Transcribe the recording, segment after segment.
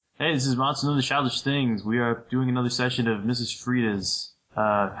Hey, this is Monster and Other Childish Things. We are doing another session of Mrs. Frieda's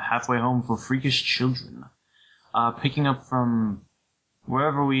Halfway Home for Freakish Children. Picking up from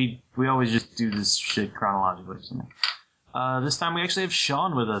wherever we always just do this shit chronologically. This time we actually have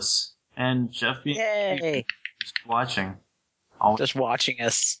Sean with us. And Jeff being just watching. Always. Just watching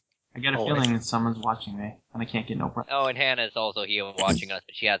us. I get a feeling that someone's watching me, and I can't get no pressure. Oh, and Hannah's also here watching us,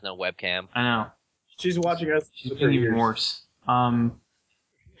 but she has no webcam. I know. She's watching us. She's being even worse.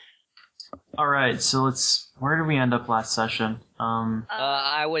 Alright, so where did we end up last session?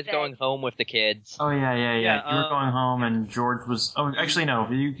 I was going home with the kids. Oh, yeah. You were going home and George was, actually no,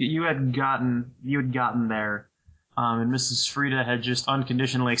 you had gotten there, and Mrs. Frieda had just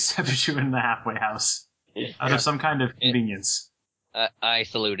unconditionally accepted you in the halfway house. Out of some kind of convenience. I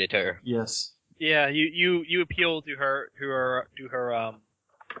saluted her. Yes. Yeah, you appeal to her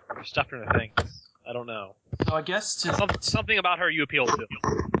stuff in her things. I don't know. So I guess something about her you appeal to.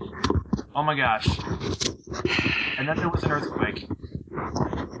 Oh my gosh. And then there was an earthquake.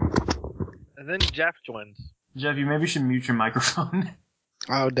 And then Jeff joined. Jeff, you maybe should mute your microphone.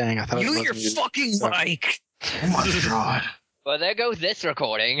 Oh dang, I thought it was your fucking mic! Oh my god. Well, there goes this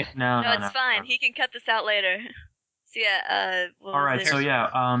recording. No, it's fine. He can cut this out later. So yeah, alright,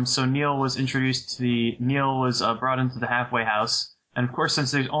 so Neil was brought into the halfway house. And of course,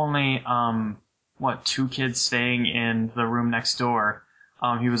 since there's only, 2 kids staying in the room next door,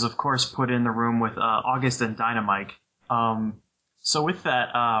 he was, of course, put in the room with August and Dynamite. So with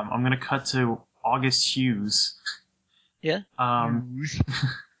that, I'm going to cut to August Hughes. Yeah?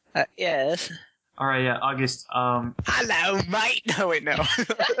 Yes. All right, yeah, August. Hello, mate. No, wait, no.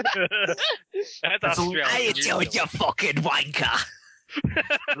 That's Australian. How you doing, you fucking wanker?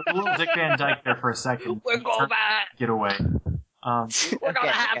 A little Dick Van Dyke there for a second. We're going back. Get away. We're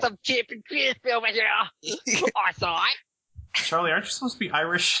gonna have some chip and crisp over here. I thought. Charlie, aren't you supposed to be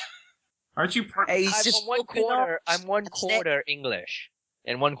Irish? Aren't you part? Hey, he's just I'm one quarter English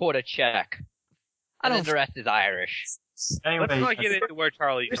and 1/4 Czech. And then the rest is Irish. Anyway, let's not get into where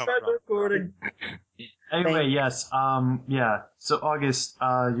Charlie comes from. Recording. Anyway, yes, yeah. So August,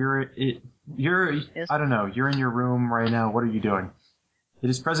 you're I don't know, you're in your room right now. What are you doing? It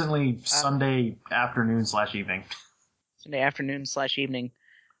is presently Sunday afternoon/evening. Sunday afternoon/evening.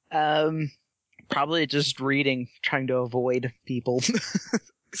 Probably just reading, trying to avoid people.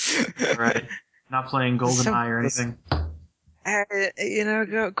 Right. Not playing GoldenEye or anything.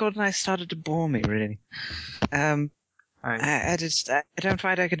 GoldenEye started to bore me, really. Right. I don't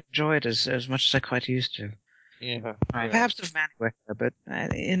find I can enjoy it as much as I quite used to. Yeah. Right. Perhaps with Manuel, but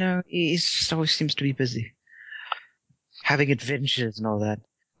he just always seems to be busy, having adventures and all that.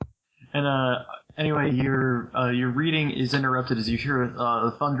 And anyway, your reading is interrupted as you hear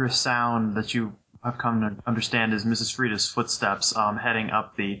a thunderous sound that you have come to understand is Mrs. Frieda's footsteps heading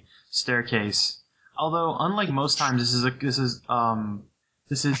up the staircase. Although, unlike most times, this is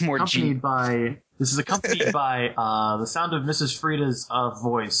accompanied by the sound of Mrs. Frieda's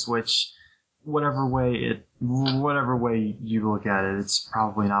voice, which whatever way you look at it, it's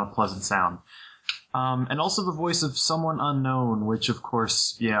probably not a pleasant sound. And also the voice of someone unknown, which of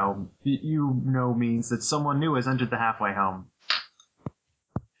course, means that someone new has entered the halfway home.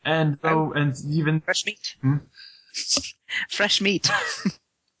 And even fresh meat. Fresh meat.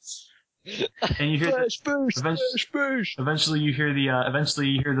 And you hear eventually you hear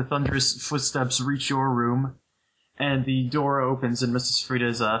the thunderous footsteps reach your room, and the door opens, and Mrs.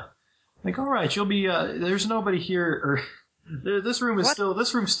 Frieda's like, all right, you'll be there's nobody here, or this room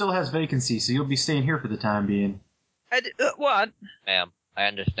still has vacancy, so you'll be staying here for the time being. What? Ma'am, I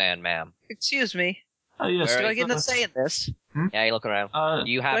understand, ma'am. Excuse me. Oh yes. Do I get a say in this? Yeah, you look around.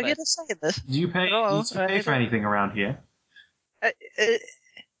 Do I get a say in this? Do you pay? Do you pay for anything around here?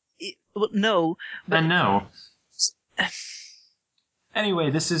 No. But no.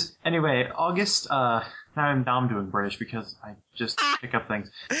 Anyway, August. Now I'm doing British because I just pick up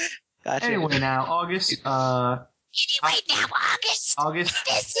things. Gotcha. Anyway, now August. Wait now, August. August.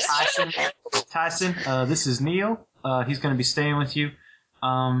 Tyson. This is Neil. He's going to be staying with you.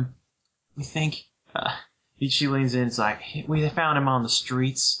 We think. She leans in. It's like we found him on the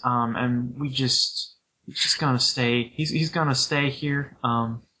streets. And he's just gonna stay. He's gonna stay here.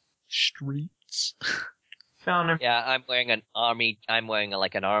 Streets. Found him. Yeah, I'm wearing an army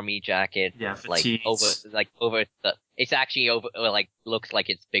jacket. Yeah, over the. It's actually over. Looks like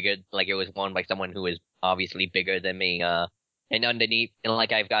it's bigger. Like it was worn by someone who is obviously bigger than me. And underneath,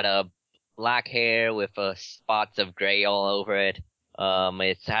 I've got a black hair with spots of gray all over it.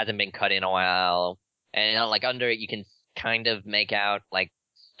 It hasn't been cut in a while, and under it you can kind of make out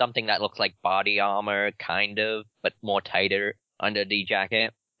something that looks like body armor, kind of, but more tighter under the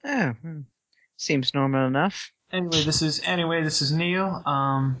jacket. Oh, seems normal enough. Anyway, this is Neil.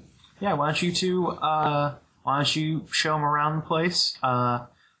 Yeah, why don't you show him around the place, and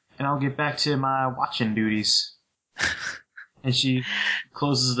I'll get back to my watching duties. And she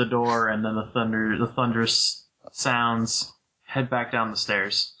closes the door, and then the thunderous sounds head back down the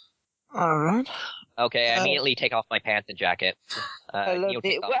stairs. All right. Okay, I immediately take off my pants and jacket. Neil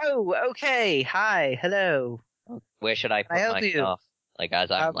takes off. Whoa, okay. Hi, hello. Where should I put I help my you? stuff? Like as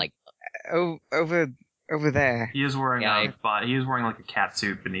I'm like, Over there. He is wearing Yeah, like a cat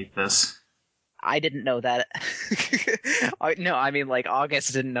suit beneath this. I didn't know that. No, I mean, like,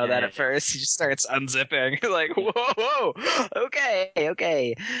 August didn't know that Yeah. at first. He just starts unzipping. Like, whoa,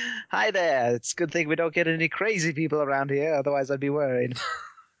 okay. Hi there. It's a good thing we don't get any crazy people around here, otherwise I'd be worried.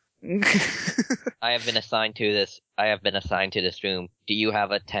 I have been assigned to this. Room. Do you have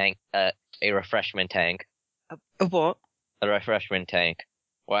a tank, a refreshment tank, A what? a refreshment tank,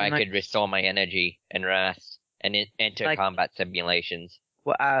 where I Like- could restore my energy and rest and enter Like- combat simulations?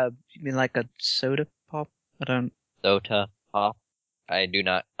 What, you mean like a soda pop? I don't... Sota pop? I do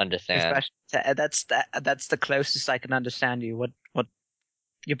not understand. That's the closest I can understand you. What?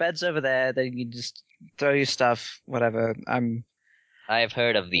 Your bed's over there, then you just throw your stuff, whatever. I have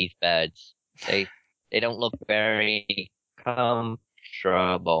heard of these beds. They don't look very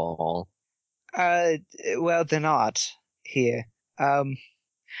comfortable. Well, they're not here. I'm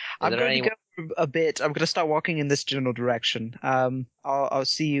there going any- to go a bit. I'm going to start walking in this general direction. I'll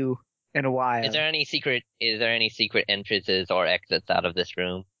see you in a while. Is there any secret entrances or exits out of this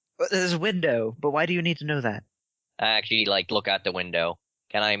room? There's a window, but why do you need to know that? I actually look out the window.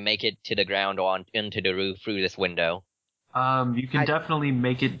 Can I make it to the ground or into the roof through this window? You can definitely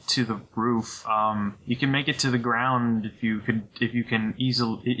make it to the roof. You can make it to the ground if you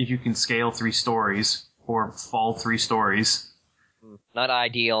can scale 3 stories or fall 3 stories. Not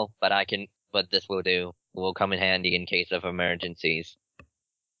ideal, but this will do. Will come in handy in case of emergencies.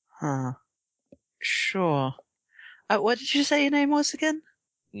 Huh. Sure. What did you say your name was again?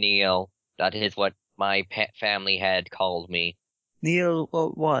 Neil, that is what my family had called me. Neil,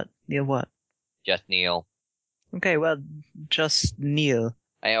 what? Neil what? Just Neil. Okay, well, just Neil.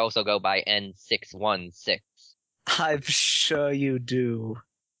 I also go by N616. I'm sure you do.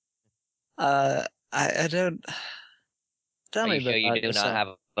 I don't... Tell Are me you sure you about do yourself. not have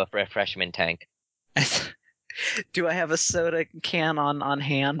a refreshment tank? Do I have a soda can on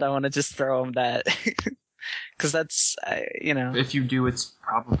hand? I want to just throw him that. Because that's, If you do, it's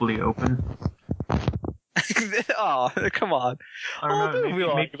probably open. Oh, come on. I don't know. don't be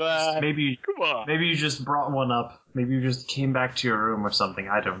like that. Come on. Maybe you just brought one up. Maybe you just came back to your room or something.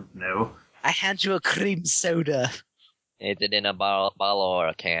 I don't know. I hand you a cream soda. Is it in a bottle or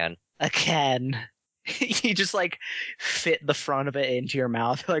a can? A can. You just, fit the front of it into your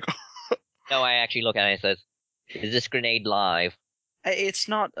mouth. No, I actually look at it and says, "Is this grenade live?" It's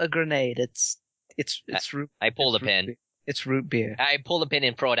not a grenade. It's root. I pull the it's root pin. beer. It's root beer. I pull the pin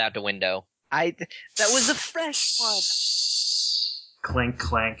and throw it out the window. That was a fresh one. Clink,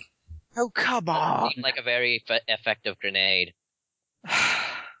 clank. Oh, come on. Seems like a very effective grenade.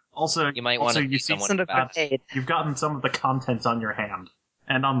 Also, You might want to you see someone It's not a back. grenade. you've gotten some of the contents on your hand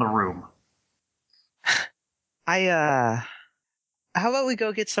and on the room. How about we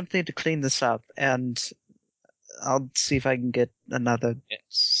go get something to clean this up, and I'll see if I can get another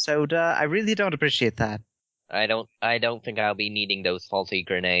soda. I really don't appreciate that. I don't think I'll be needing those faulty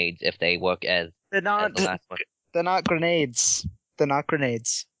grenades if they work as They're not. the last one. They're not grenades. They're not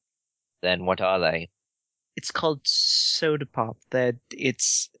grenades. Then what are they? It's called soda pop.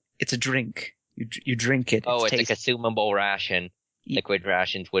 It's a drink. You drink it. Oh, it's a tasty. consumable ration. Liquid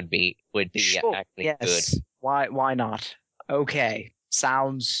rations would be Sure, actually yes. good. Why not? Okay.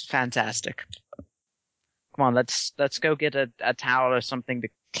 Sounds fantastic. Come on, let's go get a towel or something to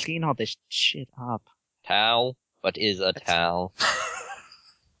clean all this shit up. Towel? What is a towel?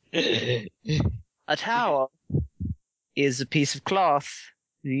 A towel is a piece of cloth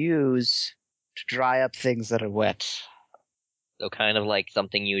you use to dry up things that are wet. So kind of like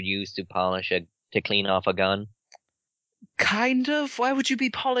something you'd use to clean off a gun. Kind of. Why would you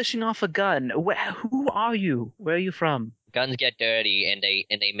be polishing off a gun? Who are you? Where are you from? Guns get dirty and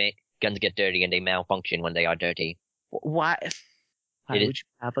they malfunction when they are dirty. Why? Why It is- would you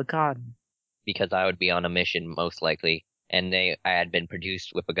have a gun? Because I would be on a mission most likely, and I had been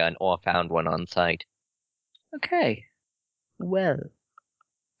produced with a gun or found one on site. Okay. Well.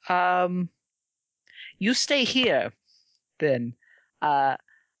 You stay here, then. I'll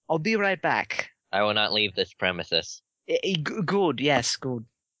be right back. I will not leave this premises. Good, yes, good.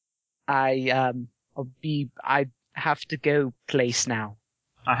 I have to go place now.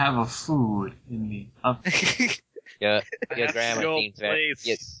 I have a food in the oven. Your grammar Go seems very.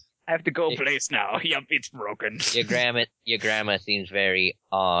 place. I have to go place now. Yup, it's broken. Your grammar seems very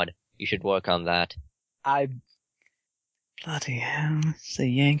odd. You should work on that. I. Bloody hell. It's a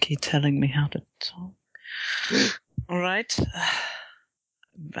Yankee telling me how to talk. Alright.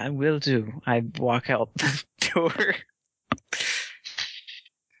 I will do. I walk out the door.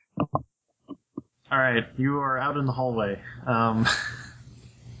 All right, you are out in the hallway.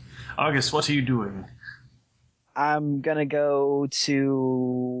 August, what are you doing? I'm gonna go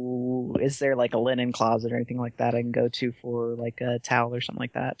to. Is there like a linen closet or anything like that I can go to for like a towel or something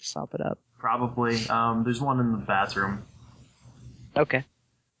like that to sop it up? Probably. There's one in the bathroom. Okay.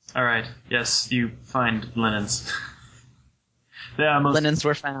 All right. Yes, you find linens. Linens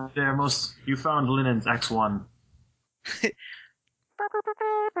were found. You found linens X1.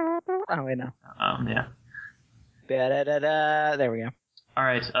 Oh wait, no. Yeah. Da-da-da-da. There we go. All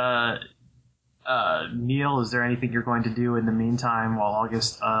right. Neil, is there anything you're going to do in the meantime while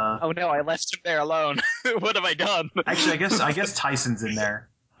August? Oh no, I left him there alone. What have I done? Actually, I guess Tyson's in there.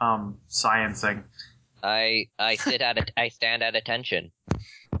 Sciencing. I stand at attention.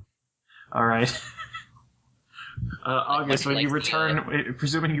 All right. August, when like you return,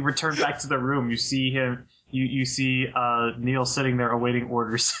 presuming you return back to the room, you see him. You see Neil sitting there awaiting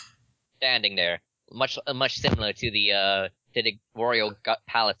orders. Standing there, much similar to the royal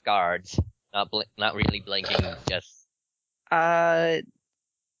palace guards, not really blinking, just.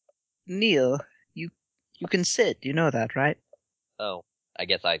 Neil, you can sit. You know that, right? Oh, I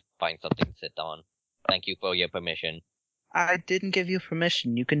guess I find something to sit on. Thank you for your permission. I didn't give you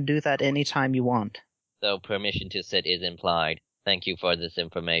permission. You can do that anytime you want. So permission to sit is implied. Thank you for this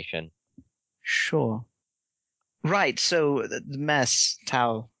information. Sure. Right, so the mess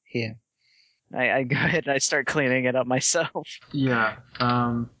towel here. I go ahead and I start cleaning it up myself. Yeah.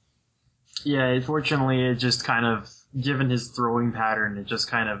 Yeah, unfortunately, it just kind of, given his throwing pattern, it just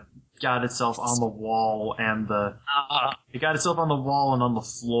kind of got itself on the wall and it got itself on the wall and on the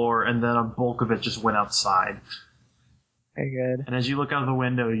floor, and then a bulk of it just went outside. Very good. And as you look out of the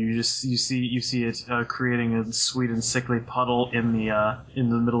window, you see it creating a sweet and sickly puddle in the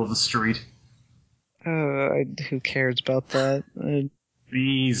middle of the street. Who cares about that?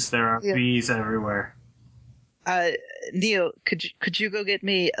 Bees, there are bees everywhere. Neil, could you go get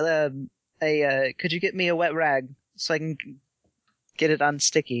me could you get me a wet rag so I can get it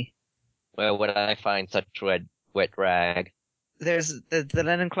unsticky? Where would I find such wet rag? There's the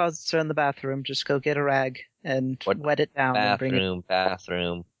linen closets are in the bathroom. Just go get a rag and wet it down and bring it.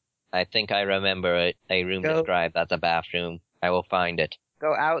 Bathroom. I think I remember a room described as a bathroom. I will find it.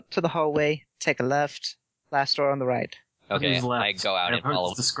 Go out to the hallway, take a left, last door on the right. Okay, left? I go out and I've heard follow.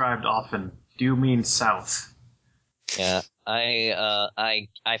 this described often. Do you mean south? Yeah, I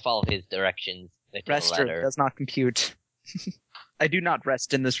follow his directions. Restroom does not compute. I do not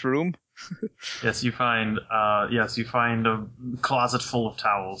rest in this room. Yes, you find a closet full of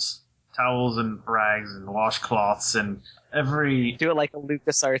towels and rags and washcloths and every. Do it like a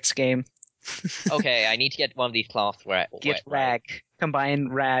LucasArts game. Okay, I need to get one of these cloths wet. Get rag. Right? Combine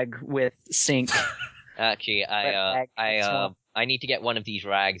rag with sink. Actually, I need to get one of these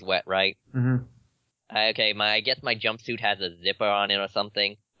rags wet, right? Mm-hmm. Okay, I guess my jumpsuit has a zipper on it or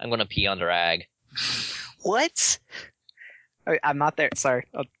something. I'm gonna pee on the rag. What? I'm not there. Sorry.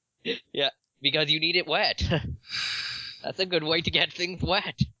 Yeah, because you need it wet. That's a good way to get things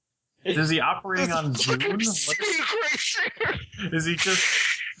wet. Is he operating on June? Is he just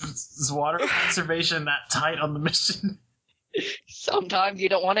is water conservation that tight on the mission? Sometimes you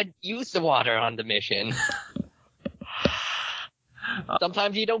don't want to use the water on the mission.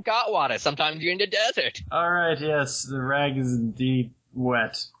 Sometimes you don't got water. Sometimes you're in the desert. All right, yes, the rag is indeed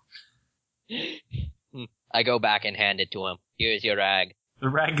wet. I go back and hand it to him. Here's your rag. The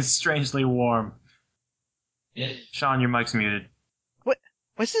rag is strangely warm. Sean, your mic's muted.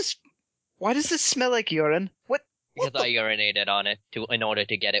 What's this? Why does this smell like urine? What? Because I urinated on it in order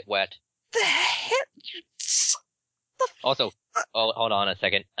to get it wet. The hell? Also, hold on a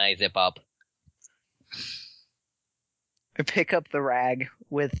second. I zip up. I pick up the rag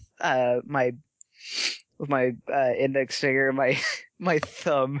with my index finger, my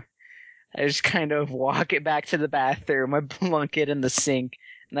thumb. I just kind of walk it back to the bathroom. I plunk it in the sink,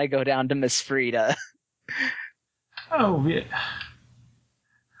 and I go down to Miss Frieda. Oh, yeah.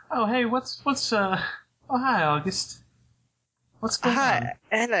 Oh, hey, oh, hi, August. What's going on?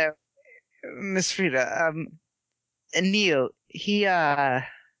 Hello, Miss Frieda. Neil, I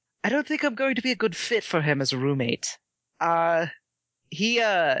don't think I'm going to be a good fit for him as a roommate. He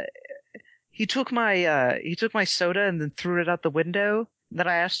took my soda and then threw it out the window, Then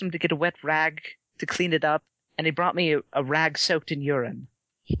I asked him to get a wet rag to clean it up, and he brought me a rag soaked in urine.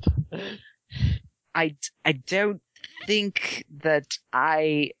 I don't think that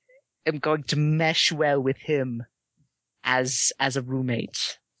I am going to mesh well with him as a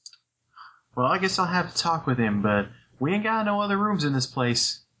roommate. Well, I guess I'll have to talk with him, but we ain't got no other rooms in this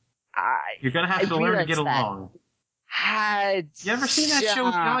place. You're gonna have to learn to get along. You ever seen that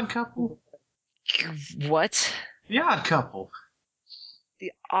show, The Odd Couple? What? The Odd Couple.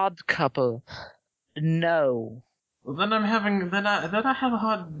 The Odd Couple. No. Well, then I have a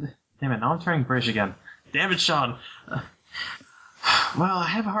hard... Damn it, now I'm turning British again. Damn it, Sean. Well, I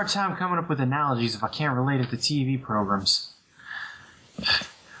have a hard time coming up with analogies if I can't relate it to TV programs.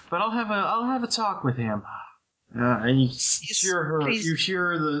 But I'll have a talk with him. And you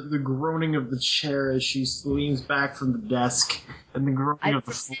hear the groaning of the chair as she leans back from the desk, and the groaning of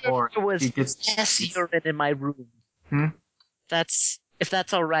the floor. There was less urine in my room. If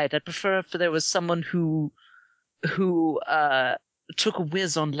that's all right. I'd prefer if there was someone who took a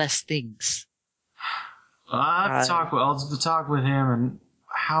whiz on less things. I'll have to talk with him and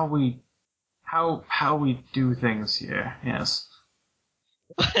how we do things here. Yes.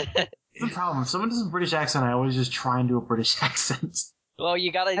 The problem. If someone does a British accent, I always just try and do a British accent. Well,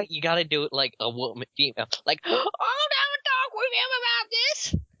 you gotta do it like a woman, female. Like, I'll never talk with him about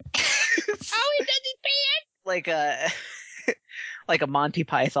this. How he does his beard. Like a Monty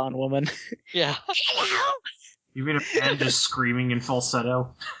Python woman. Yeah. Hello. You mean a man just screaming in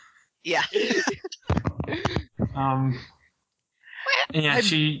falsetto? Yeah. Yeah,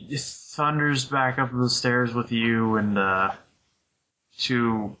 she thunders back up the stairs with you and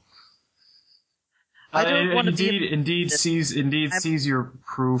to. I don't want to indeed sees your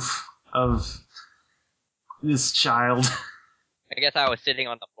proof of this child. I guess I was sitting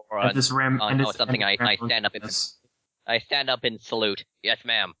on the floor at this something. I stand up I stand up and salute. Yes,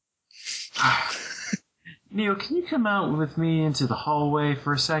 ma'am. Neil, can you come out with me into the hallway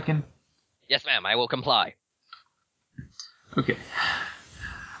for a second? Yes, ma'am. I will comply. Okay.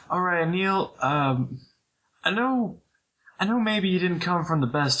 All right, Neil. I know maybe you didn't come from the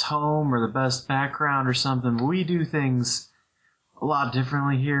best home or the best background or something, but we do things a lot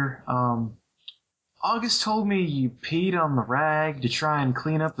differently here. August told me you peed on the rag to try and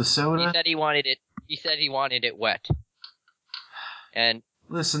clean up the soda. He said he wanted it wet. And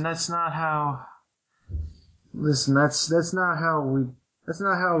listen, that's not how we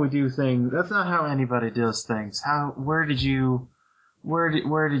do things. That's not how anybody does things. Where did you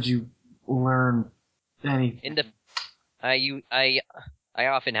learn anything? I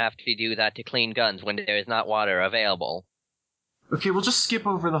often have to do that to clean guns when there is not water available. Okay, we'll just skip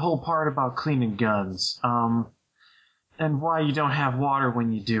over the whole part about cleaning guns. And why you don't have water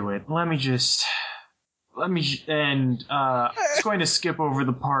when you do it. It's going to skip over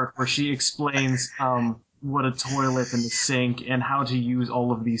the part where she explains, what a toilet and a sink and how to use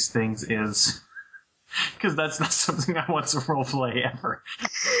all of these things is. Because that's not something I want to roleplay ever.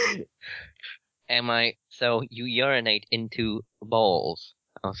 So you urinate into bowls?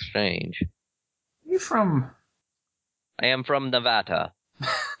 How strange. You from? I am from Nevada.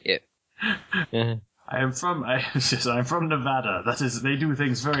 Yeah. I'm from Nevada. That is, they do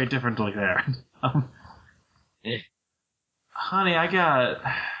things very differently there. Honey,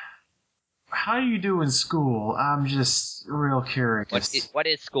 how do you do in school? I'm just real curious. What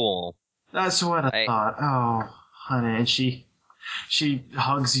is school? That's what I thought. Oh, honey, and she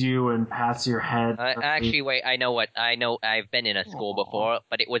hugs you and pats your head. Actually, wait. I know. I've been in a school before,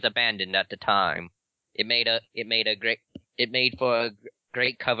 but it was abandoned at the time. It made for a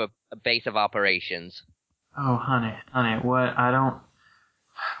great cover base of operations. Oh, honey, what?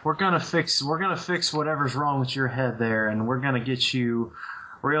 We're gonna fix whatever's wrong with your head there, and we're gonna get you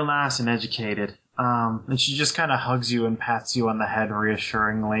real nice and educated. And she just kind of hugs you and pats you on the head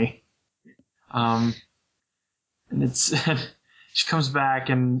reassuringly. And it's she comes back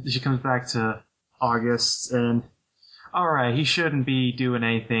to August, and all right, he shouldn't be doing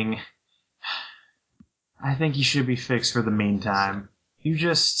anything. I think he should be fixed for the meantime. You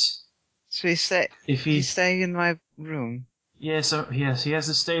just. So he's staying in my room. Yes, he has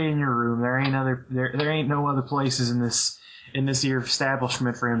to stay in your room. There ain't no other places in this here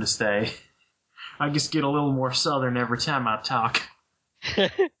establishment for him to stay. I just get a little more southern every time I talk.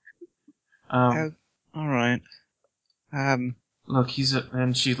 All right. Look,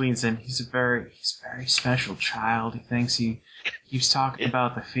 and she leans in. He's a very special child. He thinks he keeps talking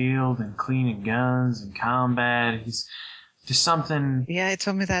about the field and cleaning guns and combat. He's just something. Yeah, he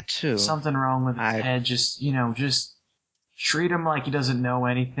told me that too. Something wrong with his head. Just treat him like he doesn't know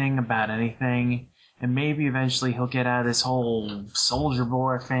anything about anything, and maybe eventually he'll get out of this whole soldier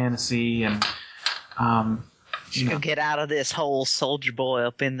boy fantasy and You can get out of this whole soldier boy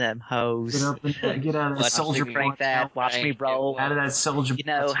up in them hoes. get out of that Watch soldier me boy. Drink that, watch me roll. Out of that soldier. You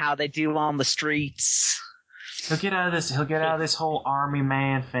know how they do on the streets. He'll get out of this. He'll get out of this whole army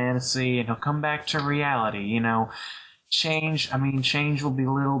man fantasy, and he'll come back to reality. You know, change. I mean, change will be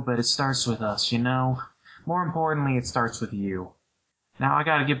little, but it starts with us. You know. More importantly, it starts with you. Now I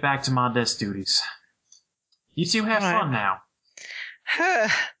got to get back to my desk duties. You two have fun now.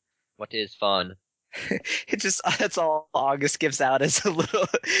 What is fun? It just that's all August gives out is a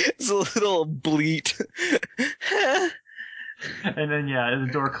little bleat. And then the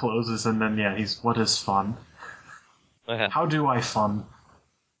door closes, and then he's what is fun? How do I fun?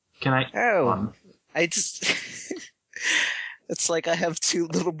 Can I fun? I just it's like I have two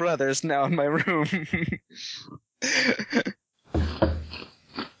little brothers now in my room.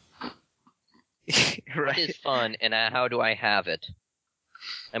 What Right. is fun, and how do I have it?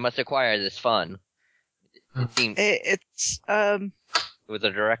 I must acquire this fun. It seems It's it was a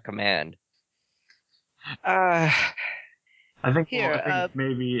direct command. I think, Here,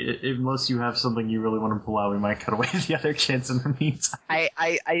 maybe unless you have something you really want to pull out, we might cut away the other kids in the meantime.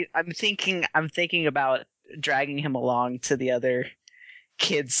 I'm thinking about dragging him along to the other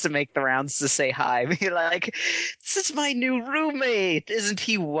kids to make the rounds to say hi. Be like, this is my new roommate. Isn't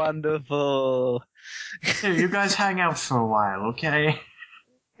he wonderful? Here, you guys hang out for a while, okay?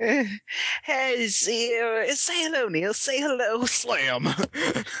 Hey, say hello, Neil. Say hello, slam.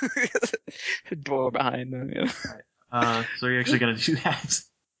 Door behind them. Yeah. So you're actually gonna do that?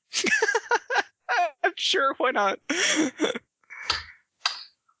 I'm sure. Why not?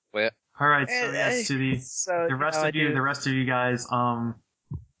 Well, All right. So yes, to the rest of you guys. I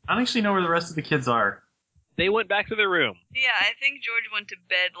don't actually know where the rest of the kids are. They went back to their room. Yeah, I think George went to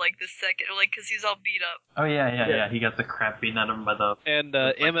bed like the second, like, because he's all beat up. Oh yeah. He got the crap beaten out of him by the. And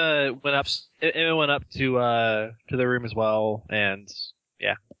Emma went up. Emma went up to the room as well, and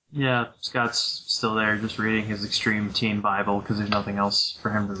yeah. Yeah, Scott's still there, just reading his extreme teen Bible because there's nothing else for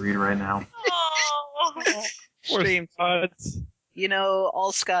him to read right now. Oh, Stream. Odds. You know,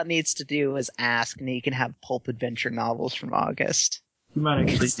 all Scott needs to do is ask, and he can have pulp adventure novels from August. You might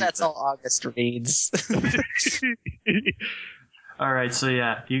actually. Because that's all August reads. All right, so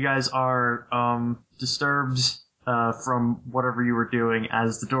you guys are disturbed from whatever you were doing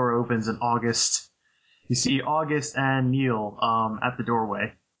as the door opens in August. You see August and Neil at the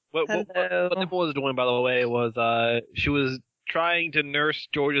doorway. What Emma was doing, by the way, was she was trying to nurse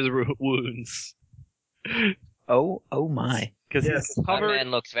George's wounds. Oh my. Because Yes. he's that covered.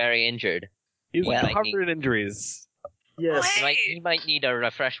 man looks very injured. He's Well, covered in injuries. Yes. He might need a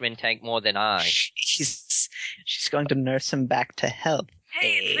refreshment tank more than I. She's going to nurse him back to health.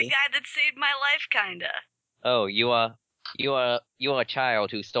 hey, it's the guy that saved my life, kinda. Oh, you are a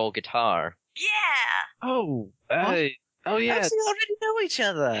child who stole guitar. Yeah. Oh, Oh, yeah. we already know each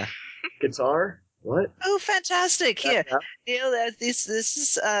other. Guitar? What? Oh, fantastic! Here, Neil,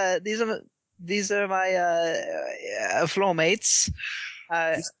 these are my floor mates.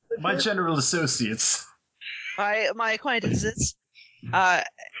 My general associates. My acquaintances. I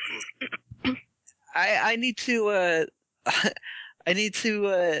need to I need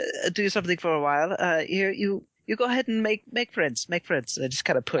to do something for a while. Here, you go ahead and make friends. Make friends. I just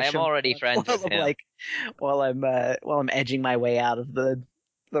kind of push I am him already friends with him. while I'm edging my way out of the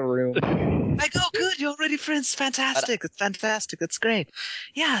room. Like, oh, good, you're already friends. Fantastic. It's fantastic. That's great.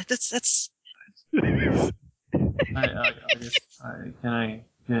 Yeah, that's. Can I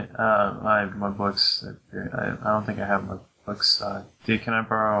get my books? I don't think I have my books. Dude, can I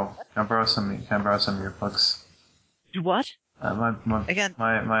borrow some of your books? Do what? Again.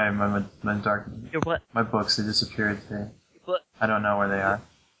 My dark. Your what? My books, they disappeared today. What? I don't know where they are.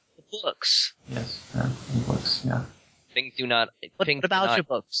 The books. Yes, my books. Yeah. Things do not. What about your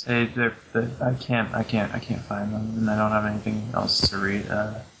books? I can't find them, and I don't have anything else to read.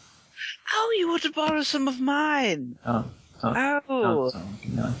 Oh, you want to borrow some of mine? Don't Oh, look at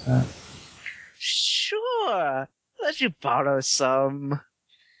me like that. sure. Let you borrow some.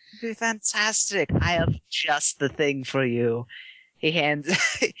 It'd be fantastic. I have just the thing for you. He hands.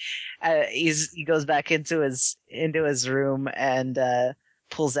 He goes back into his room and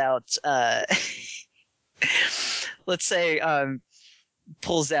pulls out. Let's say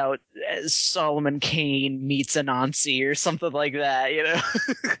pulls out Solomon Kane meets Anansi or something like that, you know.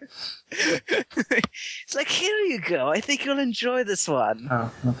 It's like, here you go. I think you'll enjoy this one. Oh,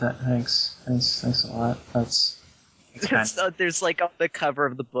 not that. Thanks a lot. That's There's like on the cover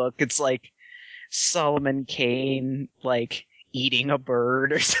of the book, it's like Solomon Kane, like eating a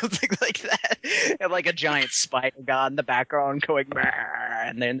bird or something like that, and like a giant spider god in the background going, "Brr,"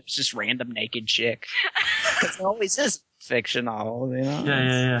 and then there's just random naked chick. It always is fiction novel, you know.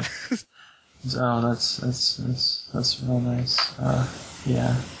 Yeah. Oh, that's real nice.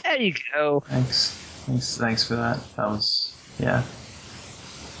 Yeah. There you go. Thanks for that. That was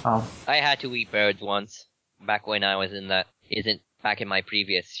Oh, I had to eat birds once, back when I was back in my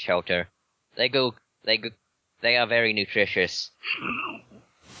previous shelter. They are very nutritious.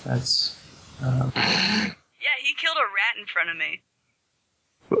 that's. Yeah, he killed a rat in front of me.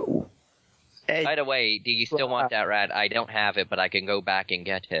 Hey, By the way, do you still want that rat? I don't have it, but I can go back and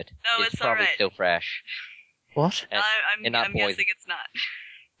get it. No, it's it's probably alright. still fresh. what? And- and not I'm guessing poison. it's not.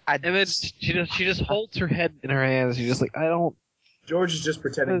 And then she just holds her head in her hands. She's just like, I don't. George is just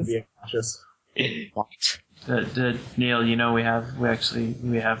pretending to be anxious. What? Neil, you know we have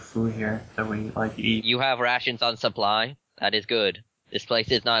food here that we like to eat. You have rations on supply. That is good. This place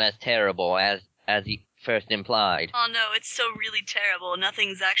is not as terrible as you first implied. Oh no, it's so really terrible.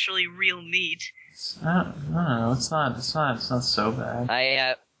 Nothing's actually real meat. I don't know. It's not so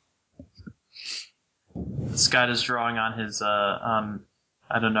bad. Scott is drawing on his I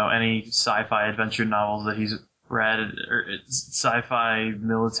don't know, any sci-fi adventure novels that he's read, or sci-fi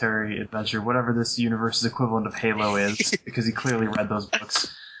military adventure, whatever this universe's equivalent of Halo is, because he clearly read those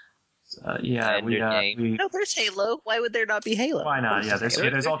books. No, there's Halo. Why would there not be Halo? Why not? Yeah,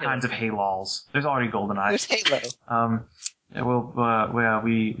 there's all kinds of Halols. There's already GoldenEye. There's Halo.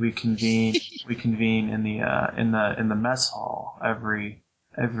 We convene in the mess hall every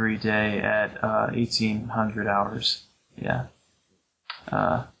day at 1800 hours. Yeah.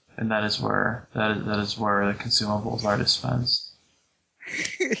 And that is where the consumables are dispensed.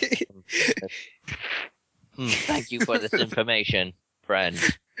 Thank you for this information, friend.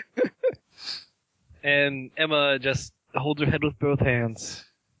 And Emma just holds her head with both hands.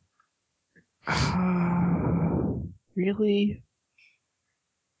 Really?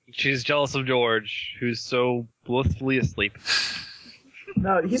 She's jealous of George, who's so blissfully asleep.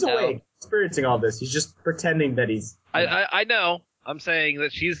 No, he's No. awake, experiencing all this. He's just pretending that he's... I know. I'm saying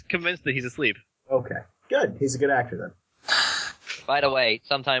that she's convinced that he's asleep. Okay, good. He's a good actor then. By the way,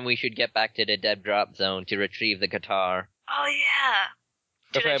 sometime we should get back to the dead drop zone to retrieve the guitar, Oh yeah.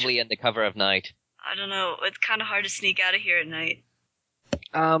 preferably in the cover of night. I don't know. It's kind of hard to sneak out of here at night.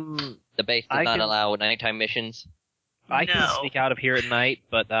 The base does I not can- allow nighttime missions. I can No. sneak out of here at night,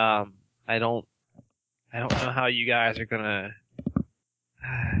 but I don't know how you guys are gonna.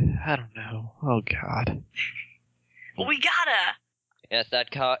 I don't know. Oh God. Well, we gotta. Yes, that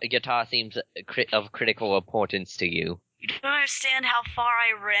guitar seems of critical importance to you. You don't understand how far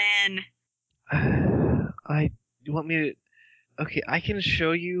I ran. You want me to? Okay, I can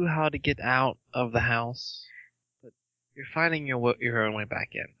show you how to get out of the house, but you're finding your own way back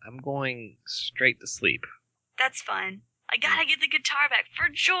in. I'm going straight to sleep. That's fine. I gotta get the guitar back for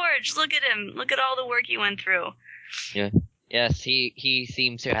George. Look at him. Look at all the work he went through. Yes, he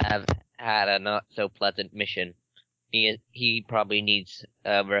seems to have had a not so pleasant mission. He probably needs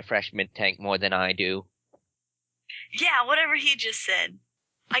a refreshment tank more than I do. Yeah, whatever he just said.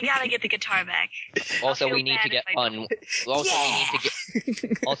 I gotta get the guitar back. Also, feel we need to bad get if I fun.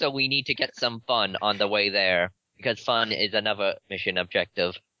 Also, we need to get some fun on the way there, because fun is another mission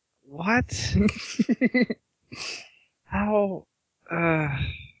objective. What? How?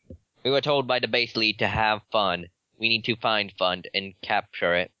 We were told by the base lead to have fun. We need to find fun and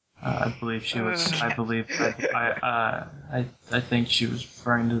capture it. I believe she was. I think she was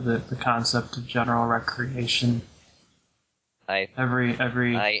referring to the concept of general recreation. I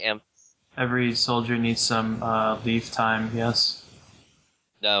am. Every soldier needs some leave time. Yes.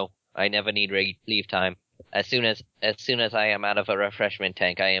 No, I never need leave time. As soon as I am out of a refreshment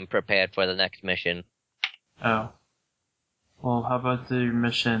tank, I am prepared for the next mission. Oh. Well, how about your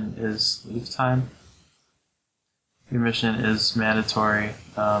mission is leave time? Your mission is mandatory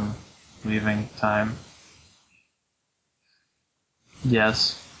leaving time.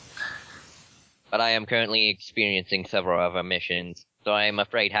 Yes. But I am currently experiencing several other missions, so I am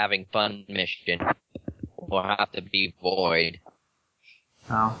afraid having fun mission will have to be void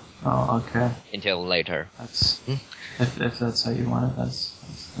Oh, okay. until later. That's if that's how you want it.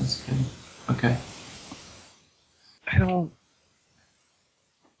 That's good. Okay. I don't.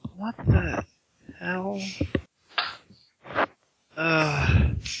 What the hell?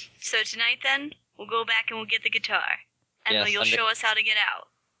 So tonight then, we'll go back and we'll get the guitar. Emma, Yes, you'll show us how to get out.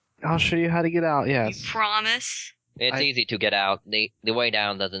 I'll show you how to get out. You Yes. promise? It's easy to get out. The way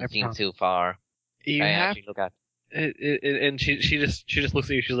down doesn't seem promise. too far. You I have. actually look at. And she just looks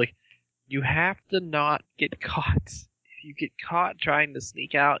at you. She's like, you have to not get caught. If If you get caught trying to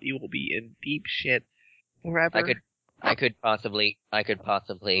sneak out, you will be in deep shit forever. I could possibly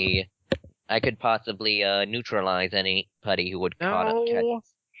neutralize anybody who would catch.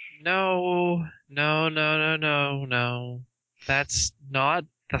 No. That's not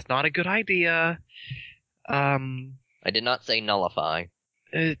a good idea. I did not say nullify,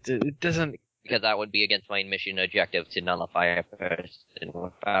 It doesn't. because that would be against my mission objective to nullify a person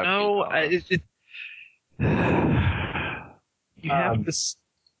without No, due cause. you have this.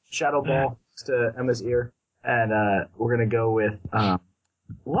 Shadow Ball to Emma's ear, and we're gonna go with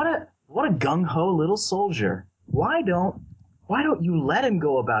what a gung ho little soldier. Why don't you let him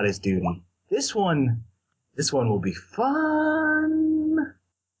go about his duty? This one will be fun.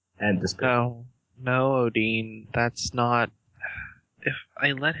 And this No, Odin, that's not. If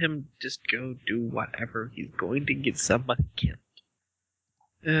I let him just go do whatever, he's going to get somebody killed.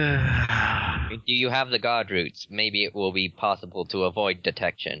 Do you have the guard routes? Maybe it will be possible to avoid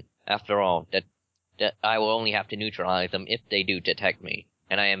detection. After all, that I will only have to neutralize them if they do detect me,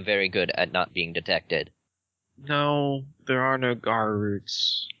 and I am very good at not being detected. No, there are no guard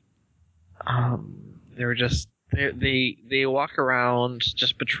routes. They're just they walk around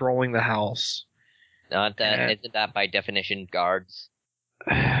just patrolling the house. Isn't that by definition guards?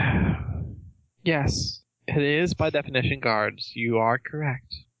 Yes, it is by definition guards. You are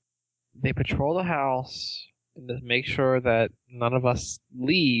correct. They patrol the house and just make sure that none of us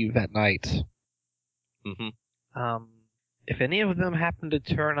leave at night. Mm-hmm. If any of them happen to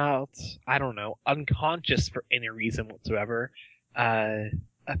turn out, I don't know, unconscious for any reason whatsoever, I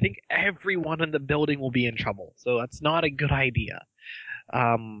think everyone in the building will be in trouble. So that's not a good idea.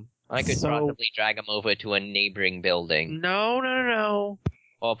 I could possibly drag him over to a neighboring building. No.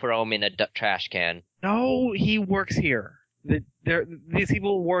 Or throw him in a trash can. No, he works here. These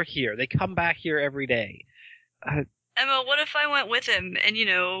people work here. They come back here every day. Emma, what if I went with him and,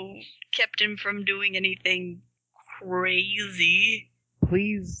 kept him from doing anything crazy?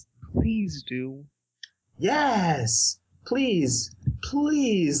 Please do. Yes! Please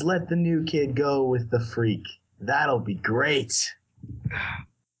let the new kid go with the freak. That'll be great.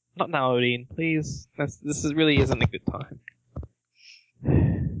 Not now, Odin. Please. Really isn't a good time.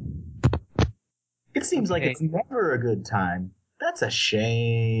 It seems like it's never a good time. That's a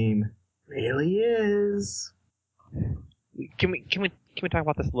shame. Really is. Can we talk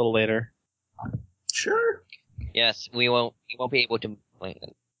about this a little later? Sure. Yes, we won't be able to. Wait.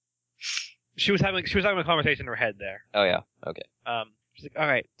 She was having a conversation in her head there. Oh yeah. Okay. She's like, all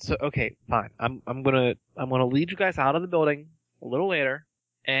right, so okay, fine. I'm gonna lead you guys out of the building a little later,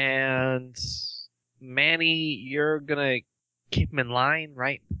 and Manny, you're gonna keep him in line,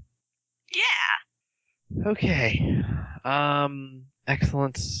 right? Yeah. Okay.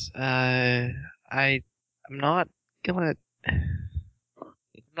 Excellent. I'm not gonna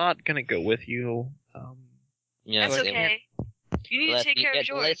go with you. Yeah, That's okay. You need to take care of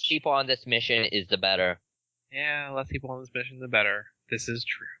George. The less people on this mission is the better. Yeah, less people on this mission, the better. This is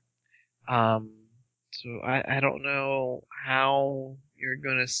true. So I don't know how you're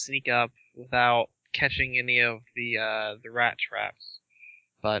gonna sneak up without catching any of the rat traps,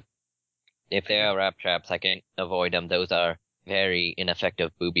 but if there are rat traps, I can avoid them. Those are very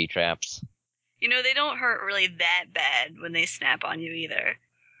ineffective booby traps. They don't hurt really that bad when they snap on you either.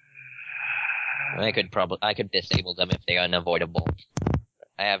 I could disable them if they are unavoidable.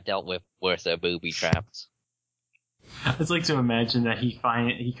 I have dealt with worse booby traps. I'd like to imagine that he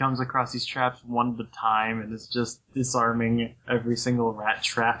comes across these traps one at a time and is just disarming every single rat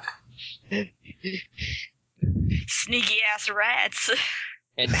trap. Sneaky ass rats.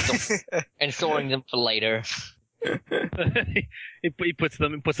 And storing them for later. he puts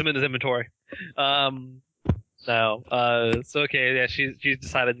them in his inventory. So okay, yeah, she's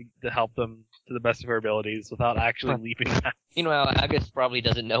decided to help them to the best of her abilities without actually leaving that. August probably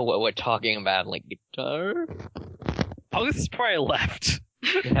doesn't know what we're talking about, like guitar. August is probably left.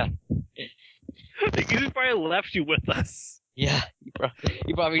 Yeah. He's probably left you with us. Yeah, he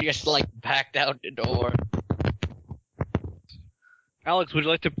probably just backed out the door. Alex, would you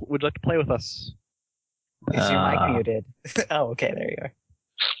like to play with us? Is your mic muted? Oh, okay, there you are.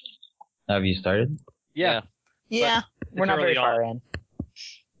 Have you started? Yeah. Yeah, we're not very far in.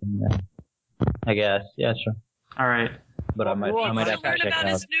 Yeah. I guess. Yeah, sure. All right. But I might So have to what check about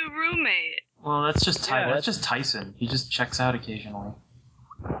out. his new roommate? Well, that's just Yeah. that's just Tyson. He just checks out occasionally.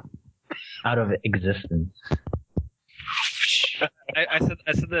 Out of existence. I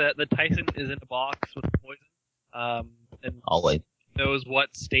said that the Tyson is in a box with poison. And Always. knows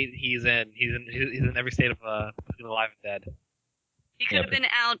what state he's in. He's in every state of between alive and dead. He could have been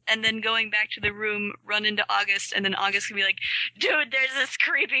out and then going back to the room, run into August, and then August could be like, "Dude, there's this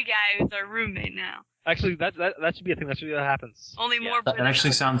creepy guy who's our roommate now." Actually, that should be a thing. That should be what happens. Only more. That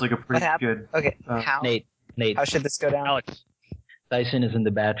actually sounds like a pretty good. Okay, how Nate, how should this go down? Alex. Tyson is in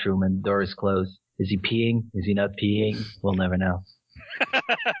the bathroom and the door is closed. Is he peeing? Is he not peeing? We'll never know.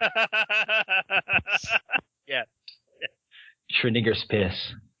 Yeah. Schrödinger's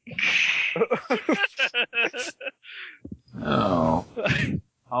piss. Oh.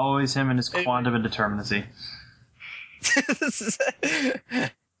 Always him and his quantum indeterminacy.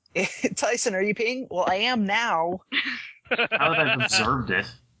 Tyson, are you peeing? Well, I am now. Now that I've observed it.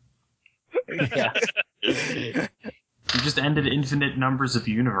 Yeah. You just ended infinite numbers of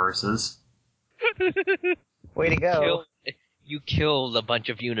universes. Way to go. You killed a bunch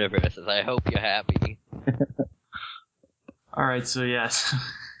of universes. I hope you're happy. Alright, so yes.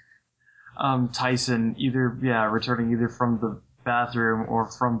 Tyson, returning either from the bathroom or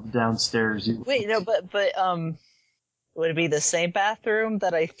from downstairs. Wait, no, but would it be the same bathroom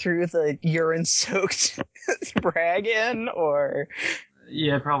that I threw the urine-soaked rag in, or?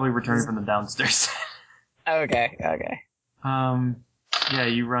 Yeah, probably returning from the downstairs. Okay. Yeah,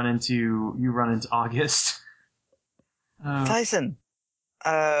 you run into August. Tyson,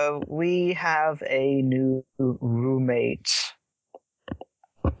 we have a new roommate.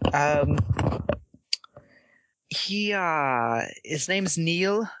 His name's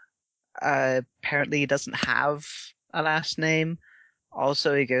Neil. Apparently he doesn't have a last name.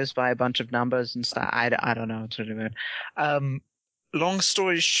 Also, he goes by a bunch of numbers and stuff. I don't know. It's really weird. Long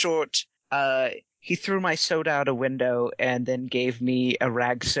story short, he threw my soda out a window and then gave me a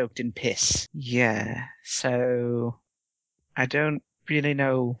rag soaked in piss. Yeah, so I don't really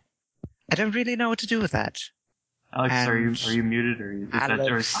know what to do with that. Alex, And are you muted, or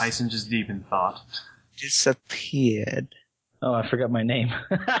is Tyson just deep in thought? Disappeared. Oh, I forgot my name.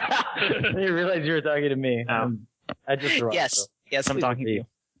 I didn't realize you were talking to me. I just arrived. Yes, I'm talking to you.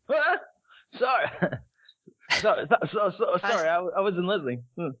 Sorry. Sorry, I wasn't listening.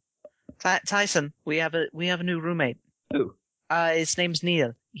 Tyson, we have a new roommate. Who? His name's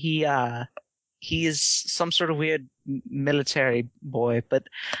Neil. He is some sort of weird military boy, but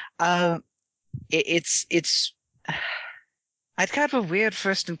it's I had kind of a weird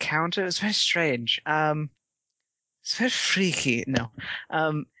first encounter. It was very strange. It's very freaky. No,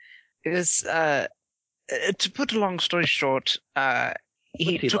 it was to put a long story short,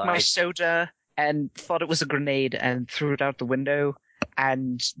 he took my soda and thought it was a grenade and threw it out the window.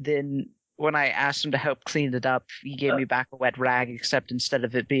 And then when I asked him to help clean it up, he gave me back a wet rag, except instead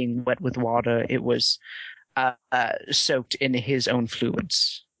of it being wet with water, it was soaked in his own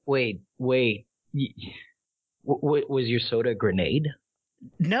fluids. Wait. Was your soda a grenade?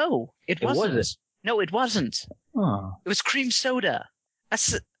 No, it wasn't. No, it wasn't. Oh. It was cream soda. I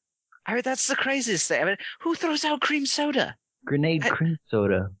mean, that's the craziest thing. I mean, who throws out cream soda? Grenade cream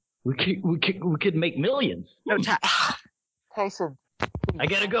soda. We could make millions. No, Tyson. I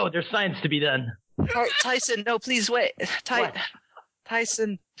gotta go. There's science to be done. Tyson, no, please wait.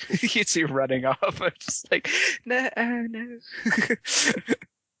 Tyson. You see running off. I'm just like, no.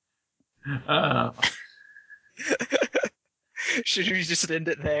 Should we just end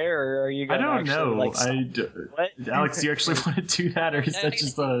it there, or are you going to I don't know. What? Alex, do you actually want to do that, or is that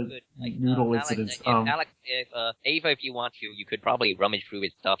just a noodle incident? Alex, Ava, if you want to, you could probably rummage through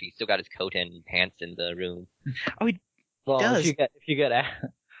his stuff. He's still got his coat and pants in the room. Oh, he Well, does. if you get,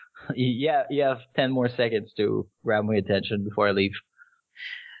 you have 10 more seconds to grab my attention before I leave.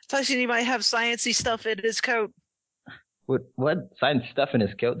 Tyson, he might have sciencey stuff in his coat. What science stuff in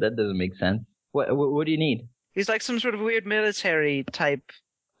his coat? That doesn't make sense. What do you need? He's like some sort of weird military type.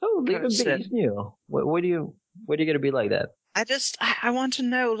 Oh, leave him be. He's new. What are you gonna be like that? I want to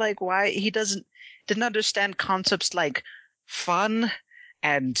know, like, why he didn't understand concepts like fun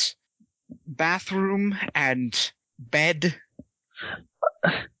and bathroom and bed.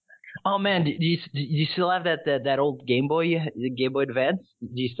 Oh man, do you still have that old Game Boy, the Game Boy Advance?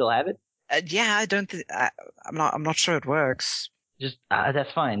 Do you still have it? Yeah, I don't. I'm not sure it works. Just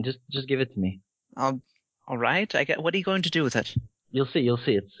that's fine. Just give it to me. All right. What are you going to do with it? You'll see.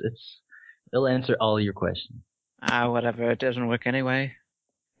 It'll answer all your questions. Whatever. It doesn't work anyway.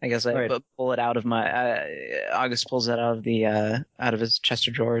 I guess I pull it out of my. August pulls it out of his chest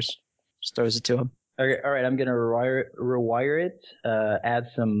of drawers. Just throws it to him. Okay, all right. I'm gonna rewire it. Add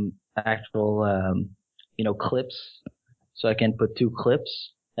some actual, clips, so I can put 2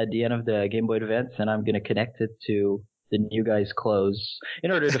 clips at the end of the Game Boy Advance, and I'm gonna connect it to the new guy's clothes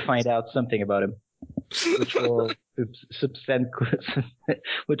in order to find out something about him, which will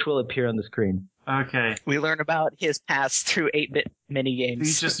which will appear on the screen. Okay. We learn about his past through 8-bit mini You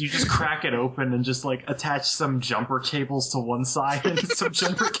games. just crack it open and just like attach some jumper cables to one side and some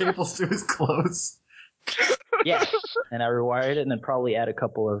jumper cables to his clothes. Yes. And I rewired it and then probably add a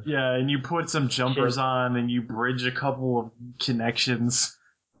couple of... Yeah, and you put some jumpers on and you bridge a couple of connections.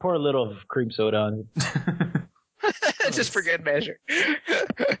 Pour a little cream soda on it. Just for good measure.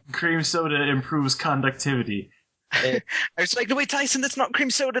 Cream soda improves conductivity. I was like, no wait, Tyson, that's not cream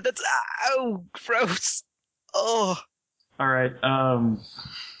soda. That's oh, gross. Oh, All right. I'm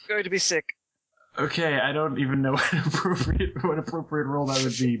going to be sick. Okay, I don't even know what appropriate role that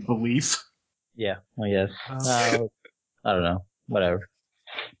would be. Belief. Yeah, I guess. I don't know. Whatever.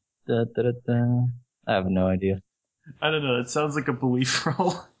 Da, da, da, da. I have no idea. I don't know. It sounds like a belief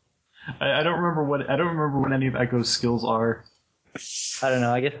role. I don't remember what any of Echo's skills are. I don't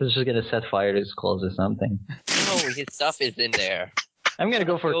know. I guess it's just gonna set fire to his clothes or something. No, his stuff is in there. I'm gonna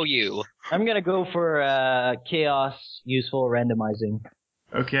go for. Kill you. I'm gonna go for chaos, useful, randomizing.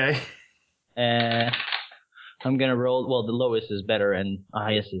 Okay. I'm gonna roll. Well, the lowest is better and the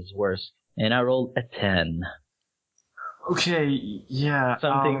highest is worse. And I rolled a 10. Okay. Yeah.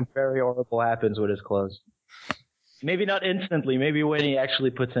 Something very horrible happens with his clothes. Maybe not instantly. Maybe when he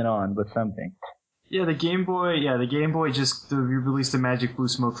actually puts it on, but something. Yeah, the Game Boy just released a magic blue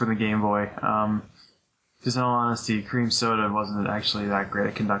smoke for the Game Boy. Because in all honesty, cream soda wasn't actually that great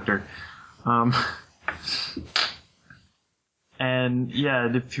a conductor. And yeah,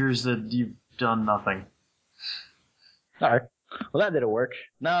 it appears that you've done nothing. Alright. Well, that didn't work.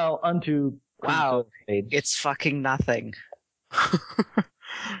 Now, onto cream Wow, soda stage. it's fucking nothing.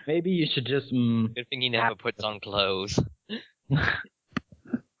 Maybe you should just... Good thing he never puts on clothes.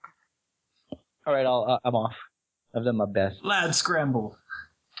 Alright, I'm off. I've done my best. Lad scramble.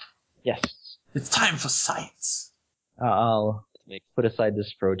 Yes. It's time for science. I'll put aside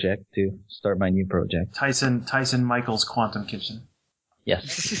this project to start my new project. Tyson Michael's Quantum Kitchen.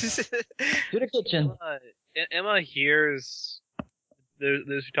 Yes. To the kitchen. Emma hears those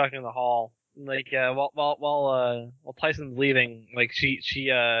who are talking in the hall. Like while Tyson's leaving, like she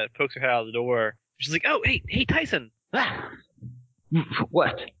pokes her head out of the door. She's like, "Oh, hey Tyson. Ah.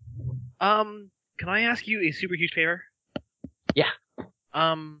 What? Can I ask you a super huge favor?" Yeah.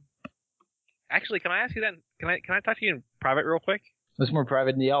 Actually, can I ask you that? Can I talk to you in private real quick? It's more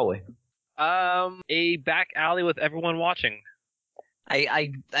private in the hallway. A back alley with everyone watching.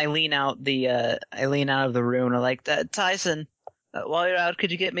 I lean out of the room and I'm like, Tyson, while you're out,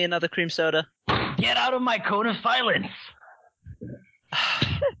 could you get me another cream soda? Get out of my cone of silence!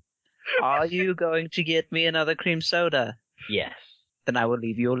 Are you going to get me another cream soda? Yes. Then I will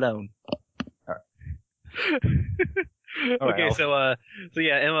leave you alone. Okay, so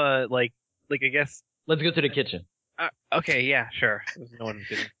yeah, Emma, like I guess. Let's go to the kitchen. Okay, yeah, sure. There's no one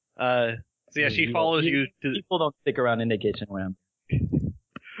kidding. So yeah, she follows you to. People don't stick around in the kitchen when I'm.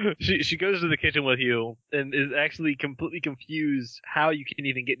 She goes to the kitchen with you and is actually completely confused how you can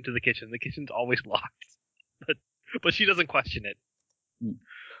even get into the kitchen. The kitchen's always locked, but she doesn't question it.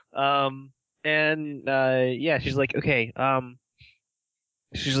 Yeah, she's like, okay.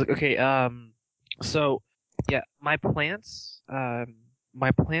 So yeah, my plants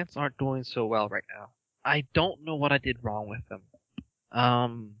aren't doing so well right now. I don't know what I did wrong with them.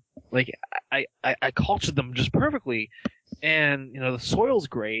 Like I cultured them just perfectly, and the soil's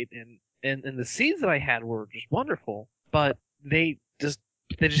great, and the seeds that I had were just wonderful, but they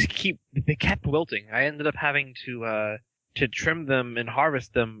kept wilting. I ended up having to trim them and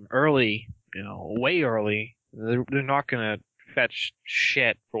harvest them early, way early. They're not gonna fetch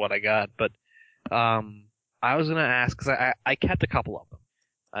shit for what I got, but I was gonna ask because I kept a couple of them.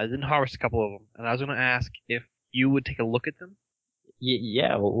 I didn't harvest a couple of them, and I was gonna ask if you would take a look at them.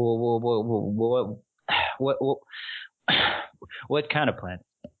 Yeah. What kind of plant?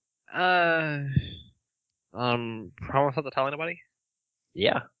 Promise not to tell anybody.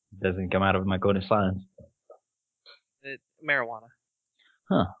 Yeah, doesn't come out of my cone of silence. Marijuana.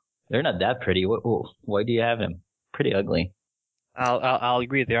 Huh? They're not that pretty. Why do you have them? Pretty ugly. I'll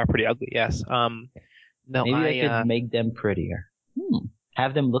agree they are pretty ugly. Yes. No, maybe I could make them prettier.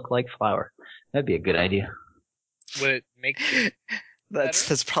 Have them look like flour. That'd be a good idea. Would it make?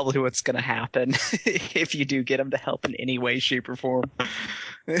 That's probably what's going to happen if you do get them to help in any way, shape, or form.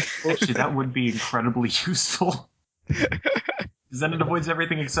 Actually, that would be incredibly useful. Because then it avoids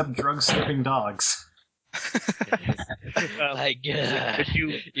everything except drug-sniffing dogs. My God,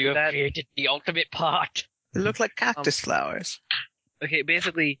 you have created the ultimate pot. They look like cactus flowers. Okay,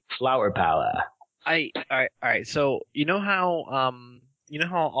 basically, flower power. All right. So you know how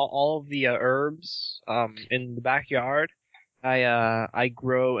all of the herbs in the backyard, I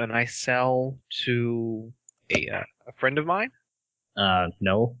grow and I sell to a friend of mine.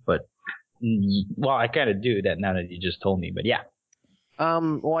 No, but well, I kind of do that now that you just told me. But yeah.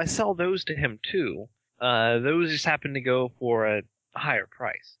 Well, I sell those to him too. Those just happen to go for a higher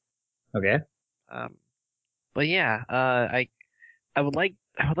price. Okay. But yeah, I would like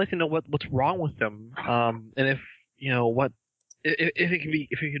to know what's wrong with them. And if what if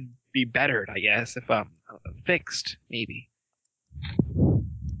it could be bettered, I guess, if fixed maybe.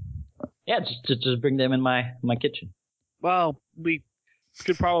 Yeah, just bring them in my kitchen. Well, we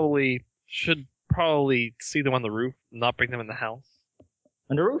should probably see them on the roof, not bring them in the house.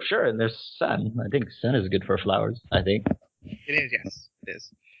 On the roof, sure. And there's sun. I think sun is good for flowers. I think. It is, yes, it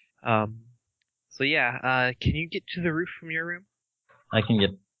is. So yeah, can you get to the roof from your room? I can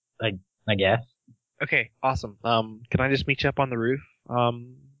get, I guess. Okay, awesome. Can I just meet you up on the roof?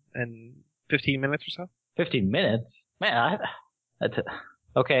 In 15 minutes or so? 15 minutes, man.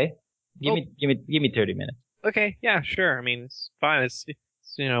 Okay. Give me 30 minutes. Okay, yeah, sure. I mean, it's fine. It's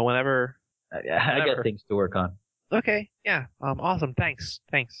whenever. I got things to work on. Okay, yeah. Awesome. Thanks,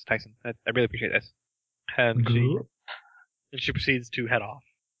 Tyson. I really appreciate this. And she proceeds to head off.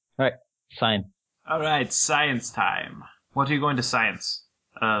 All right, science. All right, science time. What are you going to science?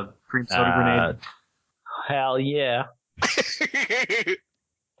 Cream soda grenade. Hell yeah.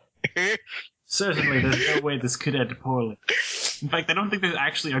 Certainly, there's no way this could end poorly. In fact, I don't think there's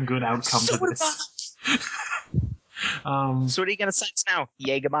actually a good outcome to this. So what are you gonna science now?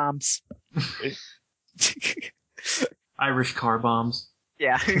 Jaeger bombs. Irish car bombs.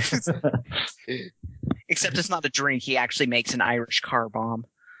 Yeah. Except it's not a drink. He actually makes an Irish car bomb.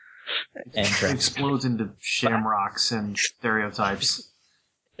 It explodes into shamrocks and stereotypes.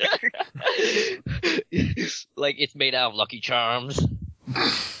 Like it's made out of Lucky Charms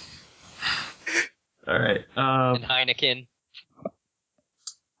All right. and Heineken.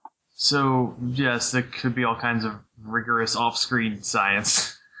 So, yes, there could be all kinds of rigorous off-screen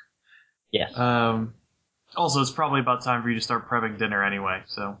science. Yes. Also, it's probably about time for you to start prepping dinner anyway,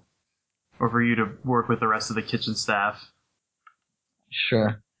 so. Or for you to work with the rest of the kitchen staff.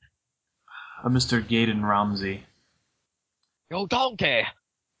 Sure. Mr. Gaydon Ramsey. Yo, donkey!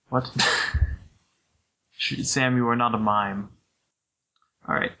 What? Sam, you are not a mime.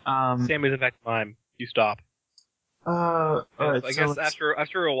 Alright, Sam is in fact mime. You stop. alright, I guess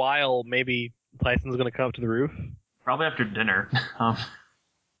after a while, maybe Tyson's gonna come up to the roof. probably after dinner.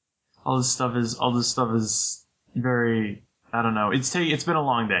 All this stuff is very, I don't know, it's been a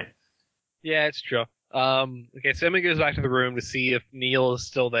long day. Yeah, it's true. Okay, so Emma goes back to the room to see if Neil is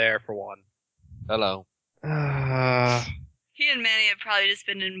still there for one. Hello. He and Manny have probably just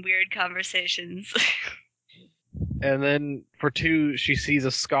been in weird conversations. And then for two, she sees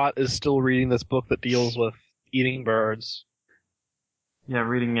if Scott is still reading this book that deals with eating birds. Yeah,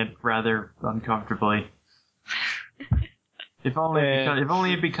 reading it rather uncomfortably. If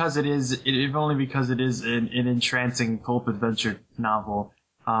only because it is an entrancing pulp adventure novel.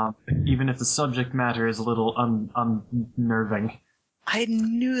 Even if the subject matter is a little unnerving. I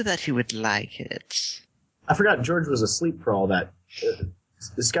knew that he would like it. I forgot George was asleep for all that.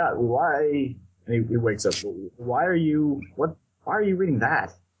 Scott, why? And he wakes up. Why are you reading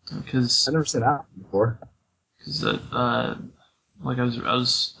that? Because I've never seen that before. Because I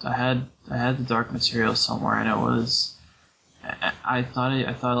had the dark material somewhere, and it was. I thought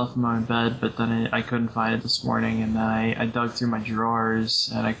I left them in bed, but then I couldn't find it this morning, and then I dug through my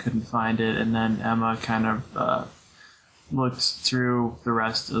drawers and I couldn't find it, and then Emma kind of looked through the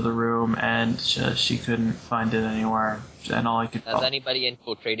rest of the room and she couldn't find it anywhere, and all I could. Has anybody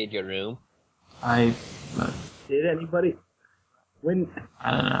infiltrated your room? Did anybody? When?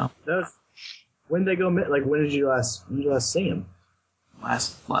 I don't know. When did they go? Like, when did you last see him?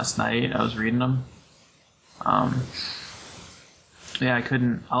 Last night I was reading them. Yeah, I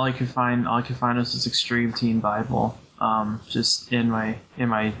couldn't. All I could find was this Extreme Teen Bible. Just in my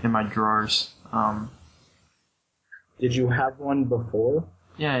drawers. Did you have one before?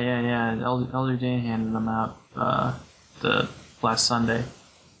 Yeah. Elder Dane handed them out the last Sunday.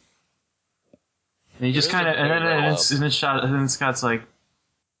 And he just kind of, and then Scott's like,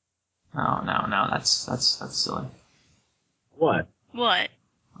 no, that's silly. What? What?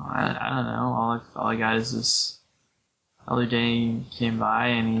 I don't know. All I got is this. Elder Dane came by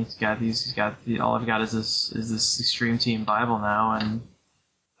and all I've got is this Extreme Team Bible now, and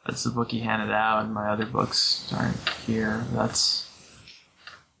that's the book he handed out, and my other books aren't here. That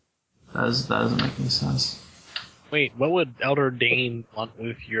doesn't make any sense. Wait, what would Elder Dane want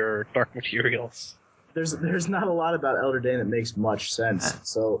with your dark materials? There's not a lot about Elder Dane that makes much sense.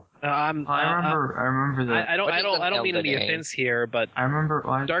 So I remember that. I don't mean any offense here, but I remember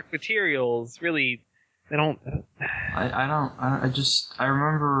dark materials really. They don't. I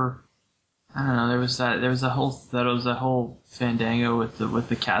remember. I don't know. There was a whole fandango with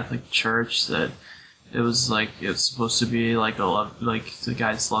the Catholic Church that it was supposed to be like the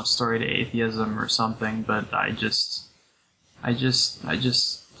guy's love story to atheism or something. But I just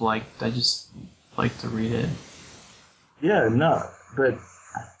like to read it. Yeah, no, but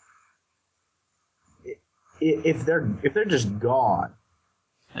if they're just gone,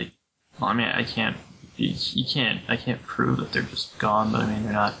 I mean, I can't prove that they're just gone, but I mean,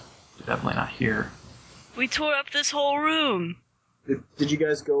 they're definitely not here. We tore up this whole room. did you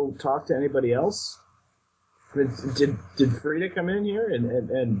guys go talk to anybody else? Did Frieda come in here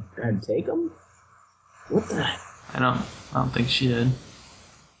and take them? What the? I don't think she did.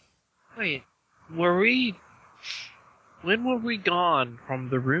 Wait, when were we gone from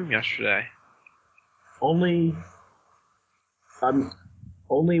the room yesterday? Only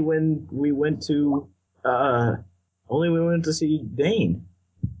when we went to see Dane.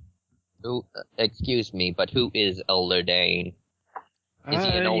 Who? Excuse me, but who is Elder Dane? Is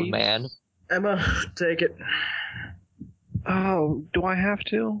he an old man? Emma, take it. Oh, do I have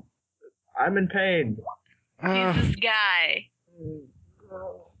to? I'm in pain. He's this guy.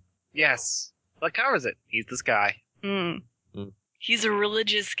 Yes. That covers it. He's this guy. He's a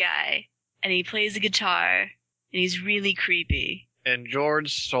religious guy, and he plays a guitar, and he's really creepy. And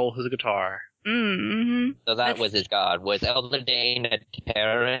George stole his guitar. Mm-hmm. So that was his god. Was Elder Dane a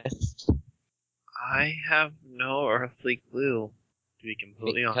terrorist? I have no earthly clue, to be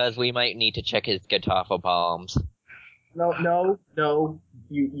completely honest. Because we might need to check his guitar for bombs. No.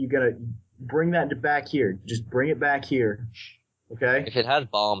 You gotta bring that back here. Just bring it back here. Okay? If it has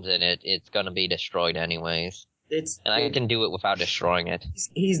bombs in it, it's gonna be destroyed anyways. I can do it without destroying it.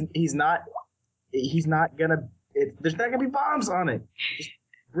 He's not gonna. There's not gonna be bombs on it. Just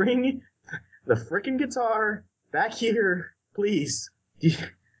bring the frickin' guitar back here, please.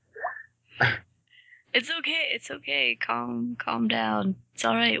 It's okay. Calm down. It's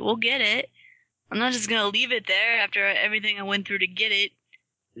alright. We'll get it. I'm not just gonna leave it there after everything I went through to get it.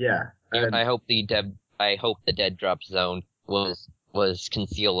 Yeah. I hope the dead drop zone was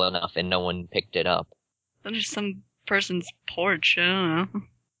concealed enough and no one picked it up. Under some person's porch. I don't know.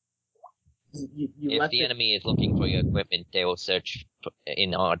 If the enemy is looking for your equipment, they will search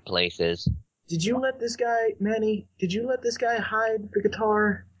in odd places. Did you let this guy, Manny? Did you let this guy hide the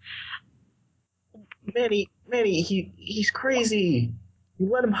guitar? Manny, he's crazy. You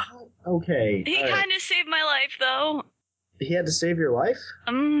let him hide. Okay. He kind of saved my life, though. He had to save your life?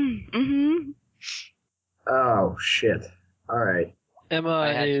 Mm-hmm. Oh shit. All right.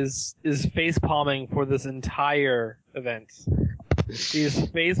 Emma is face palming for this entire event. She's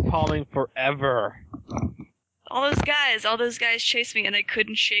face palming forever. All those guys chased me, and I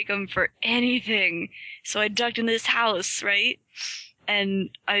couldn't shake them for anything. So I ducked in this house, right? And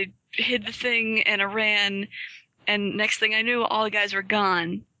I hid the thing, and I ran. And next thing I knew, all the guys were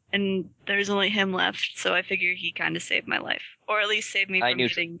gone, and there's only him left. So I figure he kind of saved my life, or at least saved me from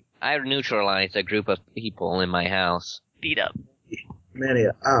getting I neutralized a group of people in my house. beat up. Manny,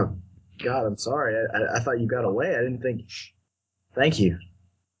 oh God, I'm sorry. I thought you got away. I didn't think. Thank you.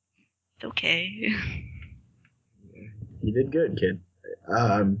 It's okay. You did good, kid.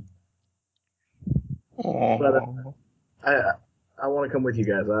 But I want to come with you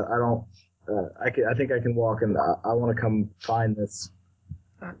guys. I don't. I think I can walk, and I want to come find this.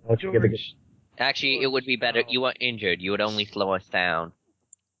 George. Actually, it would be better. You are injured. You would only slow us down.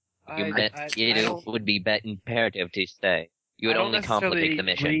 It would be imperative to stay. You would only complicate the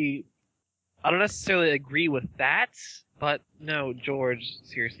mission. I don't necessarily agree with that, but no, George,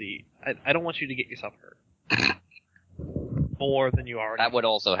 seriously, I don't want you to get yourself hurt. More than you already. That would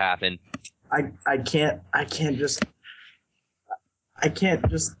also happen. I can't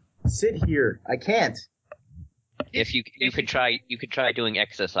just sit here. I can't. If you could try doing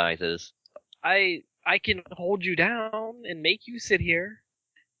exercises. I can hold you down and make you sit here.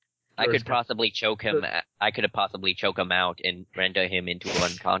 I could possibly choke him. I could have possibly choke him out and render him into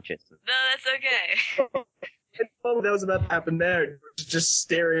unconscious. No, that's okay. Oh, that was about to happen there. Just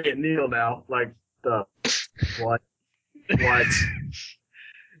staring at Neil now, like the what? What?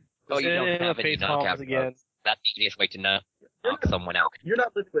 Oh, you don't have any face palms knockout again. That's the easiest way to knock someone out. You're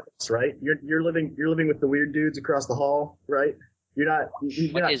not living with us, right? You're living with the weird dudes across the hall, right? You're not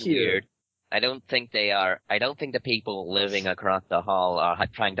What is here. weird? I don't think they are. I don't think the people living across the hall are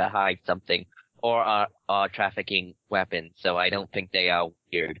trying to hide something or are trafficking weapons. So I don't think they are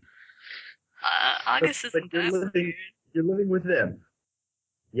weird. August isn't that weird. You're living with them.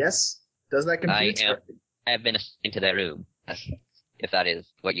 Yes? Does that compute? I have been assigned to their room. If that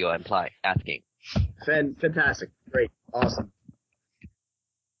is what you are asking. Fantastic. Great. Awesome.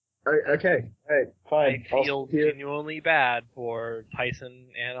 Okay. All right. I Fine. feel genuinely bad for Tyson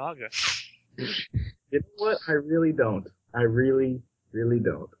and August. You know what? I really don't. I really, really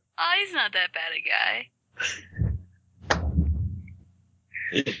don't. Oh, he's not that bad a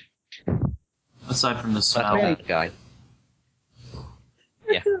guy. Aside from the That's smell. a bad guy.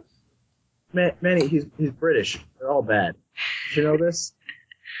 Yeah. Manny, he's British. They're all bad. Did you know this?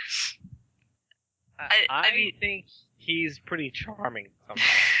 I mean- think he's pretty charming somehow.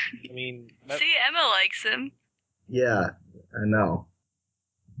 I mean, See, Emma likes him. Yeah, I know.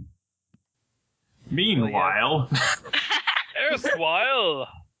 Meanwhile, erstwhile.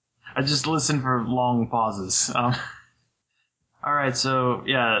 I just listen for long pauses. All right, so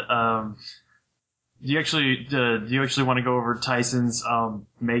yeah, do you actually want to go over Tyson's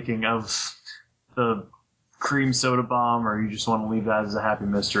making of the cream soda bomb, or you just want to leave that as a happy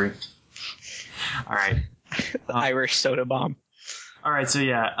mystery? All right. The Irish soda bomb. All right, so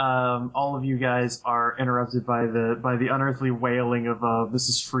yeah, all of you guys are interrupted by the unearthly wailing of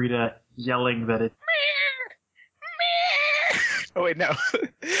Mrs. Frieda yelling that it. Oh wait, no.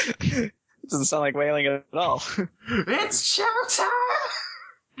 It doesn't sound like wailing at all. It's showtime!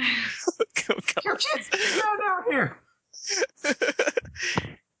 Your kids go down here.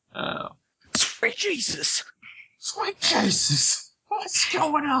 Sweet Jesus! Sweet Jesus! What's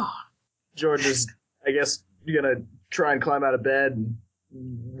going on? George is, I guess, gonna try and climb out of bed and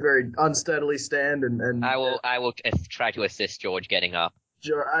very unsteadily stand and I will try to assist George getting up.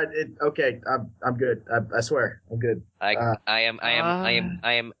 George, I'm good. I swear, I'm good. I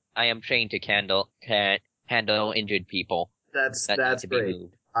am trained to handle injured people. That's That need to be great.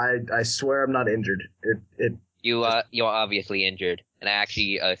 moved. I swear I'm not injured. You're obviously injured, and I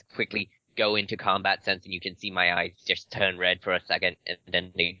actually quickly go into combat sense, and you can see my eyes just turn red for a second, and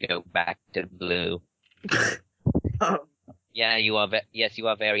then they go back to blue. Yeah, you are. Yes, you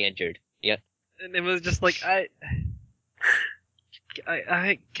are very injured. Yeah. And it was just like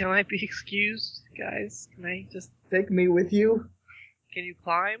can I be excused, guys? Can I just Take me with you can you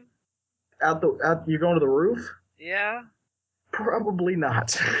climb? out. You're going to the roof? Yeah. Probably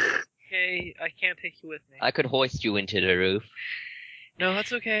not. Okay, I can't take you with me. I could hoist you into the roof. No,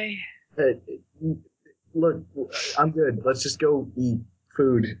 that's okay. Look, I'm good. Let's just go eat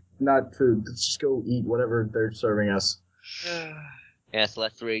food. Not food. Let's just go eat whatever they're serving us. Yes,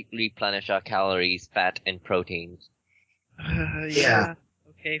 let's replenish our calories, fat, and proteins. Yeah.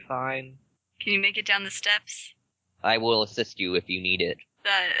 Okay, fine. Can you make it down the steps? I will assist you if you need it.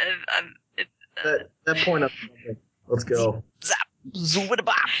 That point up. Let's go.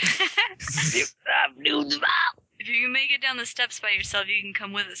 Zoobadabop! If you can make it down the steps by yourself, you can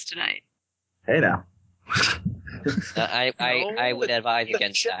come with us tonight. Hey now. I would advise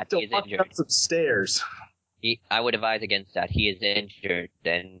against that. He is Walking injured. up some stairs. I would advise against that. He is injured,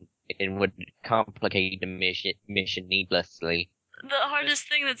 and it would complicate the mission needlessly. The hardest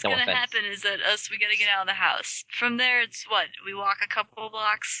thing that's No gonna offense. happen is that we gotta get out of the house. From there, it's what? We walk a couple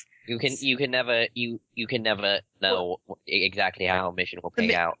blocks? You can never know exactly how a mission will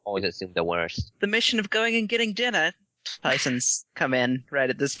play out. Always assume the worst. The mission of going and getting dinner. Tyson's come in right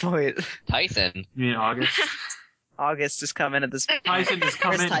at this point. Tyson. You mean August? August has come in at this point. Tyson has come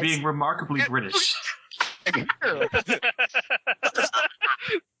Where's in Tyson? being remarkably British.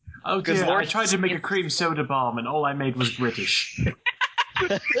 Oh dear, I tried to make a cream soda bomb and all I made was British.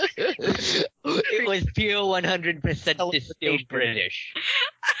 It was pure 100% distilled British.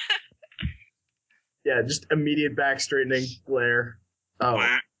 Yeah, just immediate back straightening glare. Oh,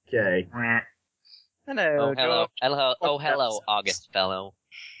 okay. Hello. Hello, August fellow.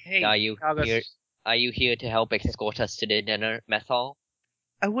 Hey, Are you August. here? Are you here to help escort us to the dinner mess hall?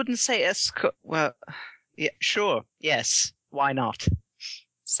 I wouldn't say escort. Well, yeah, sure. Yes. Why not?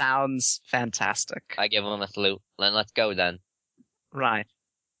 Sounds fantastic. I give him a salute. Then let's go then. Right.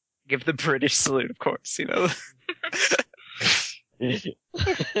 Give the British salute, of course, you know.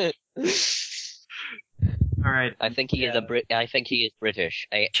 All right. I think he is I think he is British.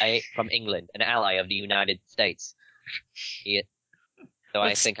 I from England, an ally of the United States. So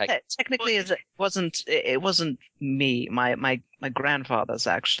I think Technically, it wasn't me. My grandfather's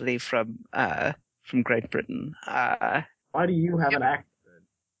actually from Great Britain. Why do you have an accent?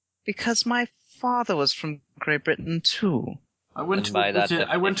 Because my father was from Great Britain too. I went And by that to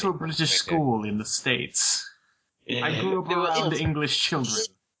a British definition, school in the States. I grew up around English children.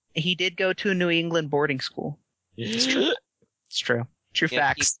 He did go to a New England boarding school. It's true. It's true. True Yeah,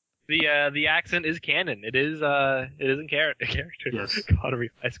 facts. The accent is canon. It is in character. Yes.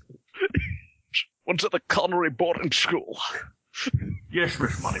 Connery High School. Went to the Connery boarding school. Yes,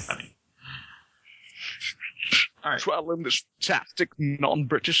 Miss Moneypenny. All right. Traveling this fantastic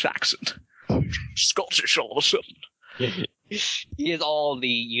non-British accent. Scottish all of a sudden. He is all the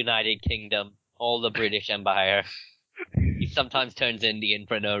United Kingdom, all the British Empire. He sometimes turns Indian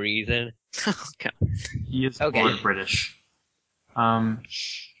for no reason. Okay. He is Okay. born British. All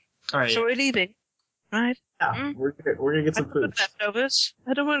right. So we're leaving, right? Yeah, we're gonna get some food. Leftovers.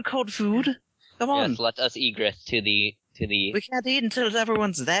 I don't want cold food. Come on. Yes, let us egress to the. We can't eat until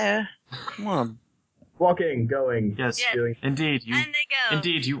everyone's there. Come on. Walking, going. Yes. Yes. Doing. Indeed, you. And they go.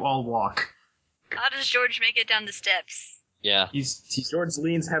 Indeed, you all walk. How does George make it down the steps? Yeah. He's George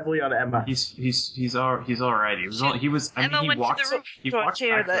leans heavily on Emma. he's all right. He was he was. I mean, Emma he went to walked. the roof. He George, walked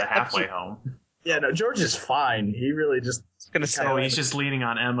here, back to the that- halfway home. Yeah, no, George is fine. He really just Gonna So he's just leaning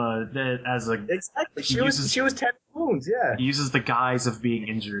on Emma as a. exactly. He She uses- was 10 wounds. Yeah. He uses the guise of being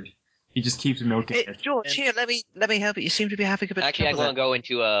injured. He just keeps milking Hey, it. George, here, let me help you. You seem to be having a bit Actually, of trouble. I'm gonna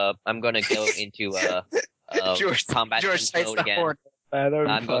go into combat sense mode again.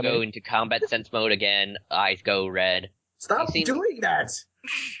 I'm gonna go into combat sense mode again. Eyes go red. Stop He seems- doing that.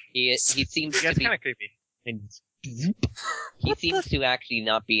 He seems to That's be. kind of creepy. He seems to actually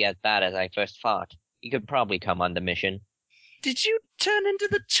not be as bad as I first thought. He could probably come on the mission. Did you turn into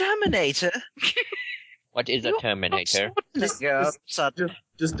the Terminator? What is a Terminator? Just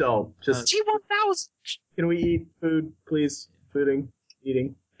don't. Just T-1000. can we eat food, please?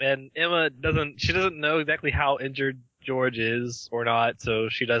 Eating. And Emma doesn't know exactly how injured George is or not, so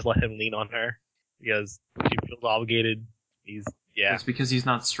she does let him lean on her because she feels obligated. It's because he's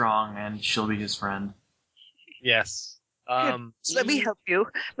not strong, and she'll be his friend. Yes. So let me help you.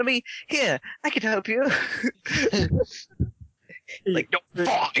 Here, I can help you. Like, no,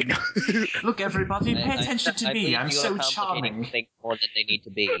 fine. Look, everybody, pay I- attention to I me. believe I'm you so are complicating charming. things more than they need to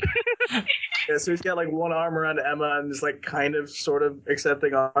be. Yeah, so he's got like one arm around Emma and is like kind of, sort of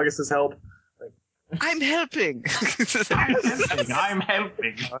accepting August's help. I'm helping. I'm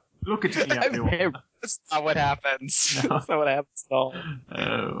helping. Look at me, everyone. That's not what happens. No. That's not what happens at all.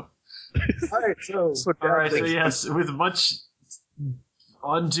 Oh. All right, so All right, so yes, with much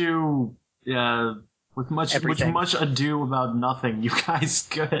ado, with much Everything. much ado about nothing, you guys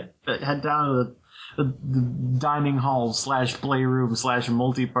head down to the dining hall / playroom /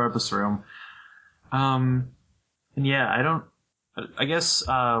 multi-purpose room. And yeah, I guess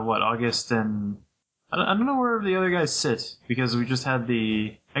August and I don't know where the other guys sit because we just had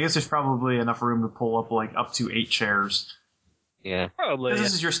I guess there's probably enough room to pull up up to 8 chairs. Yeah. Probably.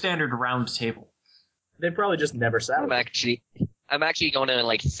 This is your standard round table. they probably just never sat. I'm actually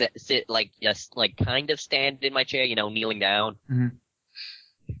gonna sit just kind of stand in my chair, kneeling down.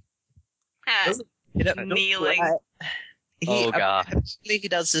 Doesn't- Kneeling. Oh, God. Apparently he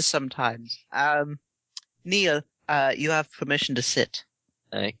does this sometimes. Neil, you have permission to sit.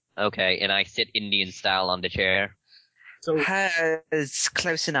 Okay, and I sit Indian style on the chair. So It's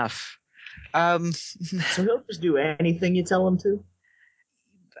close enough. so he'll just do anything you tell him to.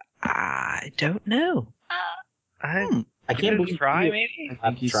 I don't know. I I can't believe try, you. maybe?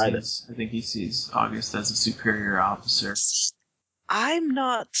 I think tried he sees August as a superior officer. I'm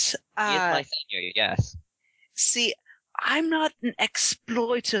not. He is my senior, yes. See, I'm not an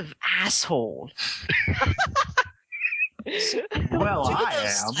exploitive asshole. Well, Do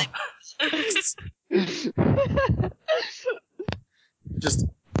I those, am. Just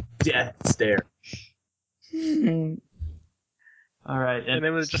death stare. All right, And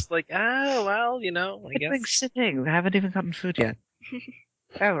it was just like, well, I guess. Big sitting. We haven't even gotten food yet.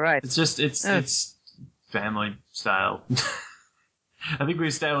 Oh, right. it's family style. I think we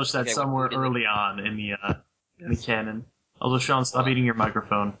established that Okay, somewhere what food is it? early on in the canon. Although Sean, stop eating your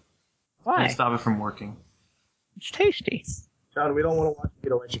microphone. Why? Stop it from working. It's tasty. John, we don't want to watch you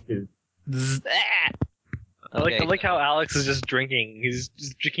get electrocuted. I like how Alex is just drinking. He's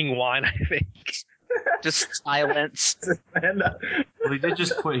just drinking wine, I think. Just silence. And, Well, he did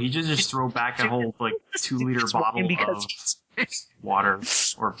just throw back a whole 2-liter bottle of water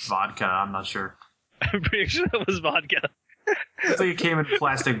or vodka. I'm not sure. I'm pretty sure that was vodka. It's like it came in a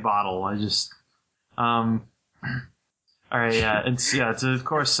plastic bottle. All right, yeah, it's of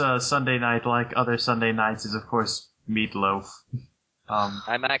course Sunday night, like other Sunday nights, is of course meatloaf.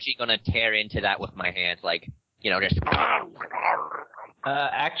 I'm actually gonna tear into that with my hands, just.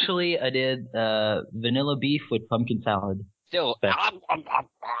 Actually, I did vanilla beef with pumpkin salad. Still. But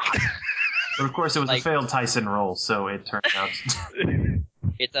of course, it was a Like- failed Tyson roll, so it turned out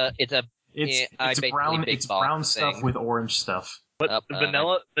It's a. Yeah, I it's basically brown. big It's box brown stuff thing. with orange stuff. But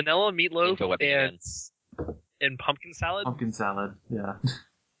vanilla meatloaf into a weapon and pumpkin salad? Pumpkin salad, yeah.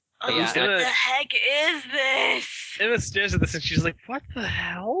 Oh, Yeah, what Emma- the heck is this? Emma stares at this and she's like, what the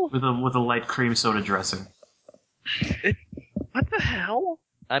hell? With a light cream soda dressing. What the hell?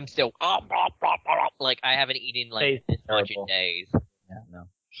 I'm still like I haven't eaten like Tastes this much in terrible. days. Yeah, no,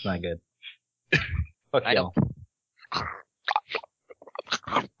 it's not good. Fuck I y'all.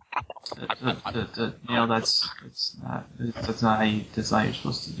 That's not how that's not how you're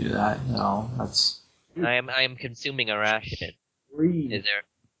supposed to do that. No, that's I am consuming a ration. Breathe. Is there?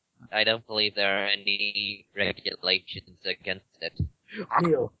 I don't believe there are any regulations against it.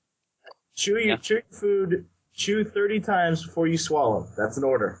 Neil, chew your food. Chew 30 times before you swallow. That's an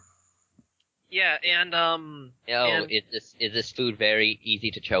order. Yeah, and Oh, And- is this food very easy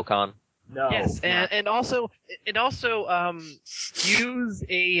to choke on? No. yes, and also use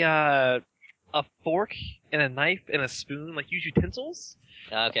a fork and a knife and a spoon, like use utensils.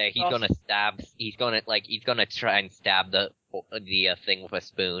 Okay, he's Oh. gonna stab. He's gonna try and stab the thing with a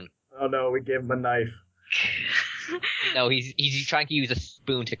spoon. Oh no, we gave him a knife. No, he's trying to use a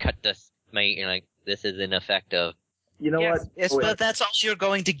spoon to cut this. Mate, like this is ineffective. You know Yes, what? Yes, Oh, wait. but that's all you're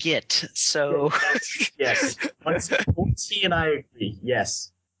going to get. So Yes. Once he and I agree,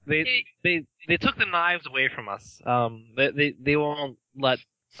 yes. They took the knives away from us. They won't let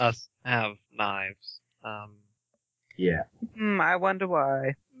us have knives. Yeah. I wonder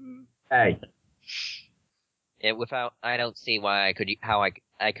why. Hey. I don't see why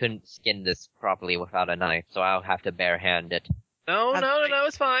I couldn't skin this properly without a knife, so I'll have to barehand it. No,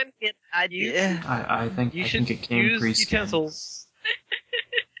 it's fine. I I think You I should think it came use pre-skinned. utensils.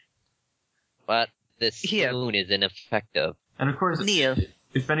 But this Here. spoon is ineffective. And of course, Neil.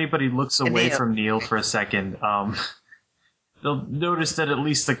 if anybody looks away Neil. from Neil for a second, they'll notice that at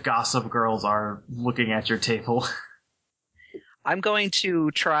least the gossip girls are looking at your table. I'm going to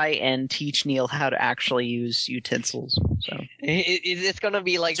try and teach Neil how to actually use utensils. So Is this gonna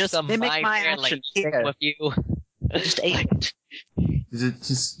be like Just some mimic mind my trick, like action here. with you? just aim it. Is it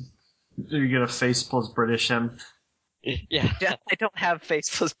just you get a face plus British him? Yeah. Yeah, I don't have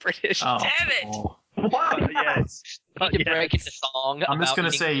face plus British. Oh, Damn it. oh. Yes. Need to break into song. I'm just about gonna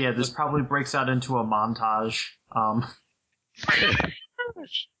eating say, yeah, food. this probably breaks out into a montage.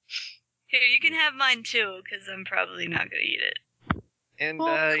 Here, you can have mine too, because I'm probably not gonna eat it. And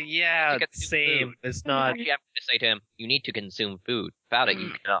You get some same. food. It's not. You have to say to him, you need to consume food. Without it, you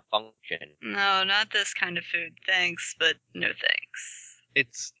cannot function. No, not this kind of food. Thanks, but no thanks.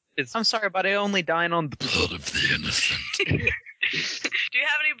 It's. I'm sorry, but I only dine on the blood of the innocent. Do you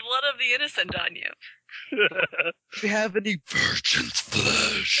have any blood of the innocent on you? Do you have any virgin's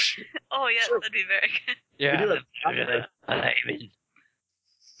flesh? Oh, yes, that'd be very good. We do have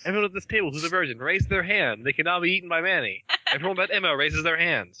Everyone at this table who's a virgin, raise their hand. They cannot be eaten by Manny. Everyone but Emma raises their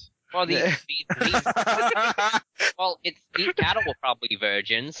hands. Well, these well, these cattle were probably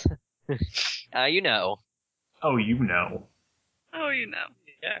virgins. You know. Oh, you know. Oh, you know.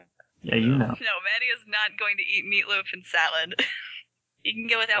 Yeah. Yeah, you know. No, Maddie is not going to eat meatloaf and salad. He can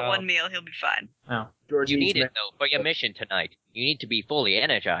go without Oh. one meal. He'll be fine. George You needs need it, though, for your mission tonight. You need to be fully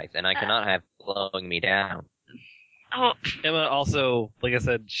energized, and I cannot have it slowing me down. Oh, Emma also, like I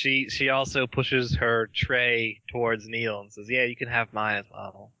said, she also pushes her tray towards Neil and says, "Yeah, you can have mine as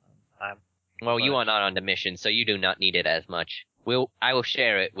well." Well, you But- are not on the mission, so you do not need it as much. I will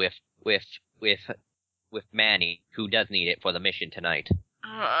share it with Manny, who does need it for the mission tonight.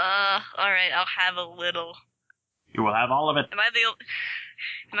 alright, I'll have a little. You will have all of it. Am I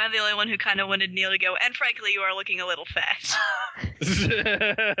the only one who kind of wanted Neil to go, and frankly, you are looking a little fat.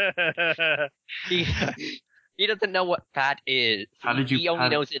 He doesn't know what fat is. How did you? He only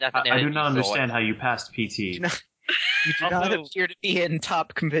knows it as an I do energy not source. understand how you passed PT. You do not Also- appear to be in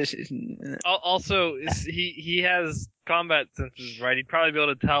top condition. Also, he has combat senses, right? He'd probably be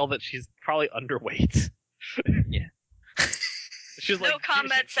able to tell that she's probably underweight. Yeah. She's No like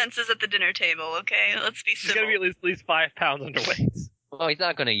combat senses at the dinner table, okay? Let's be She's civil. gonna be at least 5 pounds underweight. Well, he's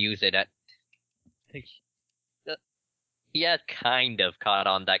not going to use it at. He has kind of caught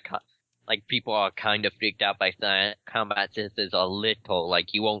on that. Like people are kind of freaked out by combat senses a little. Like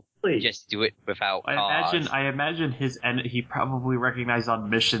he won't Please. just do it without cause. I imagine he probably recognized on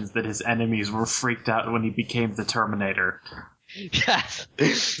missions that his enemies were freaked out when he became the Terminator. Yes.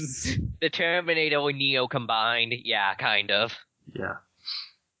 The Terminator and Neo combined. Yeah, kind of. Yeah.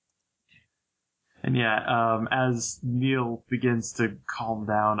 And yeah, as Neil begins to calm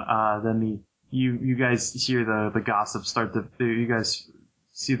down, then you guys hear the gossip start to. You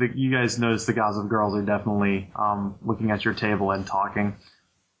guys notice the gossip girls are definitely looking at your table and talking.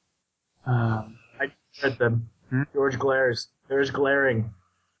 I at them. George glares. There's glaring.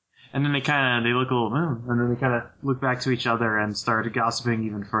 And then they look a little, and then they kind of look back to each other and start gossiping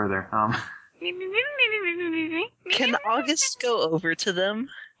even further. Can August go over to them?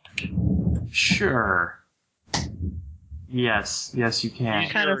 Sure. Yes, you can.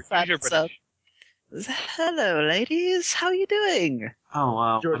 Kind of British. up. Hello, ladies. How are you doing? Oh,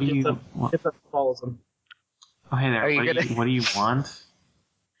 what George do you? gets up, What, gets up and follows him. oh, hey there. Are you What do gonna- you? What do you want?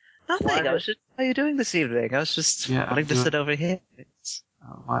 Nothing. Why- I was just. How are you doing this evening? I was just Yeah, wanting to good. sit over here.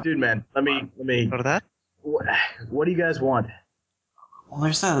 What? Dude, man, let me. What of that? What do you guys want? Well,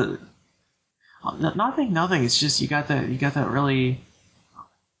 there's that. Nothing. It's just you got that really.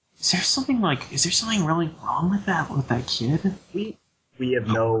 Is there something really wrong with that kid? We have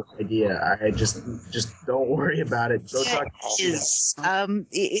no idea. I just don't worry about it. Go talk.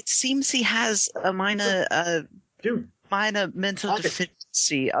 It seems he has a minor Dude, mental Okay.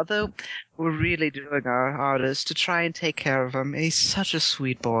 deficiency. Although we're really doing our hardest to try and take care of him. He's such a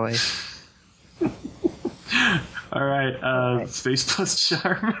sweet boy. All right. Okay. Space plus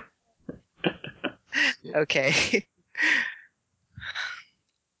charm. Okay.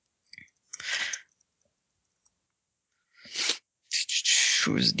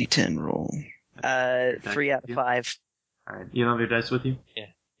 Who's D10 roll? 3 out of 5. All right. You have your dice with you.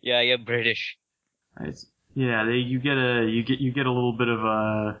 Yeah, you're British. All right. Yeah. You get a little bit of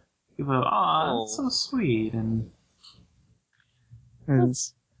a. Oh, that's so sweet and.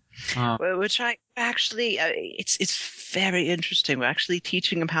 Which I actually, it's very interesting. We're actually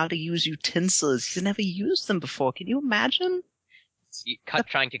teaching him how to use utensils. He's never used them before. Can you imagine?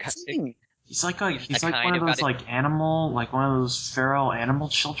 Trying to cut. Thing? He's like one kind of of those got like one of those feral animal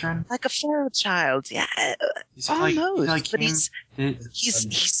children. Like a feral child, yeah, He's almost. But came- he's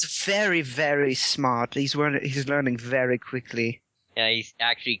very, very smart. He's learning very quickly. Yeah, he's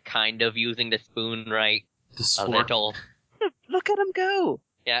actually kind of using the spoon right the a spork. little. Look at him go.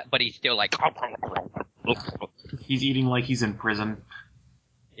 Yeah, but he's still like. He's eating like he's in prison.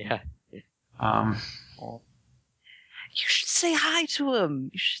 Yeah. You should say hi to him.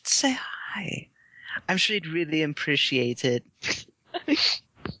 You should say hi. I'm sure he'd really appreciate it.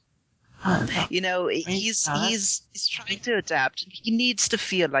 You know, he's trying to adapt. He needs to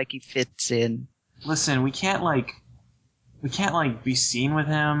feel like he fits in. Listen, we can't be seen with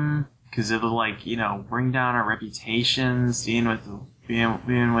him because it'll bring down our reputations. Being with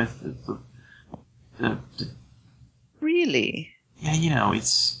the Really? yeah,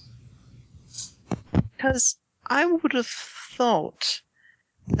 it's Because I would have thought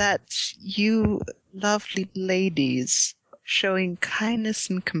that you lovely ladies showing kindness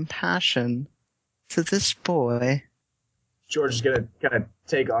and compassion to this boy. George is gonna kind of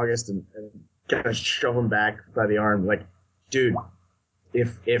take August and kind of shove him back by the arm, like, dude,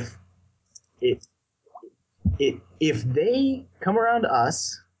 if they come around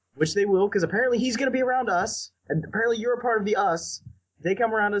us, which they will, because apparently he's gonna be around us, and apparently you're a part of the us. If they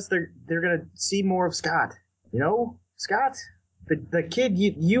come around us, they're gonna see more of Scott. You know, Scott, the kid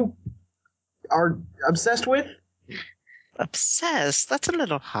you are obsessed with. Obsessed? That's a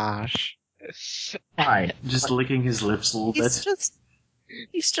little harsh. Fine. just licking his lips a little bit.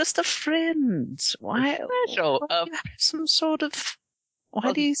 He's just a friend. Why do you have some sort of...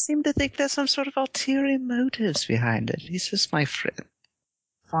 Why do you seem to think there's some sort of ulterior motives behind it? He's just my friend.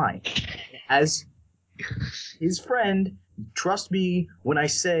 Fine. As his friend, trust me when I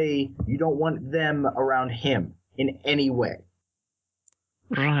say you don't want them around him in any way.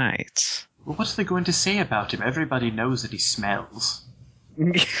 Right. Well, what's they going to say about him? Everybody knows that he smells.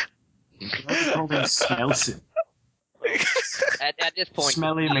 Everybody told him smells it. At this point,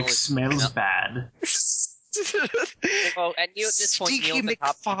 Smelly Neil smells bad. Well, at this point, Stinky Neil's a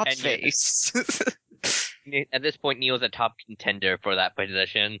top McFart contender. face. At this point, Neil's a top contender for that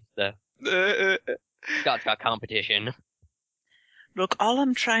position. So Scott's got competition. Look, all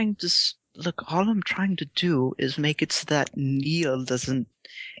I'm trying to do is make it so that Neil doesn't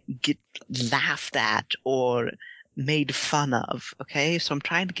get laughed at or made fun of. Okay, so I'm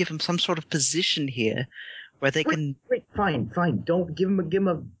trying to give him some sort of position here where they can. Wait, fine. Don't give him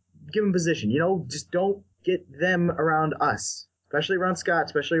a position. You know, just don't get them around us, especially around Scott,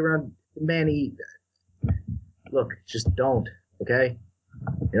 especially around Manny. Look, just don't. Okay.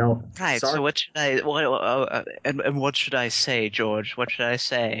 You know. Right. Sorry. So what should and what should I say, George? What should I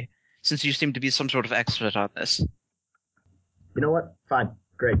say? Since you seem to be some sort of expert on this. You know what? Fine.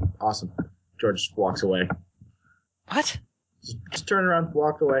 Great. Awesome. George just walks away. What? Just turn around,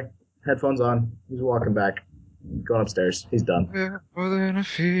 walked away. Headphones on. He's walking back. Going upstairs. He's done. More than a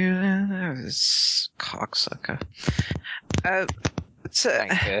feeling, this cocksucker.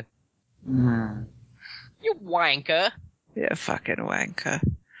 Wanker. You wanker. Yeah, fucking wanker.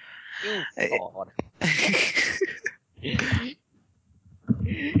 You god.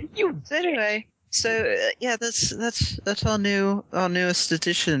 So anyway, yeah, that's our newest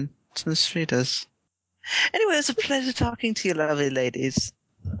addition to the Fridas. Anyway, it's a pleasure talking to you, lovely ladies.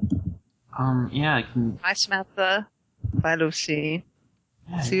 Yeah, I can. Bye, Samantha. Bye, Lucy.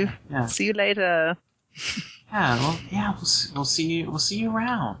 Yeah, See you. Yeah. See you later. Yeah. Well, yeah. We'll see you. We'll see you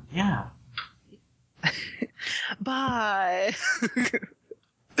around. Yeah. Bye.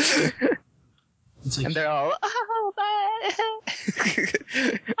 It's like, And they're all, oh, bye.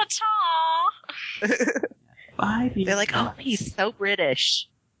 bye. They're like, oh, he's so British.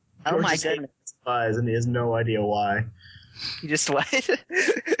 Oh George my just goodness. Spies, and he has no idea why. You just what?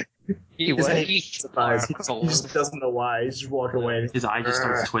 He His was head spies. He just doesn't know why. He's just walking away. His eye just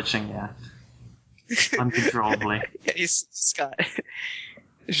starts twitching. Yeah. Uncontrollably. Yeah, he's got.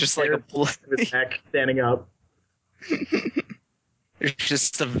 It's just like a His neck standing up. There's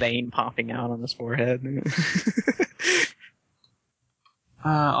just a vein popping out on his forehead.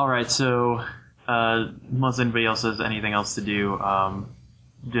 All right. So, unless anybody else has anything else to do,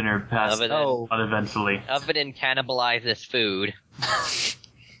 dinner passed Other than- uneventfully. Other than cannibalize this food.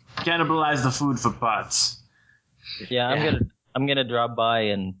 Cannibalize the food for parts. Yeah, I'm gonna drop by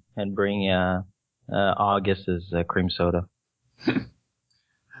and bring August's cream soda.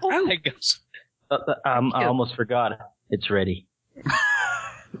 Oh my gosh. I almost forgot. It's ready.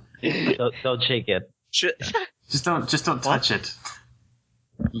 Don't shake it. Just don't touch it.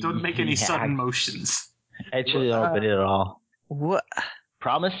 Don't make any sudden motions. Actually, don't open it at all. What?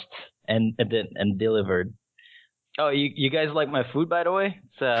 Promised and delivered. Oh, you guys like my food, by the way?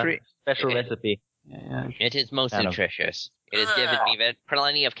 It's a special recipe. Yeah. It is most Kind of. nutritious. It has given me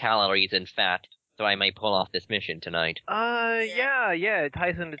plenty of calories and fat, so I may pull off this mission tonight. Yeah,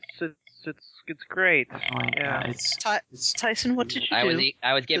 Tyson, it's great. Yeah. It's Tyson, what did you do?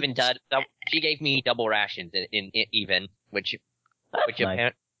 I was given she gave me double rations in even, which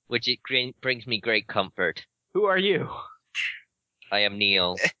Nice. brings me great comfort. Who are you? I am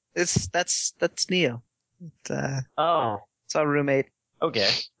Neil. That's Neil. Oh, It's our roommate. okay.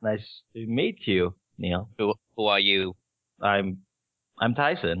 Nice to meet you, Neil. Who are you? I'm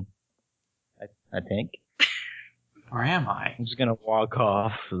Tyson. I think. Where am I? I'm just gonna walk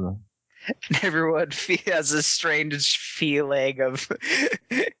off. Everyone has a strange feeling of.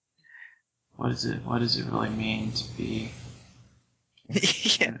 What does it really mean to be?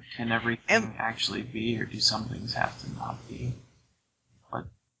 Yeah. Can everything actually be, or do some things have to not be?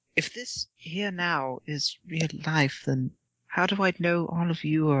 If this here now is real life, then how do I know all of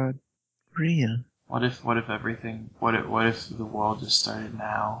you are real? What if everything? What if the world just started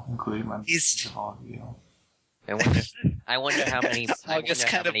now, including my memories of all of you? I wonder how many. August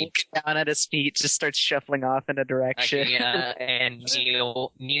kind of looking down at his feet, just starts shuffling off in a direction. Actually, and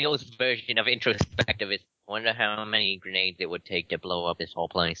Neil's version of introspective is, I wonder how many grenades it would take to blow up this whole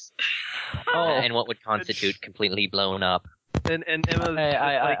place. And what would constitute completely blown up. And Emma's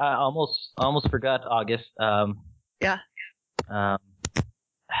I almost forgot August. Yeah.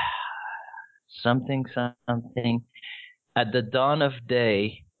 Something. At the dawn of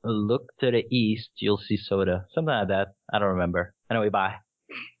day, look to the east, you'll see soda. Something like that. I don't remember. Anyway, bye.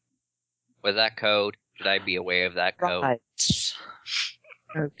 Was that code? Should I be aware of that code? Right.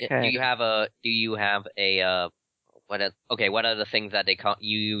 Okay. Do you have a what are the things that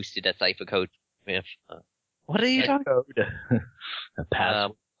you use to decipher code with? What are you talking about? A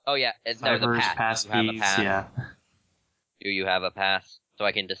pass. Oh yeah, there's a Cybers, pass. Do you have a passkeys, pass? yeah. Do you have a pass so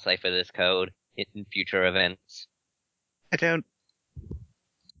I can decipher this code in future events? I don't.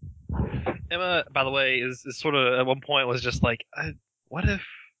 Emma, by the way, is sort of at one point was just like, what if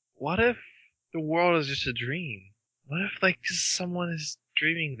the world is just a dream? What if like just someone is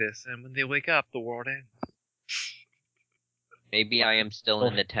dreaming this, and when they wake up, the world ends? Maybe I am still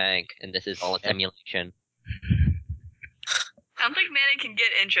in the tank, and this is all a simulation. I don't think Manny can get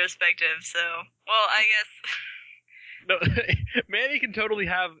introspective, so well, I guess. No, Manny can totally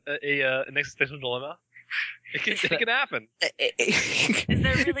have an existential dilemma. It can happen. Is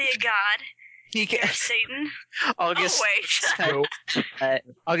there really a god? He You're Satan? August. Oh wait.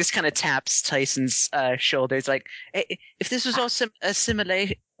 August kind of taps Tyson's shoulder. It's like, hey, if this was all a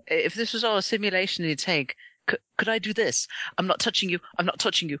simulation, if this was all a simulation in the tank, could I do this? I'm not touching you. I'm not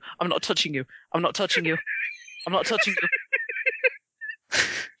touching you. I'm not touching you. I'm not touching you. I'm not touching you.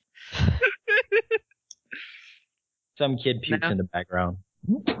 Some kid pukes in the background.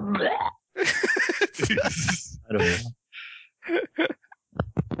 I don't know.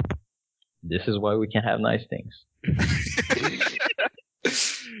 This is why we can have nice things.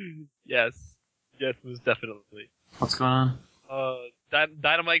 Yes, most definitely. What's going on?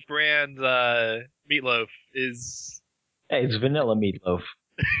 Dynamite brand meatloaf is. Hey, it's vanilla meatloaf.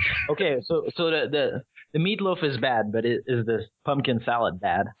 Okay, so the meatloaf is bad, but is the pumpkin salad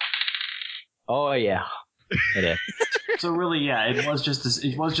bad? Oh yeah, it is. So really, yeah, it was just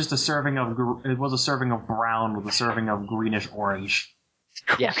a serving of brown with a serving of greenish orange.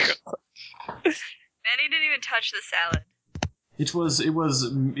 Yes. Manny didn't even touch the salad. It was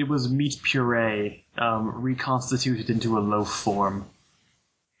meat puree reconstituted into a loaf form.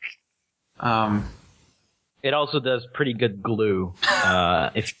 It also does pretty good glue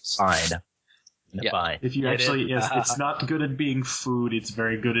if you find. Yeah. If you actually, yes, it's not good at being food. It's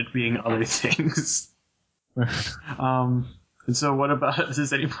very good at being other things. And so, what about? Is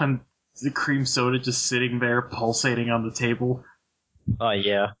the cream soda just sitting there pulsating on the table? Oh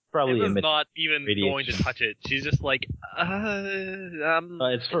yeah, probably. Emma's not even radiation. going to touch it. She's just like, It's for Is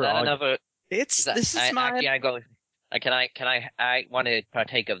that August. another? This is my. Actually, I go. I want to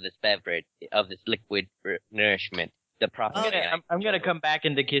partake of this beverage, of this liquid nourishment. The proper. I'm gonna come back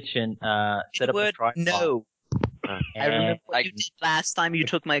in the kitchen, set up a Word tripod. no. I remember what like- you did last time you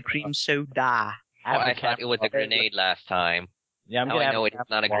took my cream soda. I thought it was a grenade last time. Yeah, I'm Now gonna I have know a it's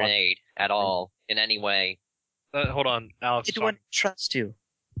not a camera grenade at all, in any way. hold on, Alex. I didn't trust you.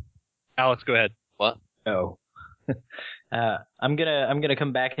 Alex, go ahead. What? Oh. I'm gonna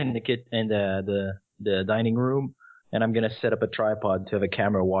come back in the dining room, and I'm gonna set up a tripod to have a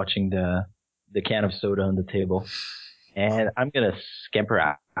camera watching the can of soda on the table, and I'm gonna scamper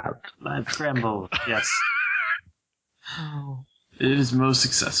out. Let's scramble. Yes, Oh. it is most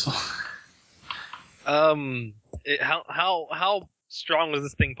successful. How strong was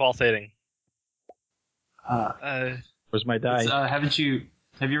this thing pulsating? Where's my die? Have you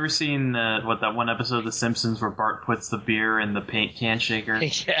ever seen that one episode of The Simpsons where Bart puts the beer in the paint can shaker?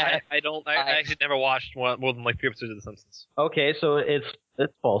 Yeah. I actually never watched more than like 3 episodes of The Simpsons. Okay, so it's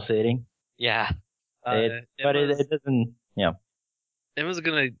pulsating. Yeah. But it doesn't. Yeah. Emma's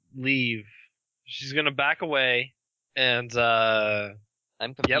gonna leave. She's gonna back away, and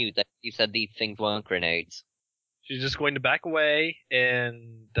I'm confused that you said these things weren't grenades. she's just going to back away,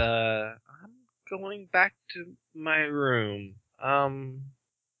 and I'm going back to my room.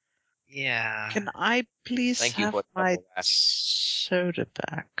 Yeah. Can I please Thank you have for my double that. soda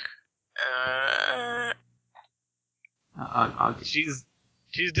back? She's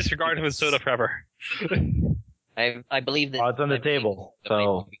disregarding his soda forever. I believe that. Oh, it's on the table,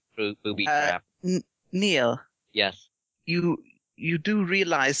 so. Booby trap. Neil, Yes. you do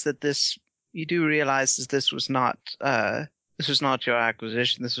realize that this was not your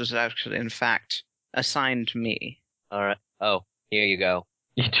acquisition. This was actually, in fact, assigned to me. All right. Oh, here you go.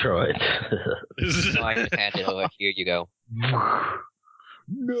 You throw it. No, I just hand it over. Here you go.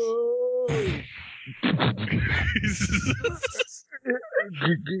 No.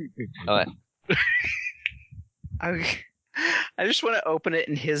 Oh, I just want to open it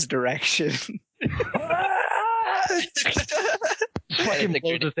in his direction. Fucking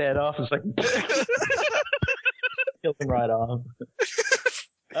blows his head off. It's like kills him right off.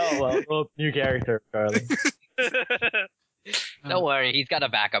 Oh well, new character, Charlie. don't worry. He's got a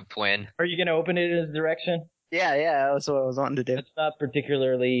backup twin. Are you gonna open it in his direction? Yeah, that's what I was wanting to do. It's not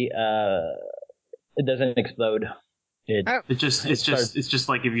particularly. It doesn't explode. It's just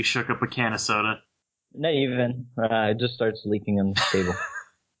like if you shook up a can of soda. Not even. It just starts leaking on the table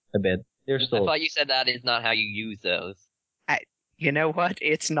a bit. There's I still. thought you said that is not how you use those. You know what?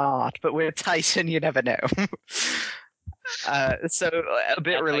 It's not, but with Tyson, you never know. So a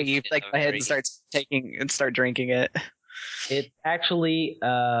bit That relieved, Tyson like is my head very- and start drinking it. It's actually.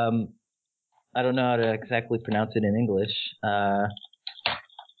 I don't know how to exactly pronounce it in English.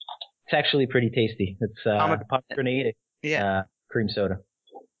 It's actually pretty tasty. It's pomegranate Yeah, cream soda.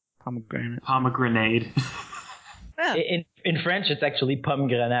 pomegranate. Pomegranate. Yeah. In French, it's actually pomme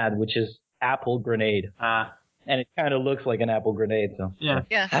grenade, which is apple grenade, and it kind of looks like an apple grenade. So Yeah.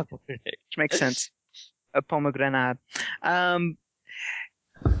 Yeah, which makes sense. A pomegranate.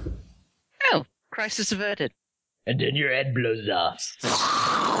 Oh, crisis averted. and then your head blows off.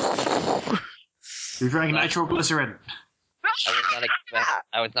 You're drinking nitroglycerin.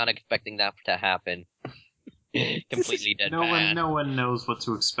 I was not expecting that to happen. Completely dead. No one knows what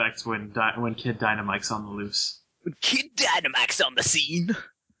to expect when Kid Dynamite's on the loose. Kid Dynamite's on the scene.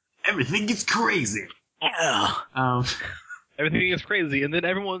 Everything gets crazy. Yeah. Everything is crazy, and then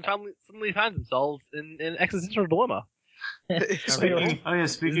everyone suddenly finds themselves in an existential dilemma.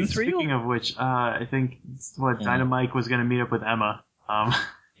 Speaking of which, I think Dynamite was going to meet up with Emma.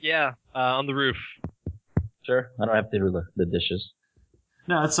 Yeah, on the roof. Sure, I don't have to do the dishes.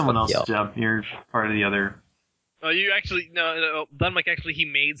 No, that's someone else's Yeah. job. You're part of the other. Oh, you actually no. Dunmike actually he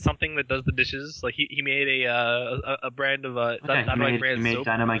made something that does the dishes. Like he made a brand of Dynamite He brand made soap.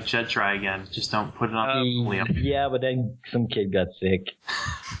 Dynamite Jet Dry again. Just don't put it on linoleum. Yeah, but then some kid got sick.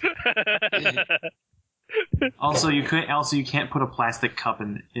 Also, you can't put a plastic cup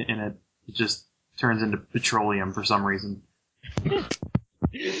in it. It just turns into petroleum for some reason.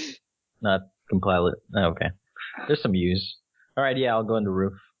 Not completely. Okay. There's some use. All right, yeah, I'll go on the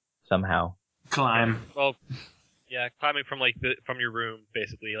roof somehow. Climb. Well, yeah, climbing from from your room,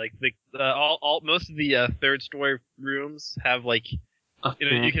 basically. Like most of the third story rooms have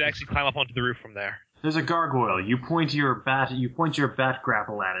you can actually climb up onto the roof from there. There's a gargoyle. You point your bat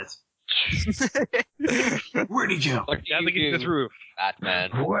grapple at it. Where'd he go? What do You have to you get do, this roof.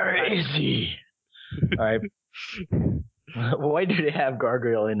 Batman? Where is he? All right. Why do they have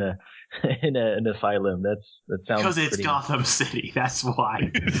gargoyle in an asylum? That sounds Because it's pretty... Gotham City. That's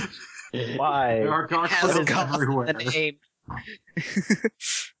why. Why? There are gargoyles everywhere.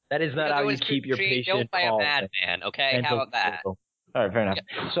 That is not how you keep your patient by a calm. madman, okay? Mental How about that? stable. All right, fair enough.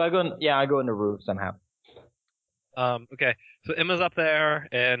 Yeah. So I go on the roof somehow. Okay. So Emma's up there,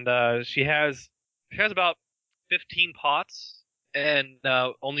 and she has about 15 pots, and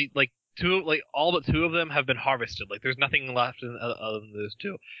only all but 2 of them have been harvested. Like there's nothing left other than those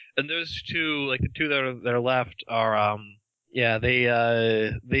 2. And those 2, like the 2 that are left, are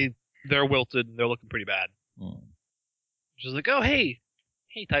they're wilted and they're looking pretty bad. She's like, oh hey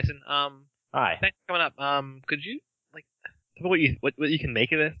Tyson, Hi. thanks for coming up. Could you tell me what you can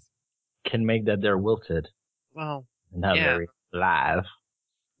make of this? Can make that they're wilted. Well, Not yeah. very live.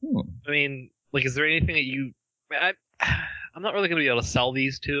 I mean, is there anything that I'm not really going to be able to sell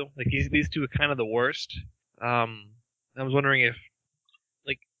these 2. Like, these 2 are kind of the worst. I was wondering if,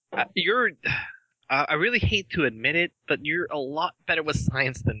 I really hate to admit it, but you're a lot better with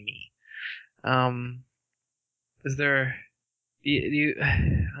science than me. Is there,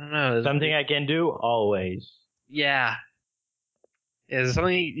 I don't know. Something I can do? Always. Yeah. Is there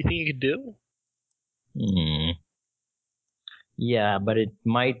something you think you could do? Yeah, but it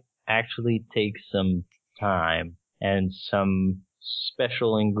might actually take some time and some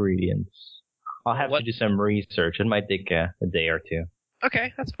special ingredients. I'll have to do some research. It might take a day or 2.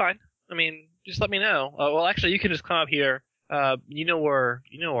 Okay, that's fine. I mean, just let me know. Well, actually, you can just come up here. You know where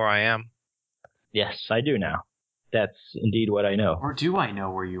I am. Yes, I do now. That's indeed what I know. Or do I know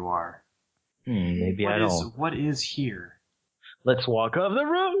where you are? Maybe I don't. What is here? Let's walk off the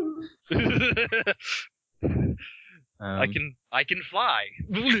roof. I can fly.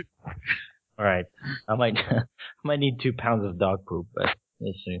 All right. I might need 2 pounds of dog poop, but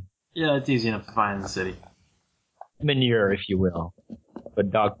let's see. Yeah, it's easy enough to find in the city. Manure, if you will.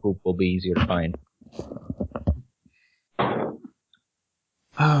 But dog poop will be easier to find.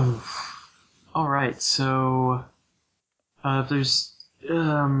 Oh. Alright, so... there's...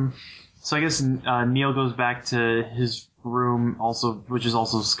 So I guess Neil goes back to his room, which is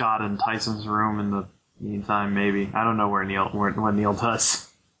also Scott and Tyson's room in the meantime, maybe. I don't know what Neil does.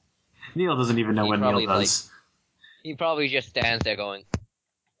 Neil doesn't even know what Neil does. He probably just stands there going...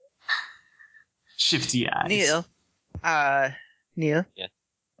 Shifty eyes. Neil? Yeah.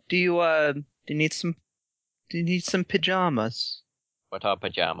 Do you need some pajamas? What are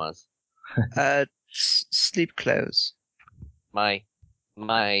pajamas? Sleep clothes. My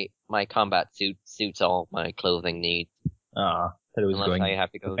combat suit suits all my clothing needs. Thought it was Unless going I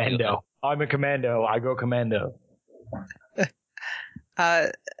have to go commando. I'm a commando. I go commando.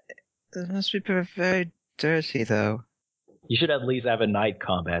 It must be very dirty, though. You should at least have a night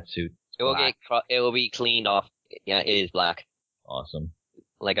combat suit. It will be cleaned off. Yeah, it is black. Awesome.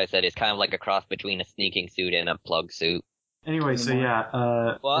 Like I said, it's kind of like a cross between a sneaking suit and a plug suit. Anyway, so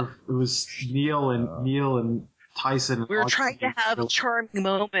yeah, What? It was Neil and Tyson. We were trying to have a charming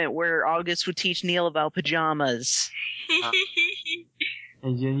moment where August would teach Neil about pajamas.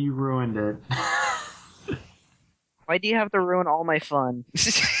 And then you ruined it. Why do you have to ruin all my fun?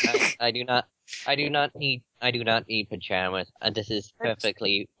 I do not need pajamas. This is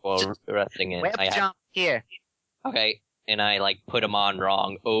perfectly for resting in. Wear pajamas here. Okay, and I put them on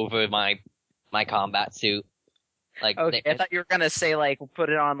wrong over my combat suit. Okay, I thought you were gonna say put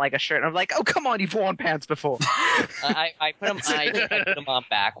it on a shirt. And I'm like, oh come on, you've worn pants before. I put them. I put them on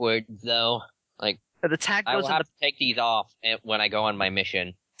backwards though. The tag I goes will in have the to take these off when I go on my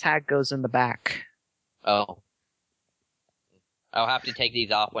mission. tag goes in the back. Oh. I'll have to take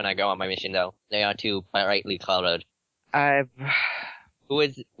these off when I go on my mission though. They are too brightly colored.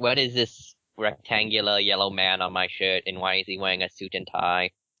 What is this rectangular yellow man on my shirt, and why is he wearing a suit and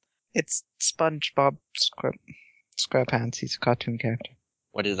tie? It's SpongeBob SquarePants. He's a cartoon character.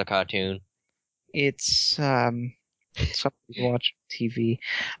 What is a cartoon? It's something you watch on TV.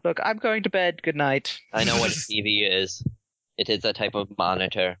 Look, I'm going to bed. Good night. I know what a TV is. It is a type of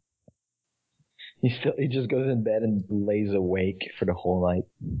monitor. He just goes in bed and lays awake for the whole night.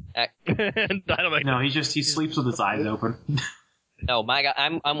 Dynamite. No, he sleeps with his eyes open. No, my God,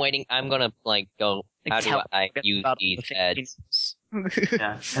 I'm waiting. I'm gonna go. How do I use these heads?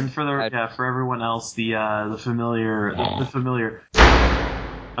 Yeah, and for everyone else, the familiar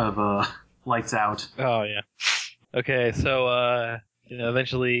of lights out. Oh yeah. Okay, so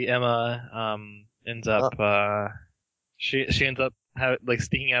eventually Emma ends up she ends up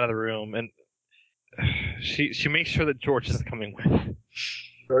sneaking out of the room, and she makes sure that George is coming with.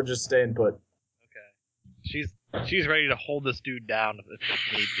 George is staying put. Okay. She's ready to hold this dude down if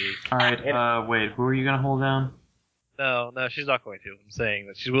need be. All right. Wait. Who are you gonna hold down? No, she's not going to. I'm saying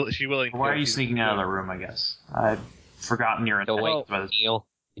that she's willing. Why are you sneaking out of the room? I guess I've forgotten your To intent. wait, Neil.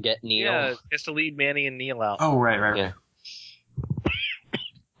 To get Neil. Yeah, just to lead Manny and Neil out. Oh, right. Yeah.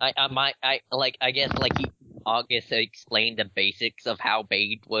 I guess August explained the basics of how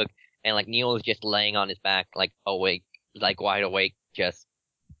Bade work, and Neil was just laying on his back, awake, wide awake, just.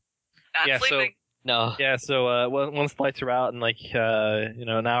 Not sleeping. No. Yeah, so once the lights are out and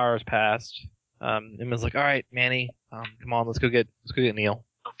an hour has passed, Emma's like, "All right, Manny, come on, let's go get Neil."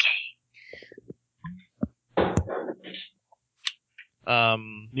 Okay.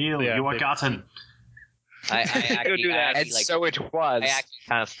 Neil, so yeah, you are gotten. I actually, do that. I actually, So it was. I actually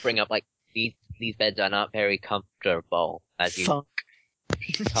kind of spring up these beds are not very comfortable as you Funk.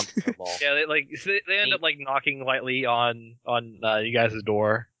 comfortable. Yeah, they end up knocking lightly on you guys'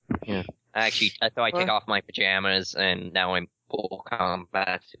 door. Yeah. So I take off my pajamas and now I'm full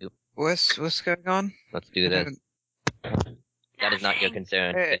combat suit. What's going on? Let's do this. That is not your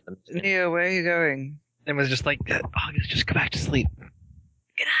concern. Hey, Neo, where are you going? Emma's just like, August, just go back to sleep.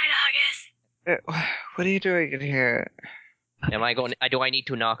 Good night, August. What are you doing in here? Am I going? Do I need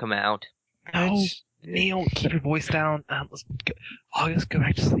to knock him out? No, Neil, keep your voice down. Let's go. August, go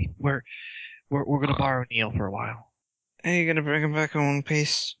back to sleep. We're gonna borrow Neil for a while. Are you gonna bring him back in one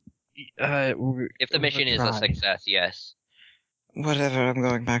piece? If the mission is a success, yes. Whatever, I'm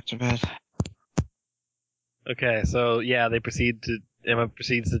going back to bed. Okay, so yeah, Emma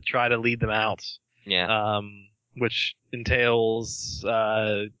proceeds to try to lead them out. Yeah. Which entails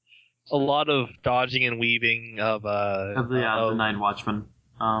a lot of dodging and weaving of the Night Watchman.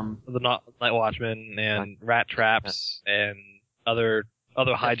 The Night Watchman and rat traps and other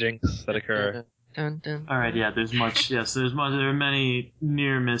hijinks that occur. Dun, dun. All right, yeah. There's much. Yes, there are many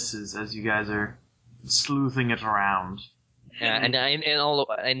near misses as you guys are sleuthing it around. Yeah, and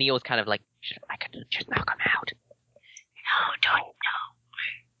Neil's kind of like, I could just knock him out. No, don't. No,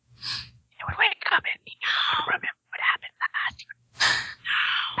 wake up and remember what happened last.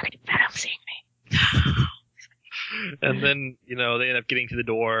 Look at Venom seeing me. And then they end up getting to the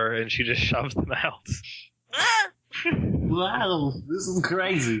door, and she just shoves them out. Wow, this is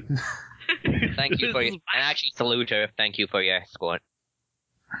crazy. Thank you for your. I actually salute her. Thank you for your escort.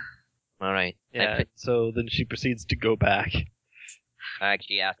 All right. Yeah. So then she proceeds to go back. I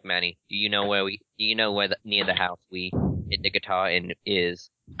actually asked Manny, do you know where near the house we hid the guitar in is?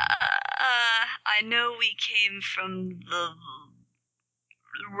 I know we came from the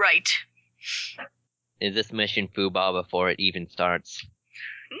right. Is this mission FUBAR before it even starts?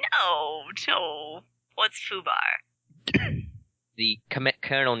 No. What's FUBAR? The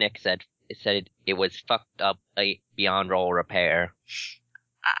Colonel Nick said it was fucked up beyond all repair.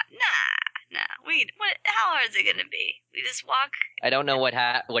 Nah. How hard is it gonna be? We just walk. I don't know what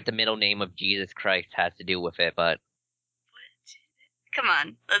the middle name of Jesus Christ has to do with it, but. Come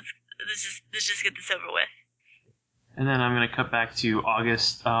on, let's just get this over with. And then I'm gonna cut back to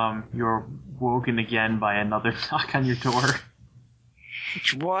August. You're woken again by another knock on your door.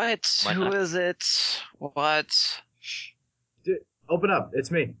 What? Who is it? What? Open up. It's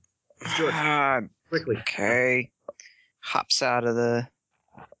me. It's George. Quickly. Okay. Hops out of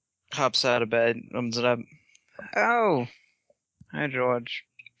bed, opens it up. Oh. Hi, George.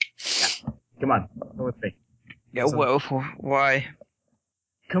 Come on. Come with me. Yeah, whoa, why?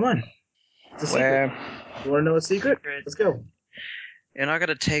 Come on. It's a secret. Where? You want to know a secret? Let's go. You're not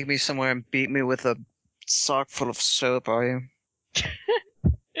gonna take me somewhere and beat me with a sock full of soap, are you?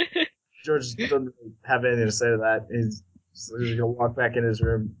 George doesn't really have anything to say to that. He's going to walk back in his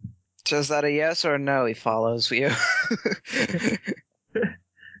room. So is that a yes or a no? He follows you.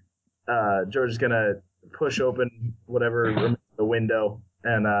 George is going to push open whatever the window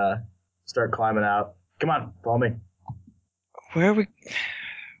and start climbing out. Come on, follow me. Where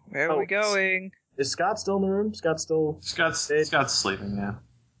are we going? Is Scott still in the room? Scott's sleeping. Yeah,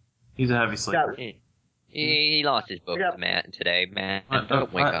 he's a heavy sleeper. He lost his book to Matt today. Matt,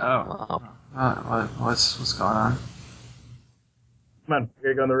 don't wake up. What's going on? Come on, we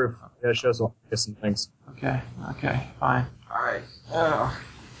gotta go on the roof. We gotta show some things. Okay, fine. Alright. Ah.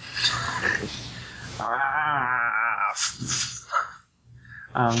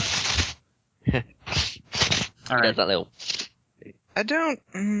 Alright. Does that little. I don't.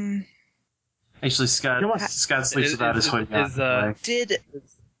 Actually, Scott sleeps without his hoodie on. Did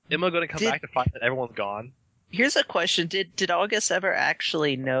Emma going to come back to find that everyone's gone? Here's a question: Did August ever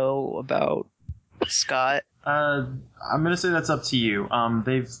actually know about Scott? I'm gonna say that's up to you. I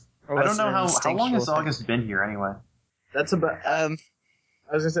don't know how long has August been here anyway. That's about. I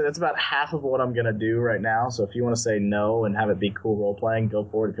was gonna say that's about half of what I'm gonna do right now. So if you want to say no and have it be cool role playing, go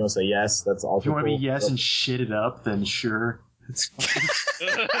for it. If you want to say yes, that's also. If you want cool. to be yes and shit it up, then sure. It's fine.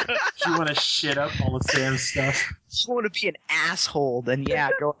 If you want to shit up all the Sam stuff. If you want to be an asshole, then yeah,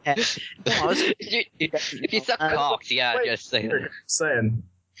 go ahead. No, If you suck cocks, yeah, just say that. Saying.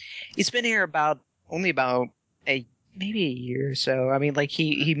 He's been here only about maybe a year or so. I mean, like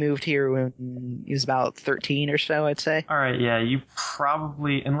he moved here when he was about 13 or so, I'd say. All right, yeah, you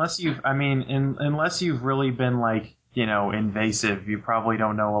probably unless you've really been like, invasive, you probably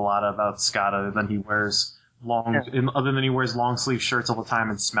don't know a lot about Scott other than he wears long sleeve shirts all the time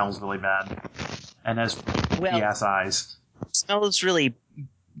and smells really bad and has ass eyes. Smells really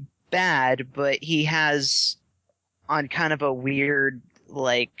bad, but he has on kind of a weird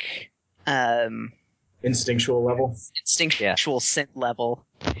instinctual level. Scent level.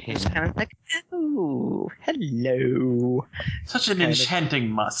 He's kind of like, oh, hello. Such an enchanting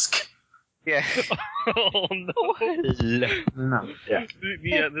musk. Yeah. Oh no. No.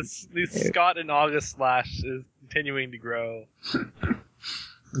 Yeah. This Scott and August slash is continuing to grow.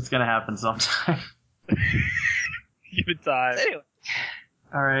 It's gonna happen sometime. Give it time. Anyway.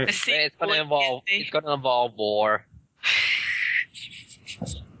 All right. It's gonna involve war.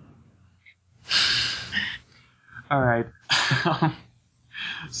 All right.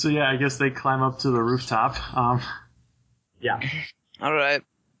 So yeah, I guess they climb up to the rooftop. Yeah. All right.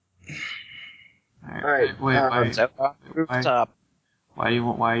 All right. Wait. Rooftop. Why are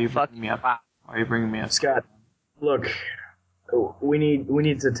you bringing me up? Why are you bringing me up? Scott, look, we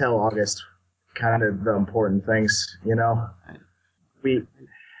need to tell August kind of the important things.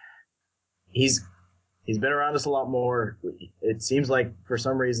 He's been around us a lot more. It seems like for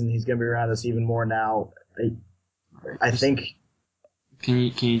some reason he's gonna be around us even more now. I think. Can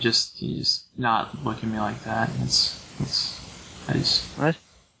you just not look at me like that? What?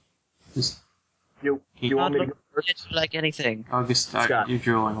 You want me to go first? Like anything. August, Scott. you're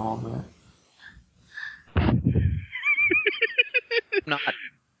drooling a little bit. Not.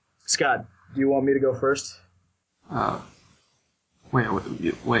 Scott, do you want me to go first? Wait.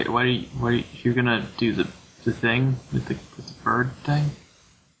 What are you're gonna do the thing with the bird thing?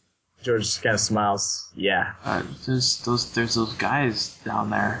 George just kind of smiles. Yeah. There's those guys down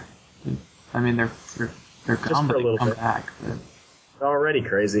there. I mean, they're gone, but they come back. But Already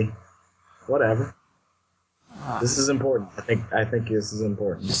crazy. Whatever. This is important. I think this is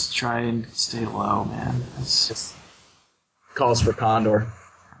important. Just try and stay low, man. Just calls for Condor.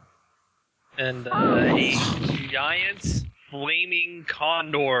 And a giant flaming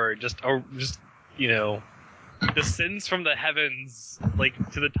condor just descends from the heavens, like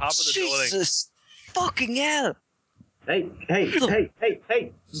to the top of the building. Jesus fucking hell! Hey!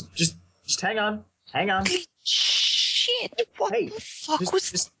 Just hang on. Holy shit! What Hey, the fuck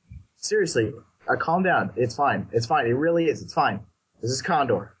just seriously, calm down. It's fine. It really is. It's fine. This is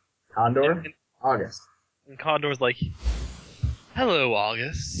Condor. August. And Condor's like, "Hello,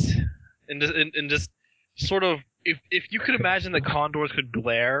 August," and just sort of, if you could imagine that condors could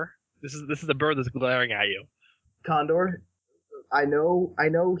glare, this is a bird that's glaring at you. Condor, I know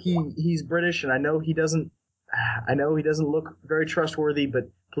he's British, and I know he doesn't look very trustworthy, but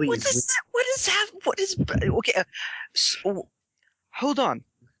please. What is okay? So, hold on.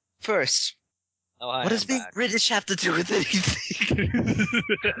 First, what does being British have to do with anything?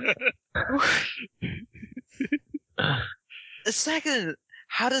 Second,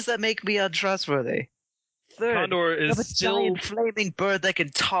 how does that make me untrustworthy? Third, Condor you have a is still giant flaming bird that can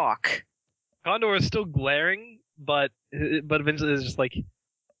talk. Condor is still glaring, but eventually it's just like,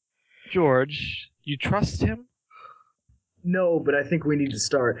 George, you trust him? No, but I think we need to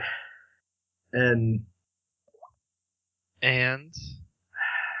start. And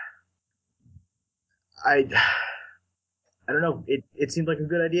I don't know. It seemed like a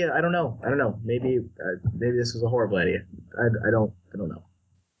good idea. I don't know. Maybe this was a horrible idea. I don't know.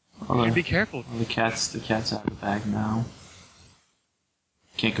 You should be careful. The cat's out of the bag now.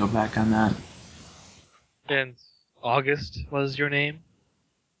 Can't go back on that. And August was your name?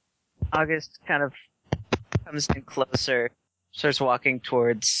 August kind of comes in closer Starts walking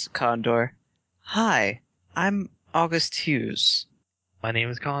towards Condor. Hi, I'm August Hughes. My name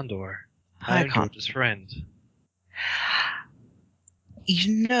is Condor. Hi, I'm George's friend.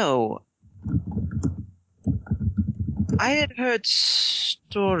 You know, I had heard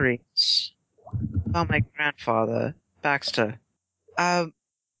stories about my grandfather, Baxter.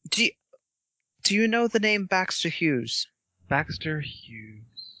 Do you know the name Baxter Hughes? Baxter Hughes.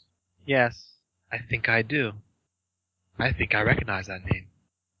 Yes, I think I do. I think I recognize that name.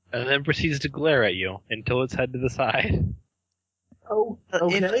 And then proceeds to glare at you until its head to the side. Oh,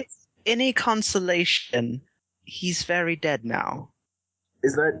 okay. If it's any consolation, he's very dead now.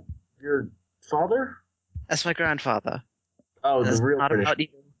 Is that your father? That's my grandfather. Oh, That's the real not British. about you.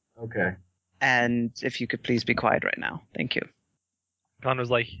 Okay. And if you could please be quiet right now. Thank you.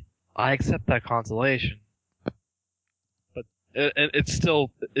 Condor's like, I accept that consolation. But it's still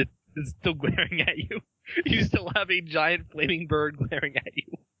glaring at you. You still have a giant flaming bird glaring at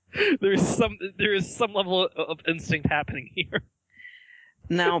you. There is some level of instinct happening here.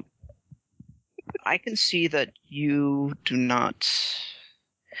 Now, I can see that you don't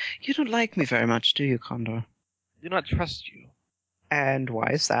like me very much, do you, Condor? I do not trust you. And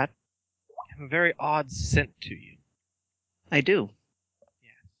why is that? I have a very odd scent to you. I do.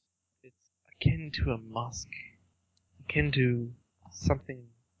 Yes. It's akin to a musk. Akin to something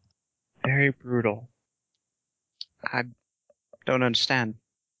very brutal. I don't understand.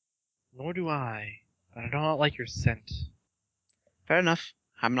 Nor do I. But I do not like your scent. Fair enough.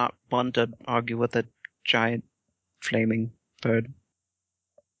 I'm not one to argue with a giant flaming bird.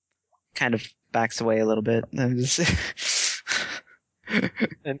 Kind of backs away a little bit.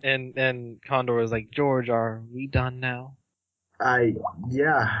 And Condor was like, George, are we done now? I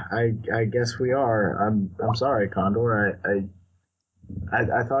guess we are. I'm sorry, Condor.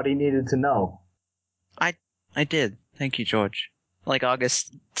 I thought he needed to know. I did. Thank you, George. Like,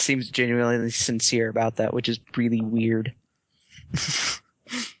 August seems genuinely sincere about that, which is really weird.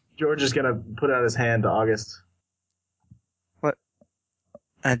 George is gonna put out his hand to August. What?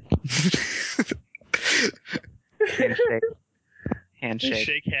 Handshake. Handshake.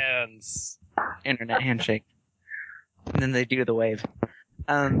 Shake hands. Internet handshake. And then they do the wave.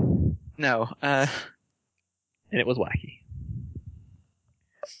 No. And it was wacky.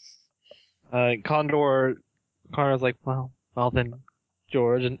 Condor's like, well then,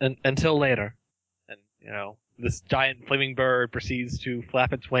 George, and until later. And, this giant flaming bird proceeds to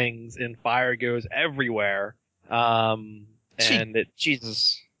flap its wings and fire goes everywhere. And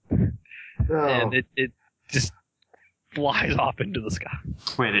Jesus. it just flies off into the sky.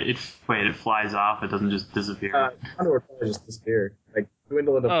 Wait, it flies off. It doesn't just disappear. Condor probably just disappeared. Like,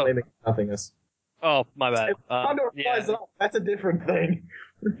 dwindle into flaming nothingness. Oh, my bad. If Condor flies off, that's a different thing.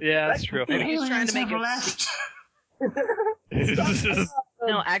 Yeah, that's true. Maybe he's trying to make it.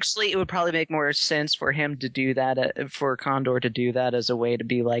 No, actually, it would probably make more sense for him to do that, for Condor to do that as a way to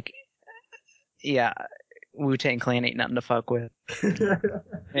be like, yeah, Wu-Tang Clan ain't nothing to fuck with.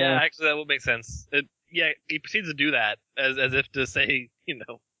 Yeah, actually, that would make sense. He proceeds to do that as if to say,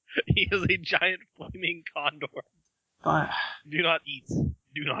 he is a giant flaming condor. But Do not eat.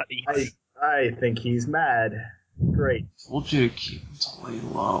 Do not eat. I think he's mad. Great. told you to keep him totally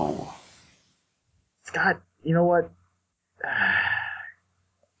low. Scott, you know what?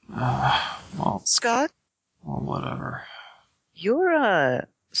 Well, Scott, whatever. you're,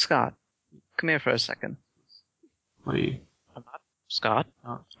 Scott, come here for a second. What are you? Scott,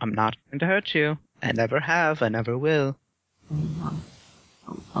 Oh. I'm not going to hurt you. I never have. I never will.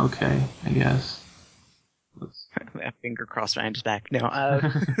 Okay, I guess. Finger crossed behind his back. No,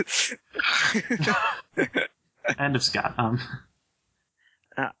 End of Scott.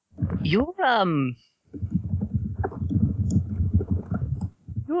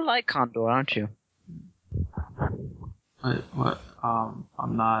 You're like Condor, aren't you? What?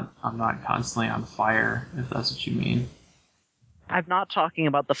 I'm not constantly on fire, if that's what you mean. I'm not talking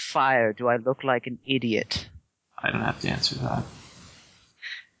about the fire. Do I look like an idiot? I don't have to answer that.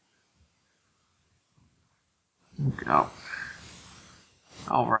 Go.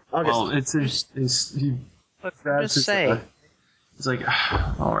 All right. August. Well, he grabs Just say. It's like,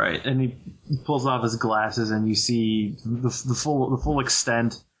 all right, and he pulls off his glasses, and you see the full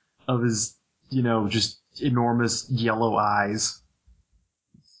extent of his, just enormous yellow eyes.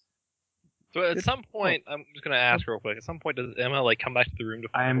 So at some point, I'm just going to ask real quick, at some point does Emma come back to the room to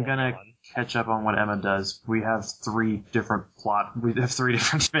find I am gonna catch up on what Emma does. We have three different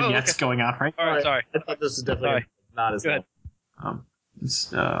vignettes going on, right? Alright, sorry. I thought this is definitely not as Go well. ahead.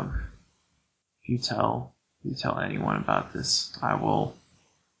 If you tell anyone about this, I will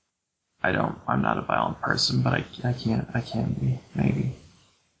I'm not a violent person, but I can be, maybe.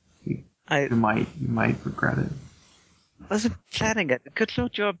 You might regret it. wasn't planning it. Good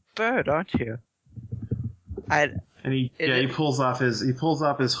Lord, you're a bird, aren't you? And he pulls off his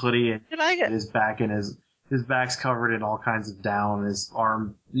hoodie and You like it? his back and his back's covered in all kinds of down. His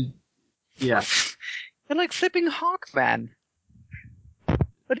arm, yeah. You're like flipping Hawkman.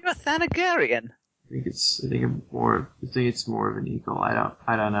 But you're a Thanagarian. I think it's more of an eagle. I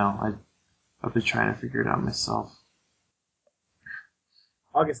don't know. I've been trying to figure it out myself.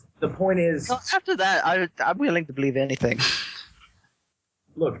 August, the point is... Well, after that, I'm willing to believe anything.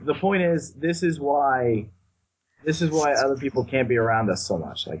 Look, the point is, this is why other people can't be around us so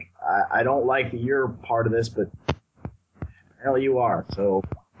much. Like, I don't like that you're part of this, but apparently you are, so...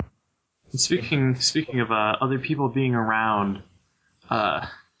 Speaking of other people being around,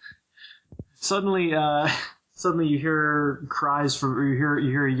 suddenly you hear cries you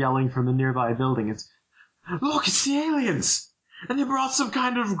hear yelling from the nearby building. Look, it's the aliens! And they brought some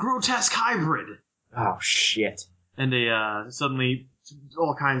kind of grotesque hybrid! Oh, shit. And they, suddenly,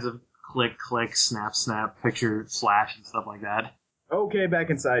 all kinds of click, snap, picture flash and stuff like that. Okay, back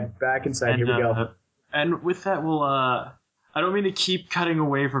inside, and, here we go. And with that, we'll, I don't mean to keep cutting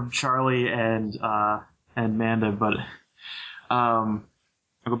away from Charlie and Manda, but, I'll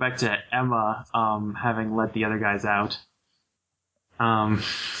go back to Emma, having let the other guys out.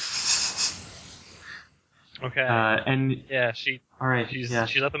 Okay. And yeah, she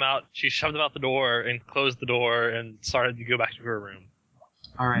let them out. She shoved them out the door and closed the door and started to go back to her room.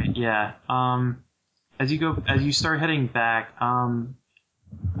 All right, yeah. As you start heading back,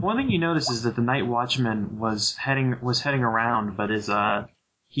 one thing you notice is that the night watchman was heading around, but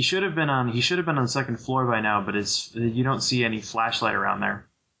he should have been on the second floor by now, but you don't see any flashlight around there.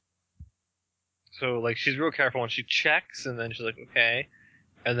 So like she's real careful and she checks and then she's like, okay.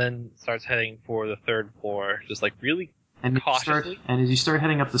 And then starts heading for the third floor, just like really cautiously. And as you start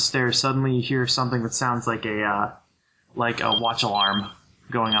heading up the stairs, suddenly you hear something that sounds like a watch alarm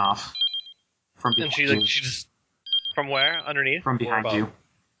going off from behind you. And she just from where? Underneath? From behind you.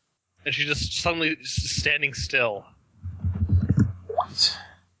 And she's just suddenly standing still.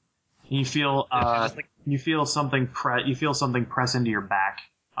 You feel something press into your back.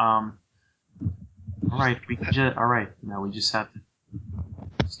 All right, now we just have to.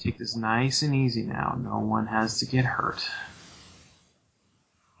 Let's take this nice and easy now. No one has to get hurt.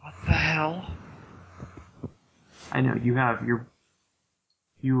 What the hell? I know you have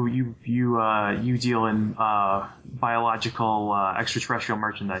you deal in biological extraterrestrial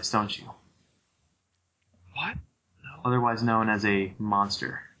merchandise, don't you? What? No. Otherwise known as a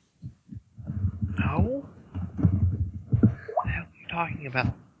monster. No? What the hell are you talking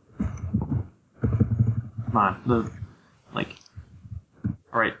about? Come on,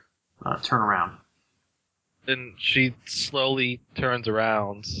 all right, turn around. Then she slowly turns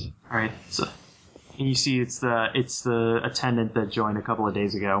around. All right, so and you see it's the attendant that joined a couple of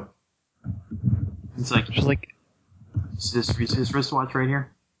days ago. It's like she's like, is this wristwatch right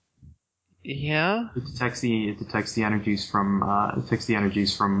here? Yeah. It detects the energies from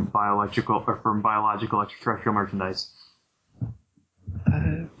biological extraterrestrial merchandise.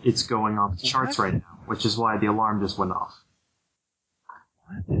 It's going off the charts right now, which is why the alarm just went off.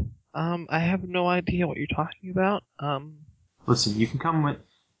 What? I have no idea what you're talking about. Listen, you can come with.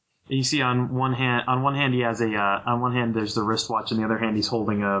 You see, on one hand he has on one hand there's the wristwatch, on the other hand he's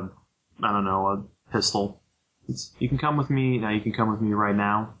holding a pistol. You can come with me now. You can come with me right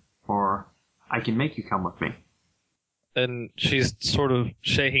now, or I can make you come with me. And she's sort of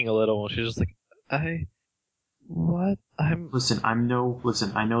shaking a little. She's just like, Listen, I know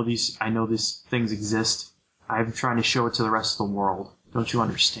these things exist. I'm trying to show it to the rest of the world. Don't you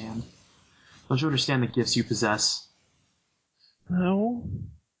understand? Don't you understand the gifts you possess? No.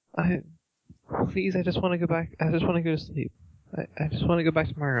 Please, I just want to go back. I just want to go to sleep. I just want to go back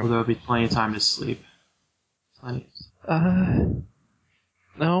to my room. Well, there'll be plenty of time to sleep. Plenty.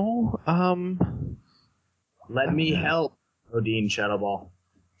 No. Let me help, Odin Shadowball.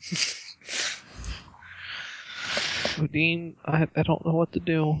 Odin, I don't know what to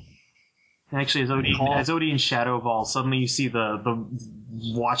do. Actually, as Odin Shadow Ball, suddenly you see the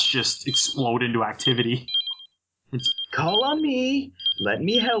watch just explode into activity. Call on me. Let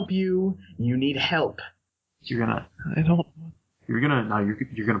me help you. You need help. You're gonna. It's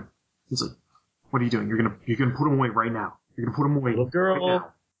like, what are you doing? You're gonna put him away right now. You're gonna put him away. Little girl, right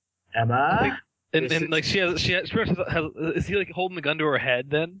Emma. And like she has, is he like holding the gun to her head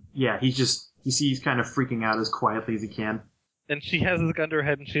then? Yeah, you see he's kind of freaking out as quietly as he can. And she has his gun to her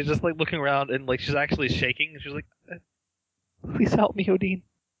head and she's just like looking around and like she's actually shaking and she's like, please help me, Odin.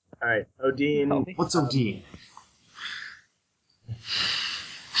 right, Odin. What's Odin?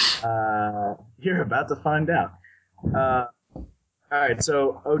 You're about to find out. All right,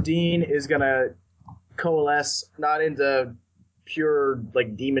 so Odin is gonna coalesce not into pure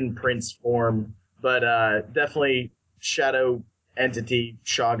like demon prince form, but definitely shadow entity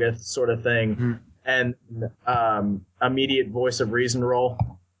Shoggoth sort of thing, and immediate voice of reason roll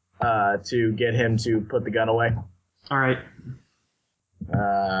to get him to put the gun away. All right.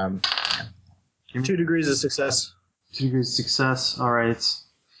 2 degrees of success. 2 degrees of success. All right.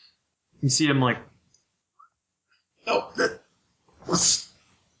 You see him like. Oh,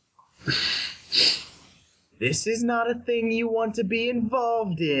 This is not a thing you want to be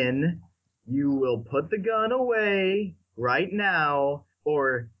involved in. You will put the gun away right now,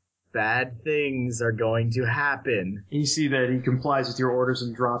 or bad things are going to happen. You see that he complies with your orders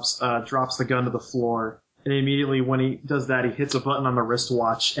and drops the gun to the floor. And immediately when he does that, he hits a button on the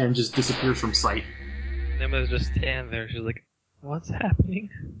wristwatch and just disappears from sight. Emma's just standing there. She's like, "What's happening?"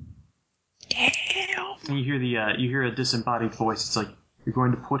 And you hear a disembodied voice. It's like, you're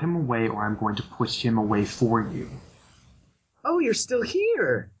going to put him away, or I'm going to push him away for you. Oh, you're still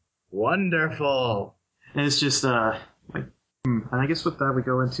here. Wonderful. And it's just and I guess with that we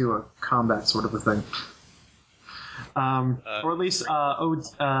go into a combat sort of a thing. Or at least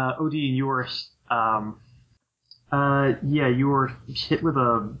Odin, you were you were hit with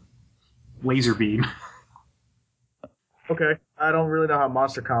a laser beam. Okay, I don't really know how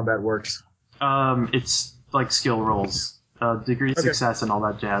monster combat works. It's like skill rolls, degree of success, and all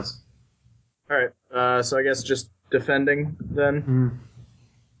that jazz. All right, so I guess just defending then.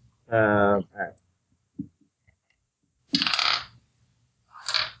 All right.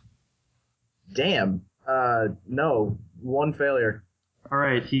 Damn. No, 1 failure. All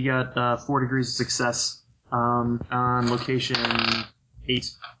right, he got 4 degrees of success on location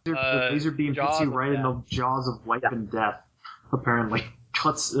 8. The laser beam hits you right in the jaws of life and death. Apparently,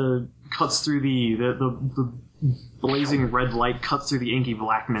 cuts through the blazing red light, cuts through the inky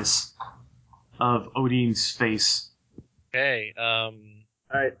blackness of Odin's face. Okay. All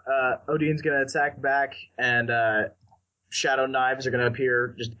right, Odin's gonna attack back, and shadow knives are gonna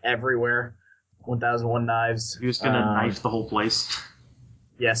appear just everywhere. 1001 knives. You're just gonna knife the whole place.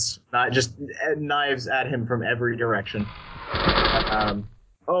 Yes, not just knives at him from every direction.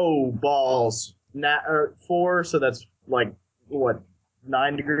 Oh, balls. 4, so that's like, what,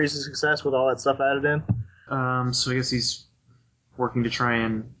 9 degrees of success with all that stuff added in? So I guess he's working to try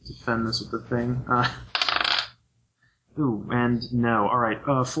and defend this with the thing. Ooh, and no. Alright,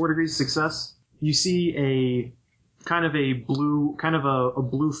 4 degrees of success. You see a blue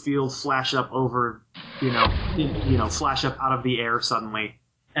field flash up over, flash up out of the air suddenly.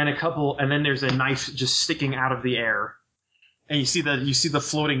 And then there's a knife just sticking out of the air. And you see the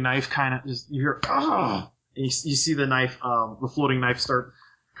floating knife kind of just, you hear, and you see the knife, the floating knife start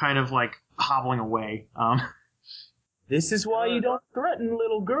kind of like hobbling away. This is why you don't threaten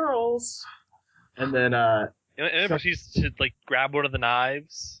little girls. And then, Emma proceeds to like grab one of the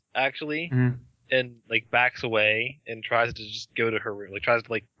knives, actually, and like backs away and tries to just go to her room, like tries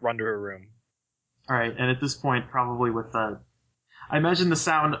to like run to her room. All right, and at this point, probably with I imagine the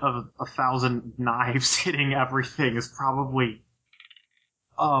sound of 1,000 knives hitting everything is probably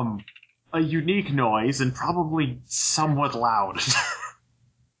a unique noise and probably somewhat loud.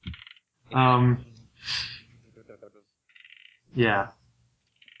 Yeah.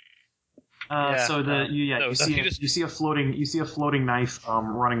 So you see a floating knife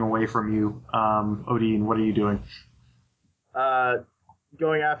running away from you, Odin. What are you doing?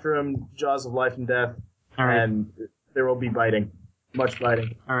 Going after him, jaws of life and death, All right. and there will be biting, much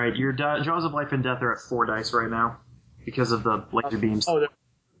biting. All right, your jaws of life and death are at 4 dice right now because of the laser beams. Oh,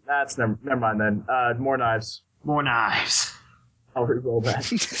 that's never mind then. More knives. More knives. I'll re-roll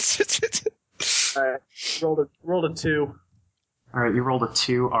that. All right, rolled a 2. All right, you rolled a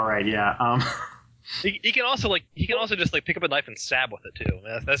 2. All right, yeah. He can also just like pick up a knife and stab with it too.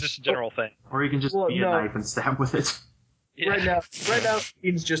 That's just a general thing. Or you can just be a knife and stab with it. Yeah. Right now,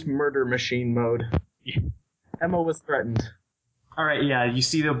 it's just murder machine mode. Yeah. Emma was threatened. All right, yeah. You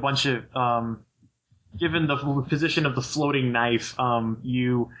see a bunch of given the position of the floating knife,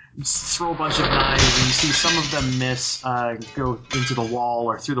 you throw a bunch of knives, and you see some of them miss, go into the wall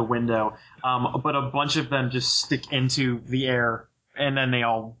or through the window, but a bunch of them just stick into the air, and then they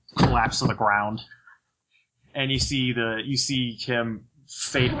all collapse to the ground. And you see him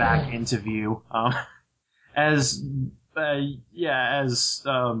fade back into view, as the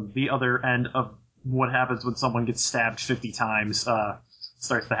other end of what happens when someone gets stabbed 50 times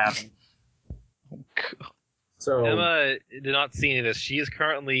starts to happen. So Emma did not see any of this. She is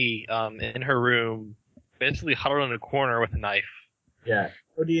currently in her room, basically huddled in a corner with a knife. yeah,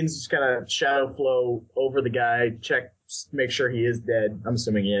 Odine's just kind of shadow flow over the guy, check, make sure he is dead. I'm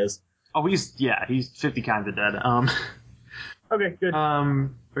assuming he is. Oh, he's 50 kinds of dead. Okay, good.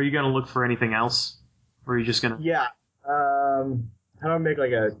 Are you gonna look for anything else, or are you just gonna? Yeah. How do I make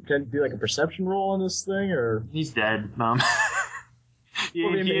can I do like a perception roll on this thing, or? He's dead. He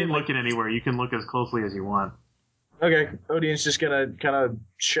What do you mean, ain't like- looking anywhere. You can look as closely as you want. Okay, Odine's just gonna kind of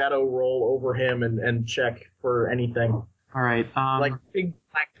shadow roll over him and check for anything. All right. Like big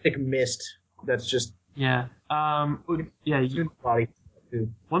black thick mist that's just Yeah. Yeah. in the body.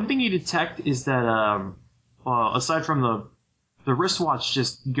 One thing you detect is that aside from the wristwatch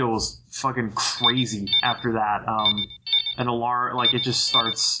just goes fucking crazy after that. An alarm, like it just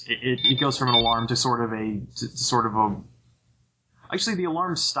starts. It goes from an alarm to sort of a. Actually, the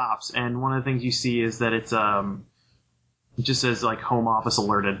alarm stops, and one of the things you see is that it just says like home office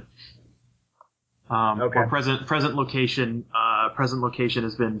alerted. Okay. Or present location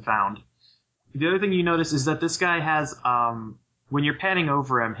has been found. The other thing you notice is that this guy has when you're panning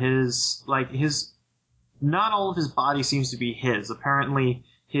over him, his not all of his body seems to be his. Apparently,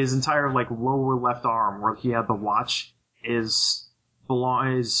 his entire like lower left arm, where he had the watch, is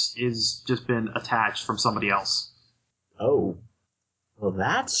just been attached from somebody else. Oh. Well,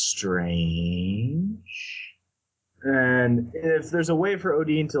 that's strange. And if there's a way for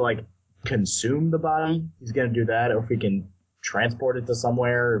Odin to like consume the body, he's gonna do that. Or if we can transport it to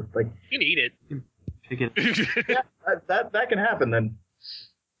somewhere, like You can eat it. Pick it. yeah, that can happen then.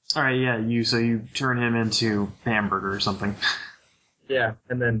 All right, yeah. So you turn him into hamburger or something. Yeah,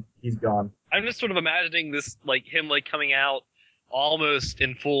 and then he's gone. I'm just sort of imagining this, like him, like coming out almost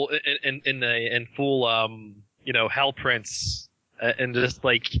in full, in full, Hell Prince, and just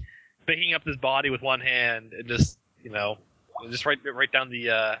like picking up this body with one hand and just, just right down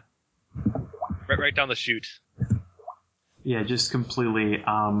the, right down the chute. Yeah, just completely.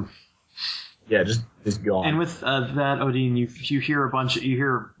 Yeah, just gone. And with that, Odin, you hear a bunch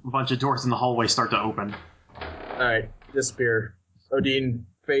of doors in the hallway start to open. All right, disappear. Odin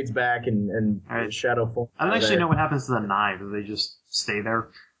fades back and All right. shadow falls. I don't out of actually there. know what happens to the knives. They just stay there.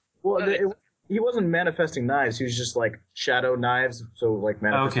 Well, he wasn't manifesting knives. He was just like shadow knives, so like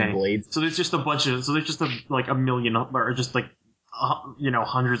manifesting Okay. blades. So there's just a million, or just like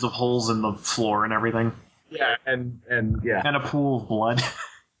hundreds of holes in the floor and everything, Yeah, and yeah. and a pool of blood.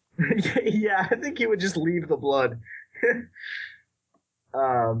 Yeah, I think he would just leave the blood.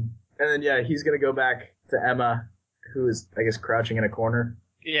 And then yeah, he's gonna go back to Emma, who is I guess crouching in a corner,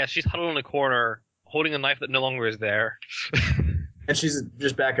 Yeah, she's huddled in a corner, holding a knife that no longer is there. and she's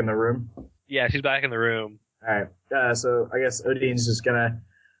just back in the room. Yeah, she's back in the room. All right, so I guess Odin's just gonna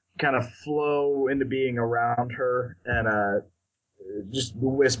kind of flow into being around her and just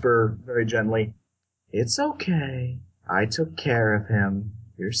whisper very gently, "It's okay. I took care of him.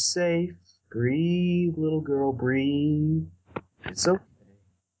 You're safe. Breathe, little girl, breathe. It's okay.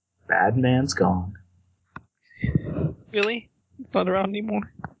 Bad man's gone." Really? Not around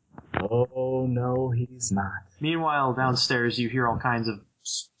anymore? Oh, no, he's not. Meanwhile, downstairs, you hear all kinds of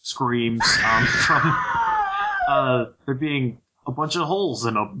screams from there being a bunch of holes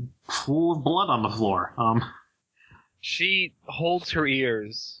and a pool of blood on the floor. She holds her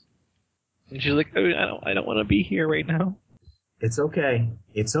ears, and she's like, "Oh, I don't want to be here right now." It's okay.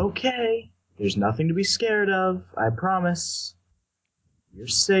 It's okay. There's nothing to be scared of. I promise. You're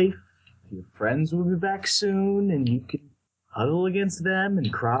safe. Your friends will be back soon, and you can huddle against them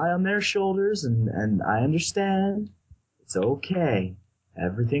and cry on their shoulders, and I understand. It's okay.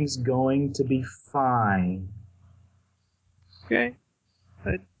 Everything's going to be fine. Okay.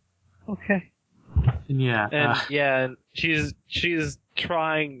 Okay. And yeah, And she's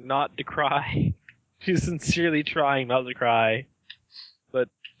trying not to cry. She's sincerely trying not to cry, but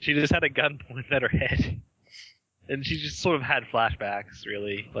she just had a gun pointed at her head, and she just sort of had flashbacks.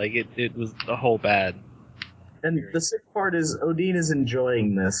 Really, like it was a whole bad. And the sick part is Odin is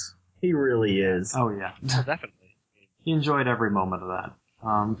enjoying this. He really is. oh yeah, Well, definitely. he enjoyed every moment of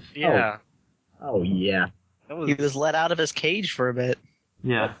that. Yeah. Oh, yeah. That He was was let out of his cage for a bit.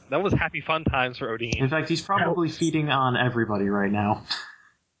 Yeah. that was happy fun times for In Odin. fact, he's probably feeding on everybody right now.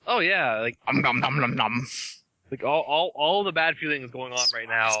 Oh yeah, like Nom nom nom nom. like all the bad feelings going on right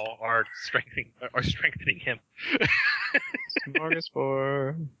now are strengthening him.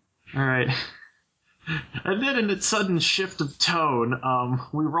 Smorgasbord. All right. And then in a sudden shift of tone,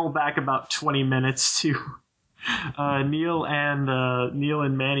 we roll back about 20 minutes to Neil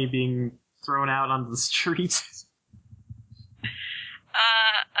and Manny being thrown out on the streets.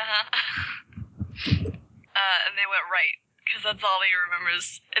 it right, because that's all he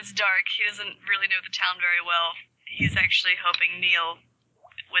remembers. It's dark. He doesn't really know the town very well. He's actually helping Neil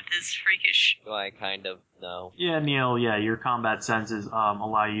with his freakish. Do I kind of know? Yeah, Neil. Yeah, your combat senses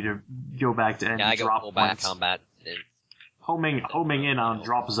allow you to go back to any Yeah, I go drop full back points. combat. Homing in on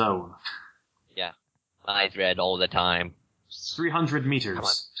drop zone. Yeah, eyes red all the time. 300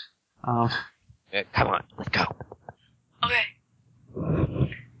 meters. Come on, let's go. Okay.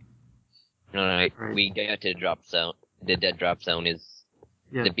 Alright, Right. we get to the drop zone. The dead drop zone is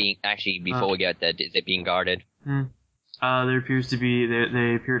Yeah. before we get there, is it being guarded? There appears to be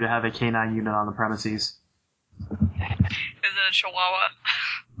they appear to have a canine unit on the premises. Is it a chihuahua?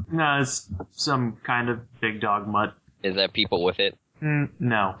 No, it's some kind of big dog mutt. Is there people with it?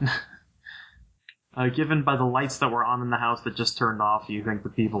 No. Given by the lights that were on in the house that just turned off, you think the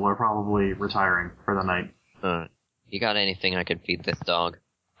people are probably retiring for the night. You got anything I could feed this dog?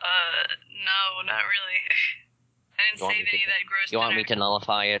 No, not really. I didn't save any of that gross You want me dinner. to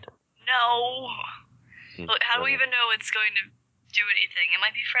nullify it? No. Look, how do we even know it's going to do anything? It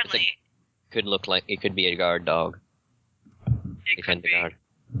might be friendly. Could look like it could be a guard dog. It Defend could the be. guard.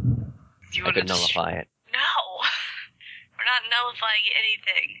 Do you I want could to nullify it. No. We're not nullifying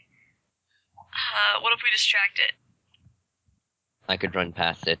anything. What if we distract it? I could run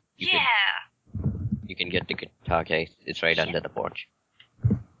past it. You can get the guitar case. It's right under the porch.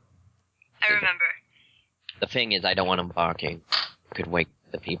 I remember. The thing is, I don't want him barking. It could wake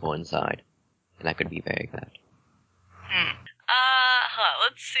the people inside. And that could be very bad.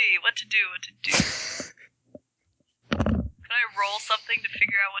 Let's see. What to do. Can I roll something to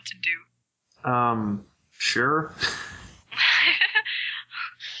figure out what to do? Sure.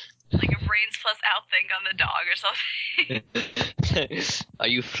 Like a brains plus outthink on the dog or something? Are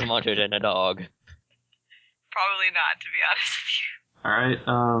you smarter than a dog? Probably not, to be honest with you. Alright,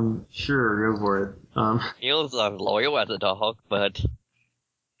 sure, go for it. Neil's loyal as a dog, but...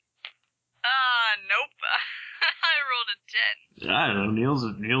 Nope. I rolled a 10. I don't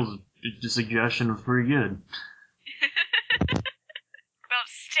know, Neil's suggestion was pretty good. What about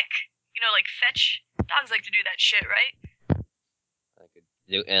stick? You know, like fetch? Dogs like to do that shit, right? I could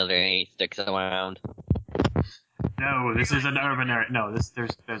do any sticks around. No, this is an urban area. No,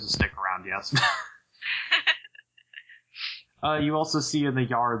 there's a stick around, yes. You also see in the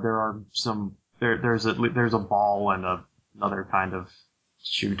yard there are there's a ball and another kind of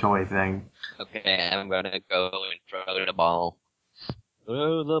chew toy thing. Okay, I'm gonna go and throw the ball.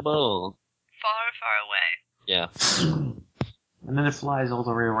 Throw the ball. Far, far away. Yeah. And then it flies all the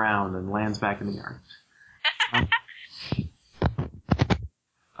way around and lands back in the yard.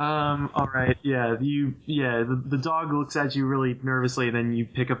 Alright, yeah, the dog looks at you really nervously, and then you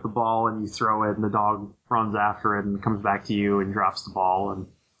pick up the ball and you throw it, and the dog runs after it and comes back to you and drops the ball, and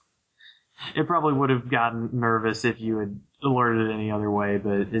it probably would have gotten nervous if you had alerted it any other way,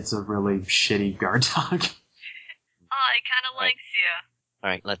 but it's a really shitty guard dog. Oh, he kind of likes you.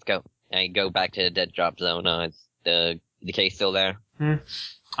 Alright, let's go. I go back to the dead drop zone. Is the case still there?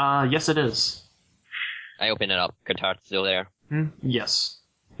 Yes it is. I open it up. Qatar's still there. Yes.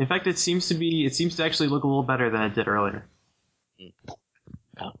 In fact, it seems to actually look a little better than it did earlier.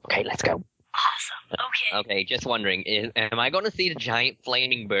 Oh, okay, let's go. Awesome. Okay. Okay, just wondering, am I going to see the giant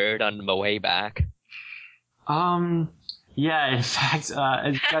flaming bird on the way back? Yeah, in fact,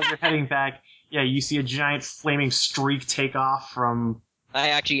 as you guys are heading back, yeah, you see a giant flaming streak take off from... I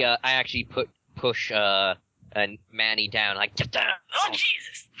actually push Manny down, like, get down! Oh,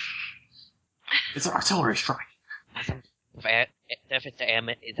 Jesus. It's an artillery strike. If it's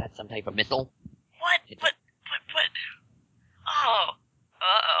is that some type of missile? What? Oh.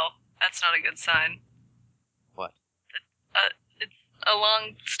 Uh-oh. That's not a good sign. What? It's a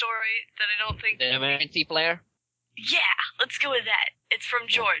long story that I don't think... The emergency flare? Yeah, let's go with that. It's from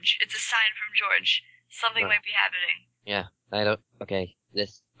George. It's a sign from George. Something might be happening. Yeah, okay,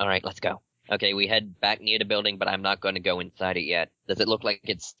 alright, let's go. Okay, we head back near the building, but I'm not going to go inside it yet. Does it look like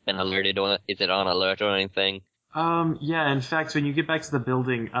it's been alerted, or is it on alert or anything? Yeah, in fact, when you get back to the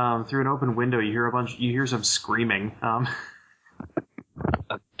building, through an open window, you hear some screaming,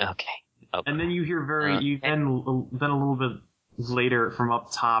 Okay. and then you hear then a little bit later from up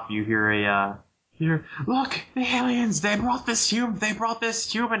top, you hear look, the aliens, they brought this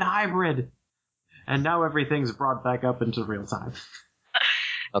human hybrid, and now everything's brought back up into real time.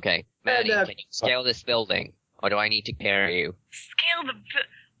 Okay, Maddie, can you scale this building, or do I need to carry you? Scale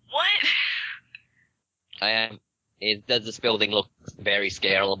what? Does this building look very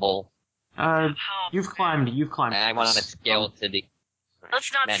scalable? You've climbed. I want to scale to the...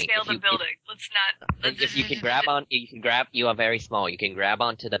 Let's not Manny, scale the building. Let's not... If you can grab, you are very small. You can grab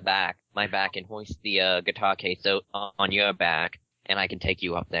onto the back my back and hoist the guitar case on your back, and I can take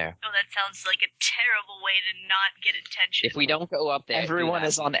you up there. Oh, that sounds like a terrible way to not get attention. If we don't go up there, Everyone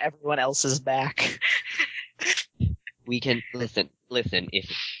is on everyone else's back. we can listen.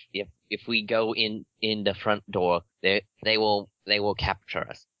 If we go in the front door, they will capture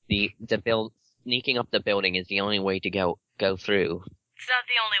us. Sneaking up the building is the only way to go through. It's not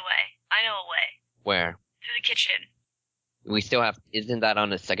the only way. I know a way. Where? Through the kitchen. We still have. Isn't that on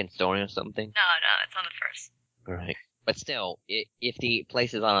the second story or something? No, it's on the first. Right. But still, if the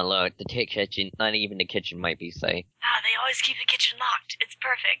place is on alert, the kitchen, not even the kitchen, might be safe. They always keep the kitchen locked. It's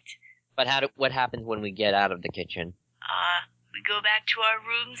perfect. But what happens when we get out of the kitchen? We go back to our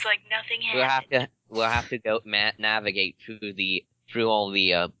rooms like nothing happened. We'll have to go navigate through the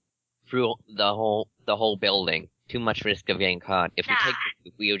whole building. Too much risk of getting caught. If we take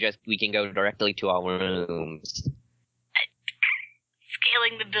we can go directly to our rooms.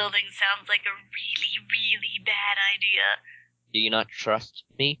 Scaling the building sounds like a really, really bad idea. Do you not trust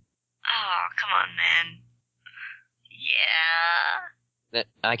me? Oh, come on, man. Yeah.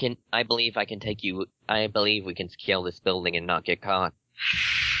 I believe I can take you. I believe we can scale this building and not get caught.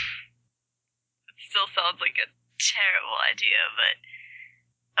 It still sounds like a terrible idea, but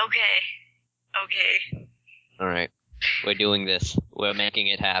okay. All right, we're doing this. We're making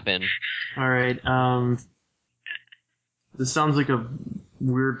it happen. All right. This sounds like a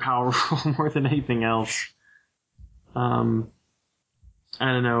weird power roll more than anything else. I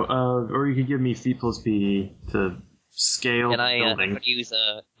don't know. Or you could give me feet plus PE to scale the building.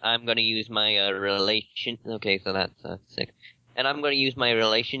 I'm gonna use my relation. Okay, so that's 6. And I'm gonna use my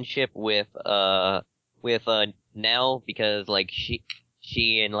relationship with Nell, because like she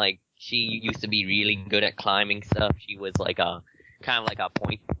used to be really good at climbing stuff. She was like kind of like a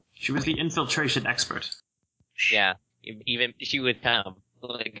point. She was the infiltration expert. Yeah, even she was kind of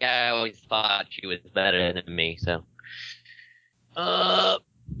like, I always thought she was better than me. So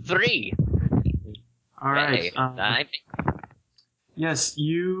 3. All right. Hey, Yes,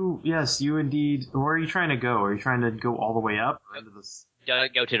 you indeed. Where are you trying to go? Are you trying to go all the way up or into this?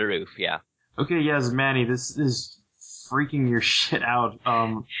 Go to the roof. Yeah. Okay, yes, Manny, this is freaking your shit out. This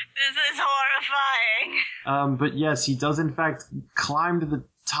is horrifying. But yes, he does in fact climb to the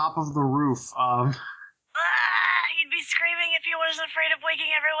top of the roof. He'd be screaming if he wasn't afraid of waking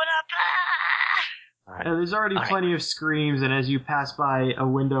everyone up. There's already plenty of screams, and as you pass by a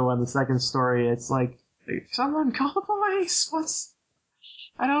window on the second story, it's like, someone call the police.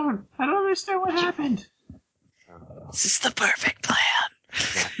 I don't understand what happened. This is the perfect plan.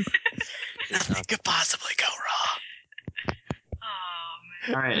 Nothing could possibly go wrong. Oh,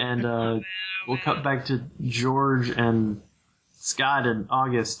 man. All right, and we'll cut back to George and Scott and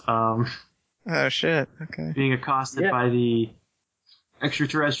August. Oh shit! Okay. Being accosted by the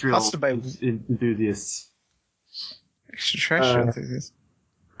extraterrestrial enthusiasts. Extraterrestrial enthusiasts.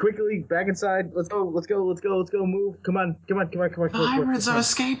 Quickly, back inside. Let's go. Move. Come on. The hybrids are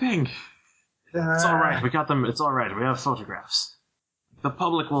escaping. It's all right. We got them. It's all right. We have photographs. The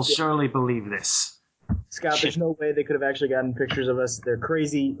public will surely believe this. Scott, there's no way they could have actually gotten pictures of us. They're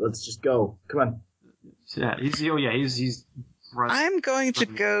crazy. Let's just go. Come on. Yeah, he's I'm going to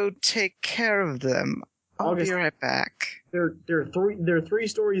go take care of them. I'll be right back. They're 3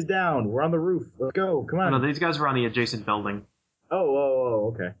 stories down. We're on the roof. Let's go. Come on. No, these guys were on the adjacent building.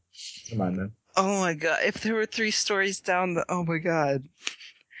 Oh, okay. Come on, then. Oh my god, if there were 3 stories down, oh my god.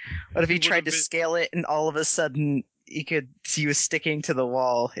 What if he tried to scale it and all of a sudden he was sticking to the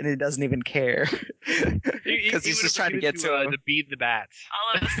wall and he doesn't even care? Because he's just trying to get to him. To beat the bats.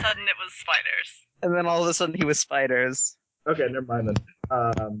 All of a sudden it was spiders. And then all of a sudden he was spiders. Okay, never mind then.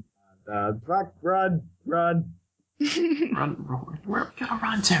 Fuck, run. Run, where are we gonna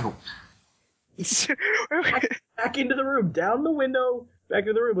run to? Back into the room, down the window, back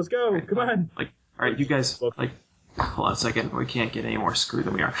into the room. Let's go. Come on. All right, you guys. Hold on a second. We can't get any more screwed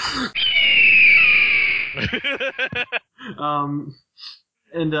than we are.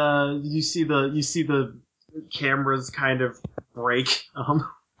 And you see the cameras kind of break.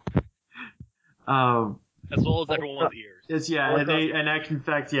 As well as everyone's ears. It's in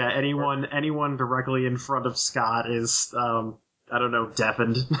fact, anyone directly in front of Scott is I don't know,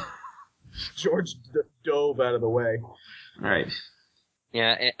 deafened. George dove out of the way. All right.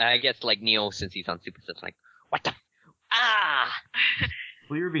 Yeah, I guess like Neil, since he's on Super, it's like, what the?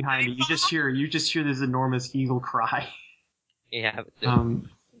 Well, you're behind me. You just hear this enormous eagle cry. Yeah.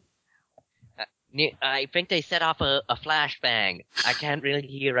 I think they set off a flashbang. I can't really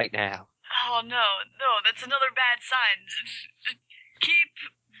hear right now. Oh no, that's another bad sign. Keep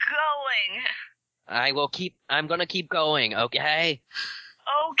going. I'm gonna keep going, okay?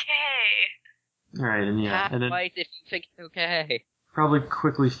 okay. All right, and yeah, and then Twice if you think it's okay. probably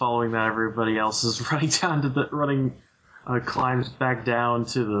quickly following that, everybody else is climbs back down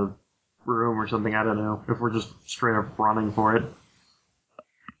to the room or something. I don't know if we're just straight up running for it.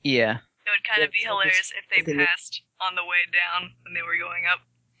 Yeah. It would kind of be hilarious if they passed on the way down when they were going up.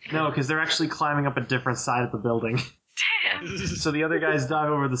 No, because they're actually climbing up a different side of the building. Damn. So the other guys dive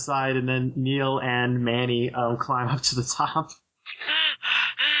over the side, and then Neil and Manny climb up to the top.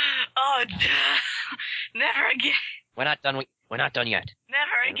 Oh, never again. We're not done. We're not done yet.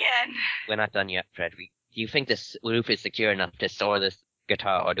 Never again. We're not done yet, Fred. Do you think this roof is secure enough to store this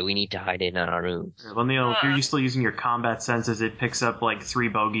guitar, or do we need to hide it in our rooms? Well, Neil, if you're still using your combat senses, it picks up like 3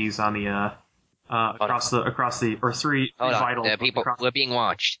 bogeys on the across the or three Hold vital. on, people, we're being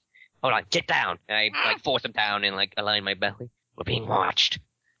watched. Hold on, get down. And I force them down and align my belly. We're being watched.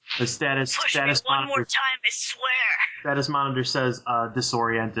 The status Push me one more time, I swear. Status monitor says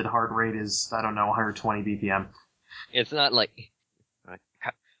disoriented. Heart rate is, I don't know, 120 BPM. It's not like...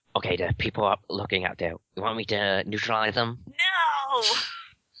 Okay, the people are looking out there. You want me to neutralize them? No!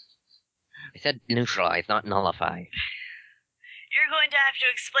 I said neutralize, not nullify. You're going to have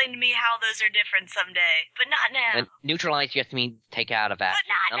to explain to me how those are different someday, but not now. And neutralize just means take out of action.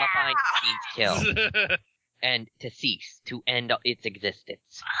 But not Nullify now. means kill. And to cease, to end its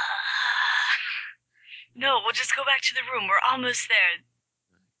existence. No, we'll just go back to the room. We're almost there.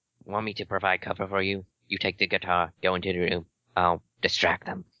 Want me to provide cover for you? You take the guitar, go into the room. I'll distract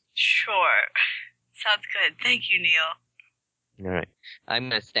them. Sure. Sounds good. Thank you, Neil. Alright. I'm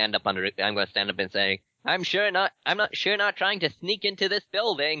gonna stand up and say, I'm not trying to sneak into this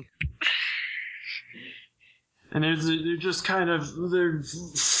building. And they're just they're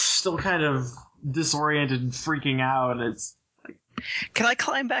still kind of disoriented and freaking out. It's Can I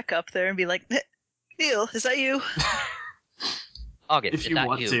climb back up there and be like, Neil, is that you? August, if you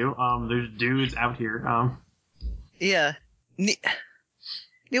want to. There's dudes out here. Yeah. Neil,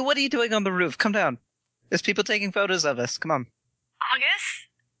 what are you doing on the roof? Come down. There's people taking photos of us. Come on. August?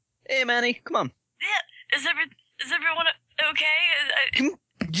 Hey, Manny, come on. Yeah. Is everyone okay?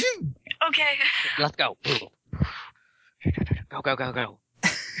 Okay. Let's go. Go.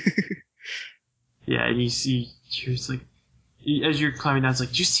 Yeah, and you see, it's like, as you're climbing down, it's like,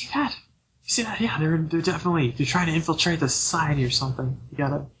 did you see that? You see that? Yeah, they're trying to infiltrate the society or something. You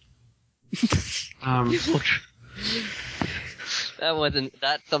got it.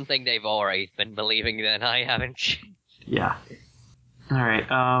 That's something they've already been believing that I haven't. Yeah. Alright,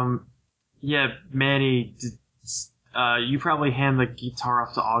 yeah, Manny, you probably hand the guitar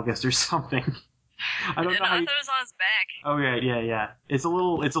off to August or something. I don't know how I thought it was on his back. Oh yeah. It's a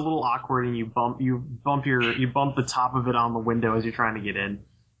little awkward, and you bump the top of it on the window as you're trying to get in.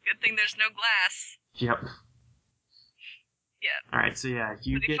 Good thing there's no glass. Yep. Yeah. Alright, so yeah, But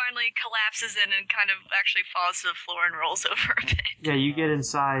he finally collapses in and kind of actually falls to the floor and rolls over a bit. Yeah, you get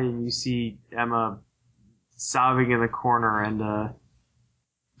inside and you see Emma sobbing in the corner, and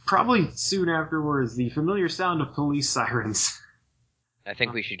probably soon afterwards, the familiar sound of police sirens. I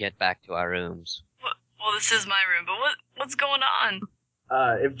think we should get back to our rooms. Well, this is my room, but what's going on?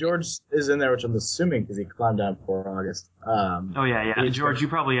 If George is in there, which I'm assuming because he climbed down before August. Oh yeah. George, you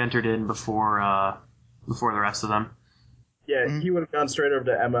probably entered in before the rest of them. Yeah, he would have gone straight over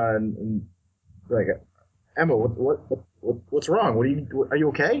to Emma and like, Emma, what's wrong? Are you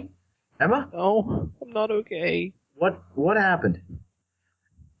okay, Emma? No, I'm not okay. What happened?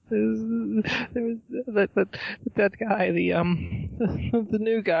 There was that guy, the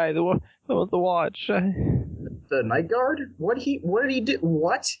new guy, the one with the watch. The night guard? What did he do?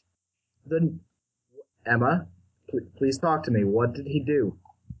 What? Emma, please talk to me. What did he do?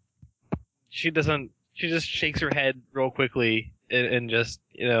 She just shakes her head real quickly and just,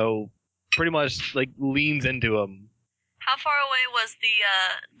 pretty much leans into him. How far away was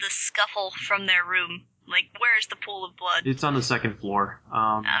the scuffle from their room? Like, where's the pool of blood? It's on the second floor.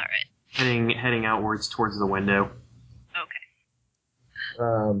 All right. Heading outwards towards the window.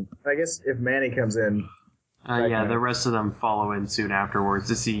 Okay. I guess if Manny comes in. The rest of them follow in soon afterwards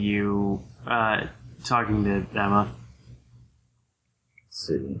to see you talking to Emma. Let's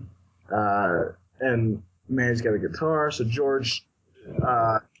see. And Manny's got a guitar, so George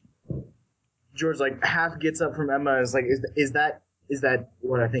half gets up from Emma and is like, is that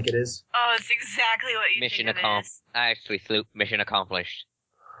what I think it is? Oh, it's exactly what you Mission think it accomplished. is. Actually, Sloop, mission accomplished.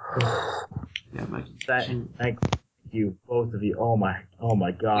 Yeah, Thank you, both of you. Oh my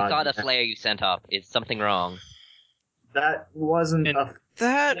God. We saw the flare you sent up. Is something wrong? That wasn't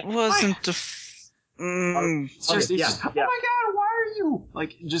That wasn't a... It's just, yeah. oh my God, you?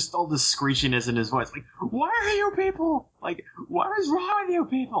 Like, just all the screechiness in his voice. Like, why are you people? Like, what is wrong with you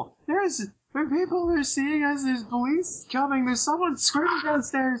people? There are people who are seeing us. There's police coming. There's someone screaming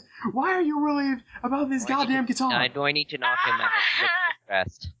downstairs. Why are you relieved about this goddamn guitar? Do I need to knock him out?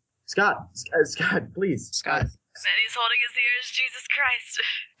 Rest. Scott, please. Scott. He's holding his ears. Jesus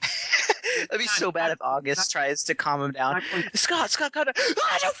Christ. That'd be so bad if August tries to calm him down. Scott, calm down.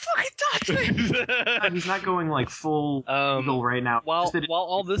 Oh, don't fucking touch me! He's not going like full evil right now. While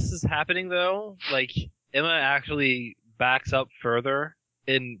all this is happening, though, like Emma actually backs up further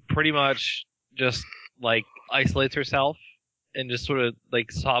and pretty much just like isolates herself and just sort of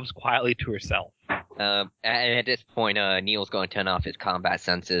like sobs quietly to herself. At this point, Neil's going to turn off his combat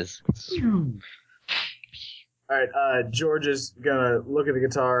senses. All right, George is gonna look at the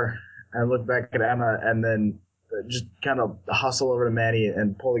guitar and look back at Emma, and then just kind of hustle over to Manny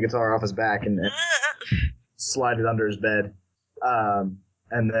and pull the guitar off his back and slide it under his bed, and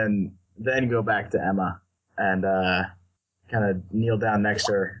then go back to Emma and kind of kneel down next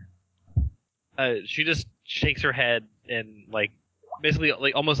to her. She just shakes her head and like basically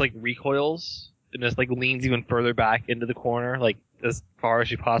like almost like recoils and just like leans even further back into the corner, like as far as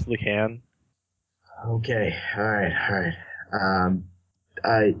she possibly can. Okay, all right.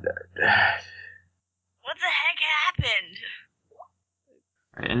 What the heck happened?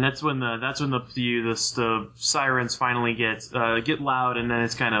 Right, and that's when the sirens finally get loud, and then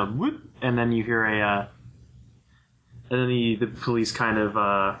it's kind of whoop, and then you hear and then the police kind of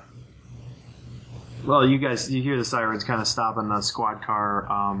you hear the sirens kind of stop, and the squad car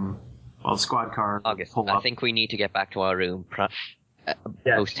the squad car August, pull up. I think we need to get back to our room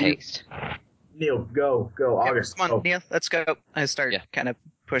Yeah, post haste. Neil, go, August. Come on, go. Neil, let's go. I start kind of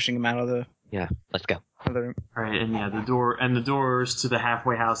pushing him out of the Yeah, let's go. other room. All right, and the doors to the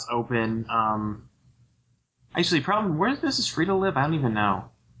halfway house open. Actually, where does Mrs. Frieda live? I don't even know.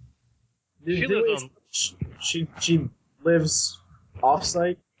 She lives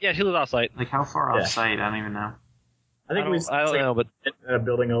off-site. Yeah, she lives off-site. Like how far off-site? I don't even know. I think I don't know, but in a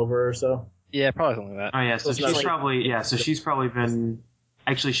building over or so. yeah, probably something like that. Oh yeah, so It's not like- she's probably been.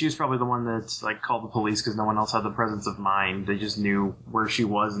 Actually, she was probably the one that's like called the police because no one else had the presence of mind. They just knew where she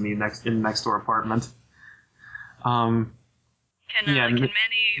was in the next door apartment. Can Manny,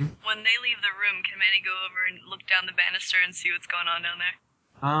 Hmm? when they leave the room, can Manny go over and look down the banister and see what's going on down there?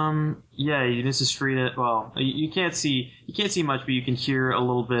 Yeah, Mrs. Frieda. Well, you can't see much, but you can hear a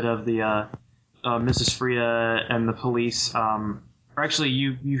little bit of the Mrs. Frieda and the police. Or actually,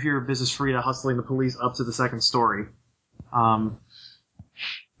 you hear Mrs. Frieda hustling the police up to the second story.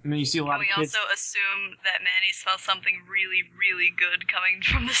 I mean, you see a lot Can we of kids. also assume that Manny smells something really, really good coming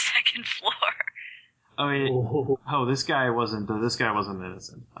from the second floor? Oh, yeah. This guy wasn't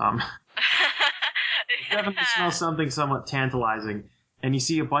innocent. Definitely smells something somewhat tantalizing. And you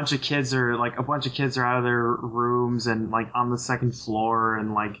see a bunch of kids are out of their rooms and like on the second floor,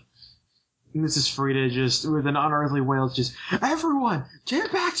 and like Mrs. Frieda just with an unearthly wail, just everyone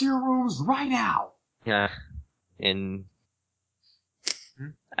get back to your rooms right now. Yeah, and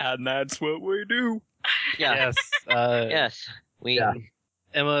that's what we do. yeah, Yes. yes, we. Yeah.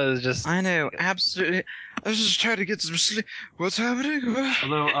 Emma is just. I know, absolutely. I was just trying to get some sleep. What's happening?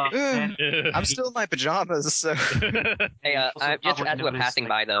 Although, I'm still in my pajamas, so. Hey, Also just probably as we're noticed, passing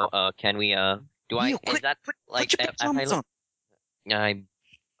like- by though, can we do I? Neil, Is quick, that like put your pajamas on.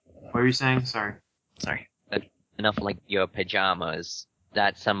 What were you saying? Sorry. Sorry. enough like your pajamas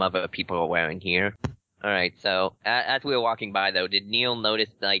that some other people are wearing here? All right. So as we were walking by though, did Neil notice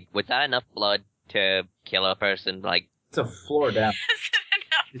like was that enough blood to kill a person? Like It's a floor down.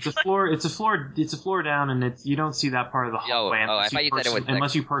 It's a floor down, and you don't see that part of the hallway I thought you said it was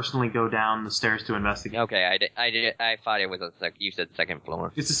unless you personally go down the stairs to investigate. okay, I thought it was you said second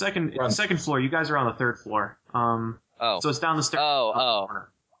floor. It's the second floor. You guys are on the third floor. Oh. So it's down the stairs. Oh.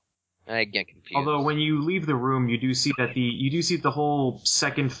 I get confused. Although when you leave the room, you do see the whole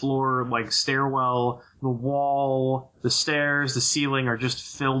second floor, like stairwell, the wall, the stairs, the ceiling are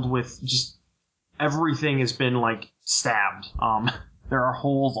just filled with just everything has been like stabbed. There are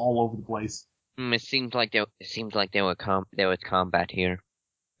holes all over the place. It seems like there was combat here.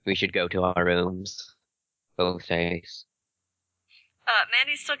 We should go to our rooms. Both days.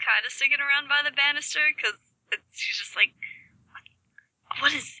 Mandy's still kind of sticking around by the banister because she's just like, why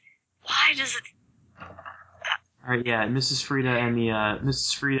does it? All right, yeah. Mrs.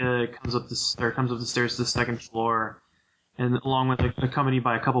 Frieda comes up the stairs to the second floor, and along with accompanied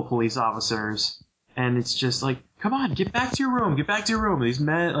by a couple police officers. And it's just like, come on, get back to your room, get back to your room. These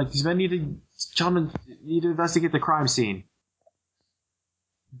men need to investigate the crime scene.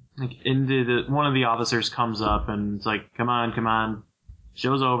 Like, one of the officers comes up and it's like, come on.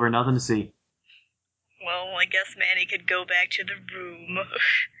 Show's over. Nothing to see. Well, I guess Manny could go back to the room.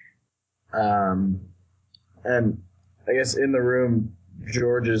 And I guess in the room,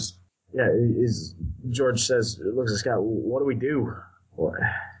 George says, looks at Scott, what do we do? What?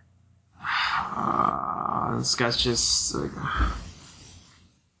 Scott's just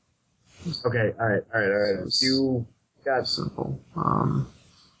Okay, all right. You got simple.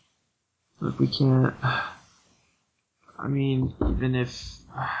 Look, we can't. I mean, even if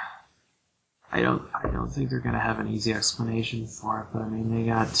I don't think they're gonna have an easy explanation for it. But I mean,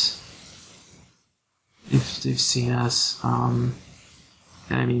 if they've seen us, and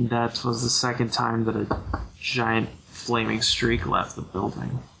I mean that was the second time that a giant flaming streak left the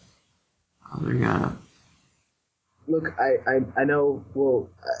building. They're gonna. Look, I know we'll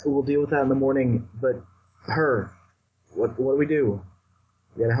deal with that in the morning, but what do we do?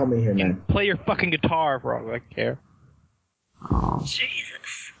 You gotta help me here, man. Play your fucking guitar, bro. I care.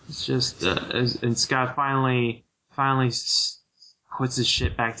 Jesus. It's just, and Scott finally puts his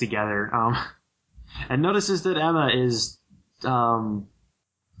shit back together. And notices that Emma is,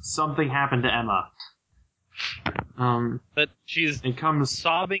 something happened to Emma. But she's and comes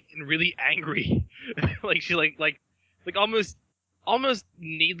sobbing and really angry. Like she like almost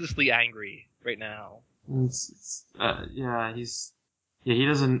needlessly angry right now. He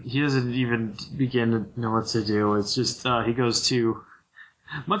doesn't even begin to know what to do. It's just he goes to,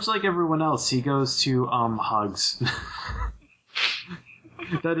 much like everyone else, he goes to hugs.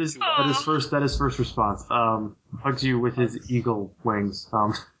 that is first response. Hugs you with his eagle wings.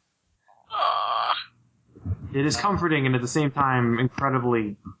 It is comforting and at the same time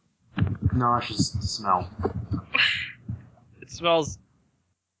incredibly nauseous to smell. It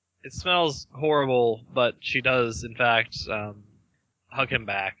smells horrible, but she does in fact hug him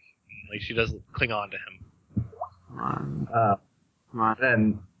back. Like she does cling on to him. Come on.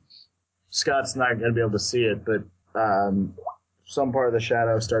 And Scott's not going to be able to see it, but some part of the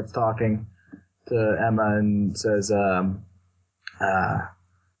shadow starts talking to Emma and says,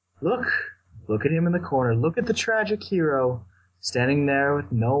 look at him in the corner. Look at the tragic hero standing there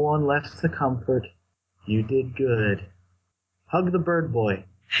with no one left to comfort. You did good. Hug the bird boy.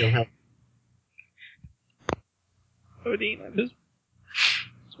 He'll help. Odin, I just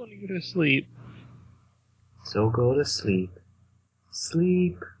want to go to sleep. So go to sleep.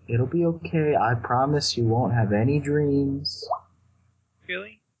 Sleep. It'll be okay. I promise you won't have any dreams.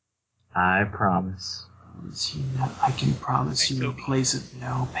 Really? I promise. I can promise you a place of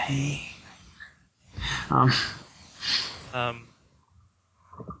no pain.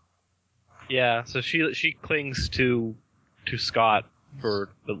 Yeah, so she clings to Scott for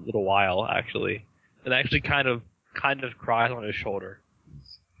a little while actually. And actually kind of cries on his shoulder.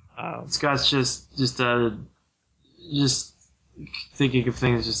 Scott's just thinking of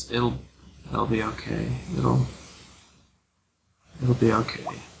things. Just it'll be okay. It'll be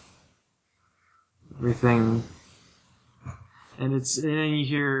okay. Everything, and then you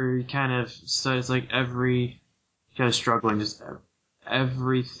hear kind of so it's like kind of struggling. Just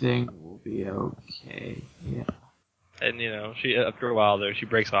everything will be okay. Yeah. And she after a while there she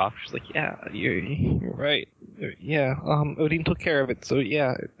breaks off. She's like, "Yeah, you're right. Yeah, Odin took care of it. So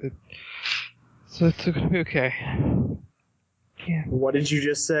yeah, so it's gonna be okay." Yeah. What did you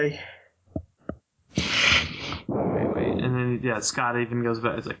just say? Wait, and then Scott even goes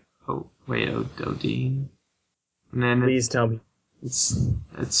back. It's like, oh wait, Odin. And then Please tell me. It's.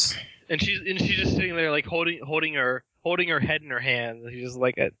 And she's just sitting there like holding her head in her hands. She's just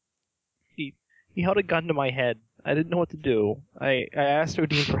like, he held a gun to my head. I didn't know what to do. I asked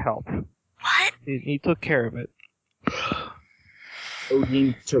Odin for help. What? He took care of it.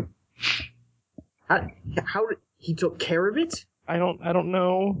 Odin took. How did he took care of it? I don't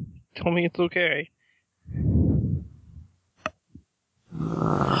know. Tell me it's okay.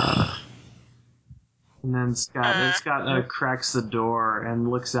 And then Scott cracks the door and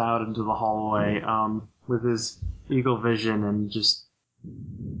looks out into the hallway with his eagle vision and just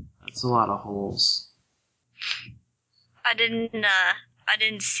that's a lot of holes. I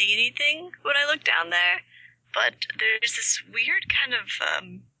didn't see anything when I looked down there, but there's this weird kind of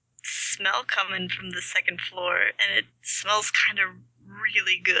smell coming from the second floor, and it smells kind of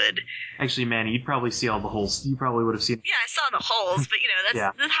really good. Actually, Manny, you'd probably see all the holes. You probably would have seen. Yeah, I saw the holes, but that's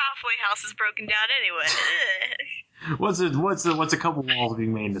Yeah. the halfway house is broken down anyway. What's a couple walls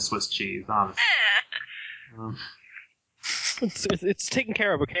being made into Swiss cheese? Honestly. It's taken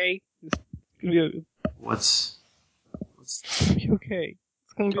care of, okay? It's gonna be What's okay.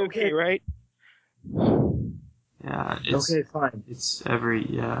 It's gonna be okay, right? Yeah. It's, okay, fine. It's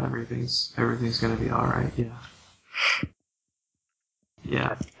everything's gonna be all right. Yeah.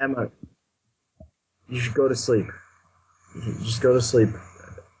 Yeah. Emma, you should go to sleep. Just go to sleep.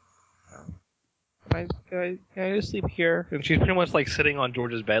 Can I just sleep here? And she's pretty much like sitting on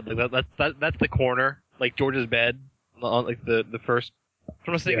George's bed. Like that's the corner, like George's bed, on like the first. If I'm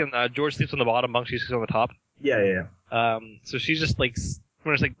not mistaken, George sleeps on the bottom bunk. She sleeps on the top. Yeah. So she's just like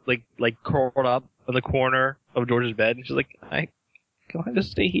curled up in the corner of George's bed, and she's like, can I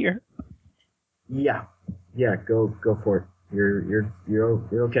just stay here? Yeah. Go for it. You're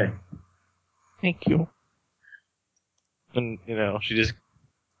okay. Thank you. And she just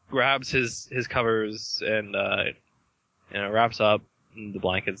grabs his covers and wraps up in the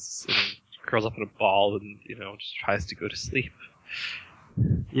blankets and curls up in a ball and just tries to go to sleep.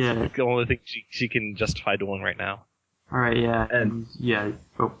 Yeah. It's like the only thing she can justify doing right now. All right. Yeah. And yeah.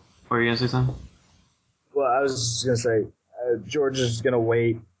 Oh, what were you gonna say, something? well, I was just gonna say, George is gonna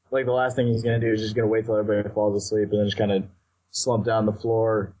wait. Like the last thing he's gonna do is just gonna wait till everybody falls asleep and then just kind of slump down the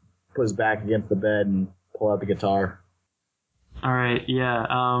floor, put his back against the bed, and pull out the guitar. All right.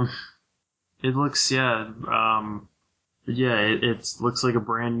 Yeah. It looks. Yeah. It looks like a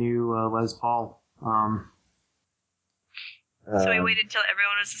brand new Les Paul. So we waited until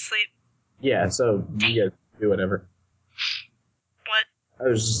everyone was asleep. Yeah. So you guys do whatever. What? I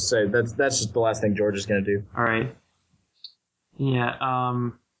was just saying that's just the last thing George is gonna do. All right. Yeah.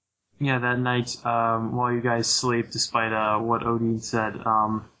 Yeah. That night, while you guys sleep, despite what Odin said,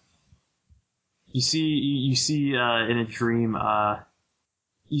 you see in a dream,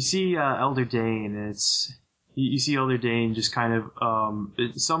 you see Elder Dane. And you see Elder Dane just kind of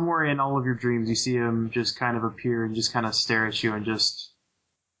somewhere in all of your dreams, you see him just kind of appear and just kind of stare at you and just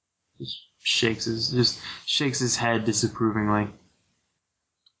shakes his head disapprovingly.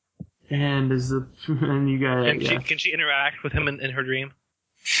 And you guys Can she interact with him in her dream?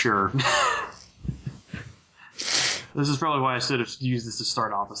 Sure. This is probably why I should have used this to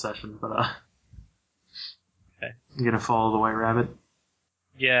start off a session, but okay. You gonna follow the White Rabbit?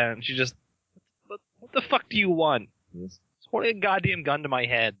 Yeah, and she just, what the fuck do you want? It's holding a goddamn gun to my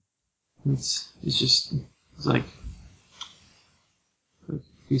head. It's like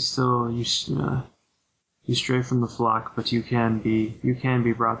you stray from the flock, but you can be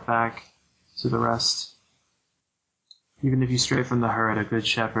brought back to the rest. Even if you stray from the herd, a good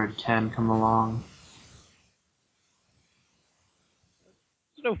shepherd can come along.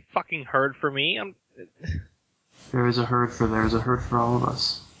 There's no fucking herd for me. There is a herd for all of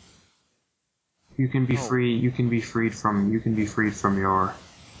us. You can be free. You can be freed from your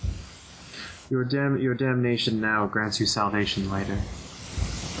damnation now grants you salvation later.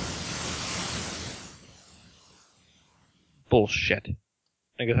 Bullshit.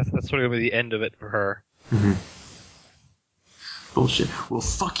 I guess that's sort of the end of it for her. Mm-hmm. Bullshit. Well,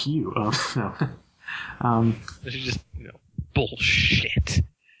 fuck you. No. She just, bullshit.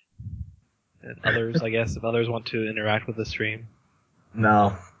 And others, I guess, if others want to interact with the stream.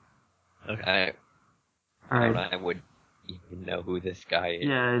 No. Okay. All right. I would even know who this guy is.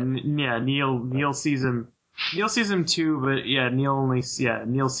 Yeah. Neil sees him. Neil sees him too, but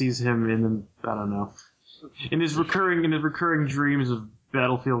Neil sees him in I don't know. In his recurring dreams of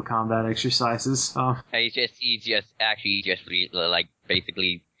battlefield combat exercises. He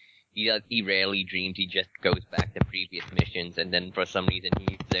rarely dreams. He just goes back to previous missions, and then for some reason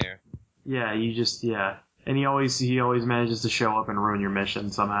he's there. Yeah, and he always manages to show up and ruin your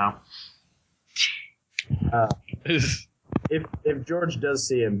mission somehow. If George does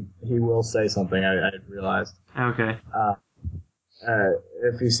see him, he will say something. I realized. Okay.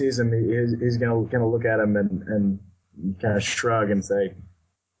 If he sees him, he's gonna look at him and kind of shrug and say,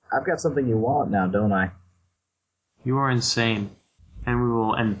 "I've got something you want now, don't I?" You are insane, and we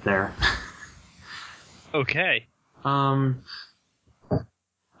will end it there. Okay. So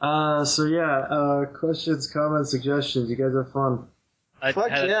yeah, questions, comments, suggestions. You guys have fun. I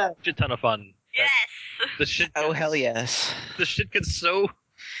Fuck had yeah. a shit ton of fun. Yes. The shit. Oh hell yes! The shit gets so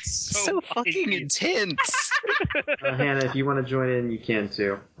fucking deep. intense. Hannah, if you want to join in, you can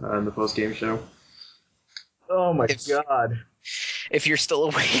too in the post game show. Oh my god. If you're still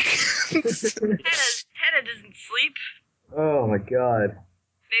awake. Hedda doesn't sleep. Oh my god.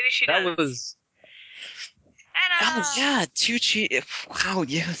 Maybe she does. That was. Hedda! Oh yeah, 2 cheers. Wow,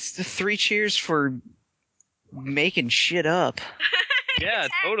 yes, the 3 cheers for making shit up. Yeah,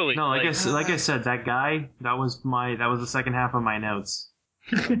 totally. No, like I said, that guy. That was the second half of my notes.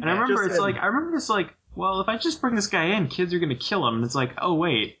 And I remember it's like, well, if I just bring this guy in, kids are gonna kill him. And it's like, oh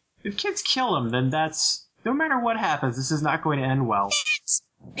wait, if kids kill him, then that's no matter what happens, this is not going to end well. It's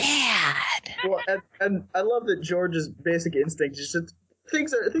bad. Well, and I love that George's basic instinct is just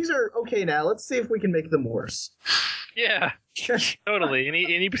things are okay now. Let's see if we can make them worse. Yeah, totally. And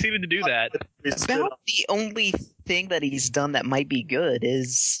he proceeded to do that. About the only thing that he's done that might be good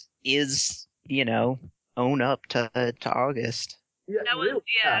is own up to August. Yeah, That was really,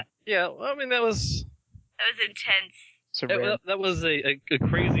 yeah. Yeah, well, I mean that was That was intense. It's a rare. that was a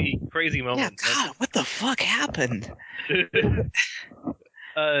crazy Yeah, moment. God, what the fuck happened?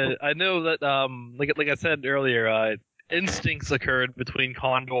 I know that like I said earlier, instincts occurred between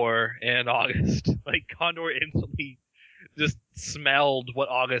Condor and August. Like Condor instantly just smelled what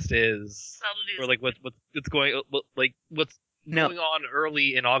August is, or like what's going what's No. going on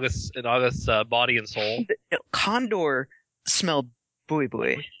early in August's body and soul. Condor smelled booey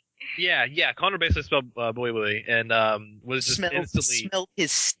booey. Yeah, Condor basically smelled Boy Boy and was just instantly smelled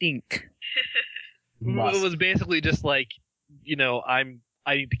his stink. it was basically just like, I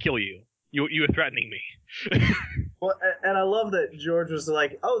need to kill you. You are threatening me. Well, and I love that George was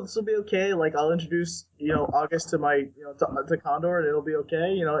like, "Oh, this will be okay. Like, I'll introduce August to my to Condor, and it'll be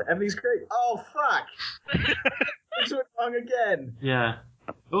okay. Everything's great. Oh fuck, things went wrong again." Yeah.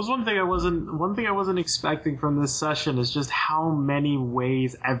 That was one thing I wasn't expecting from this session is just how many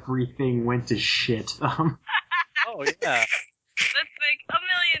ways everything went to shit. Oh yeah. Let's make a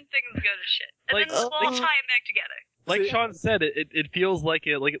million things go to shit, and Like- then we'll tie it back together. Like Sean said, it feels like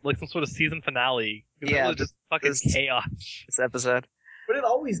like some sort of season finale. Yeah, It was just fucking this- chaos. This episode. But it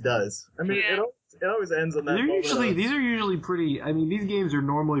always does. I mean, Yeah. it always ends on that. These are usually pretty. I mean, these games are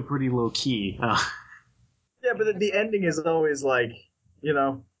normally pretty low key. Yeah, but the ending is always like,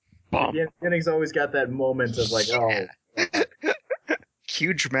 the ending's always got that moment of like, oh,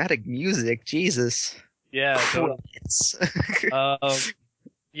 Cue dramatic music, Jesus. Yeah. Totally. Credits.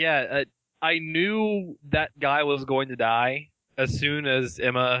 Yeah. I knew that guy was going to die as soon as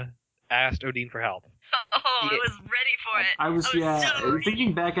Emma asked Odin for help. Oh, I was ready for it. I was so ready.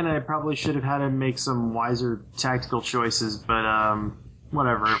 thinking back, and I probably should have had him make some wiser tactical choices, but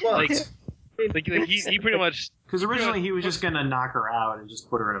whatever. well, Like he pretty much. Because originally he was just gonna knock her out and just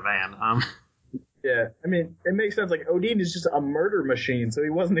put her in a van. yeah. I mean, it makes sense. Like Odin is just a murder machine, so he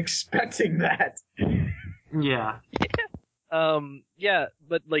wasn't expecting that. Yeah. Yeah,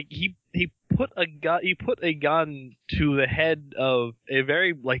 but like he put a gun to the head of a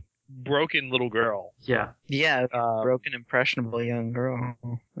very like broken little girl. Yeah. Yeah, broken, impressionable young girl.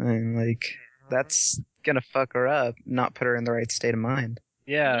 And that's gonna fuck her up, not put her in the right state of mind.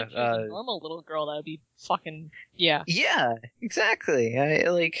 Yeah, If she was a normal little girl, that would be fucking yeah. Yeah, exactly.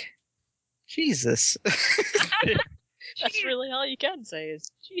 Jesus. That's really all you can say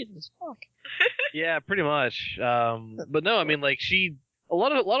is Jesus fuck. yeah, pretty much. But no, I mean like a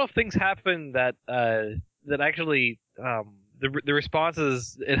lot of things happen that actually the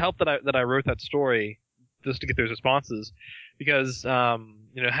responses. It helped that I wrote that story just to get those responses because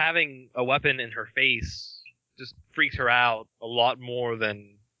having a weapon in her face just freaks her out a lot more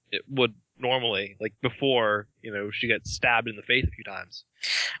than it would normally. Like before, she gets stabbed in the face a few times.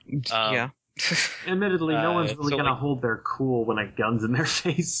 Yeah. Admittedly, no one's really so, gonna like- hold their cool when a gun's in their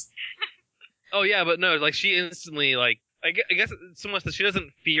face. Oh yeah, but no, like she instantly like I guess it's so much that she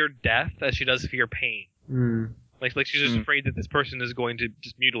doesn't fear death as she does fear pain. Mm. Like she's just afraid that this person is going to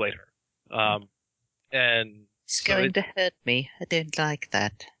just mutilate her. And It's so going to hurt me. I didn't like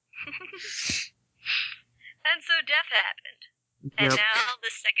that. And so death happened. And Yep. now the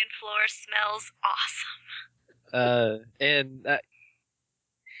second floor smells awesome. and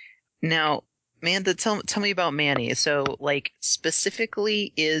Now, Amanda, tell me about Manny. So,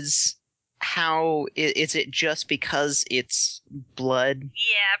 specifically, is it just because it's blood?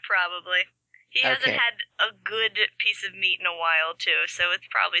 Yeah, probably. He hasn't Okay. had a good piece of meat in a while, too, so it's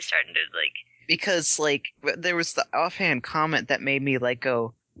probably starting to, Because, there was the offhand comment that made me,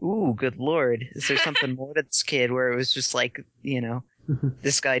 go, ooh, good lord, is there something more to this kid where it was just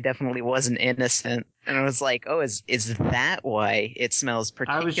this guy definitely wasn't innocent. And I was like, oh, is that why it smells I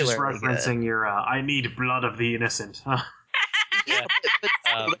particularly was just good? referencing your I need blood of the innocent. Yeah,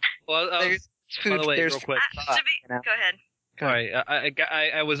 but well, there's by food, the way, there's real quick. to be... you know. Go ahead. Sorry,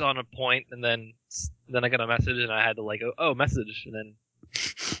 I was on a point, and then I got a message, and I had to message, and then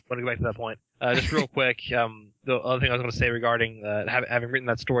want to go back to that point. Just real quick, the other thing I was going to say regarding having written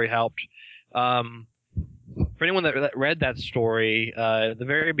that story helped. For anyone that read that story, the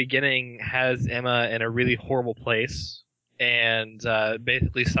very beginning has Emma in a really horrible place, and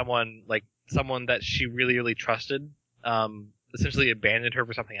basically someone that she really really trusted, essentially abandoned her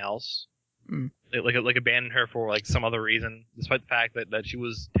for something else. Mm. Like abandoned her for some other reason, despite the fact that she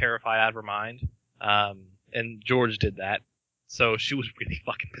was terrified out of her mind. And George did that, so she was really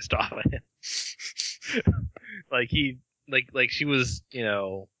fucking pissed off at him. she was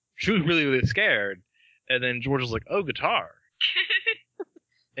she was really really scared, And then George was like, "Oh, guitar,"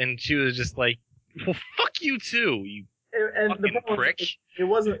 and she was just like, "Well, fuck you too, you And the fucking problem prick."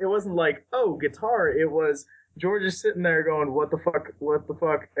 was, it wasn't like, oh, guitar. It was George is sitting there going, what the fuck.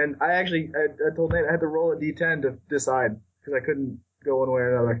 And I told Nate I had to roll a d10 to decide because I couldn't go one way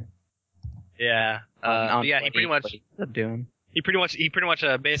or another. Yeah, On yeah. He pretty much, doing.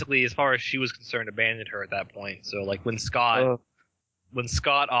 basically, as far as she was concerned, abandoned her at that point. So like when Scott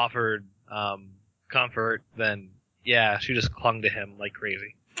offered comfort, then yeah, she just clung to him like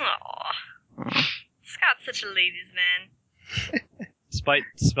crazy. Aww. Scott's such a ladies' man. Despite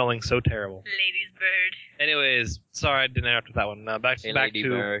smelling so terrible. Ladies' bird. Anyways, sorry I didn't interrupt with that one. Back Hey,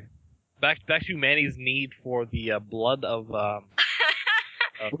 to Manny's need for the blood of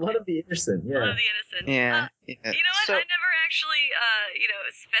Blood of the innocent, yeah. Blood of the innocent. Yeah. You know what? So- I never actually,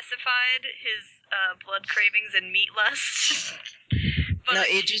 specified his blood cravings and meat lust. But No,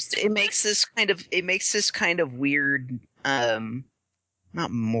 it makes this kind of weird,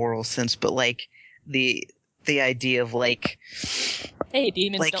 not moral sense, but like the idea of like Hey,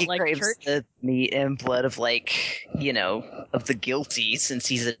 demons like don't he like craves church. the meat and blood of like of the guilty since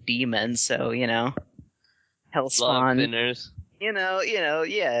he's a demon, so Love hellspawn. sinners. Yeah.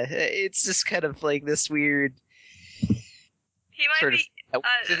 It's just kind of like this weird he might sort be. of.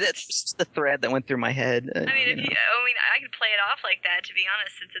 That's just the thread that went through my head. I mean, I could play it off like that, to be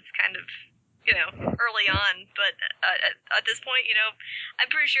honest, since it's kind of, early on. But at this point, I'm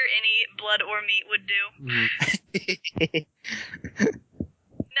pretty sure any blood or meat would do.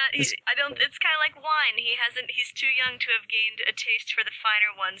 It's kind of like wine. He's too young to have gained a taste for the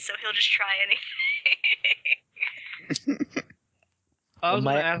finer ones, so he'll just try anything. I was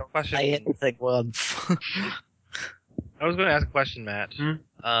going to ask a question. I was going to ask a question, Matt.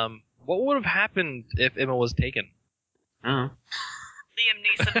 What would have happened if Emma was taken? Oh. Liam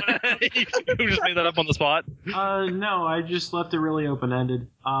Neeson would have. You just made that up on the spot? No, I just left it really open-ended.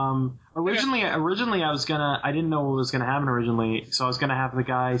 Originally I didn't know what was gonna happen originally, so I was gonna have the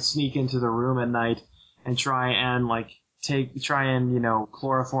guy sneak into the room at night and try and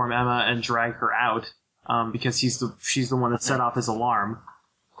chloroform Emma and drag her out, because she's the one that set off his alarm.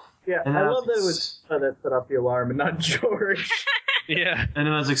 Yeah, And I love that it was that set off the alarm and not George. Yeah. And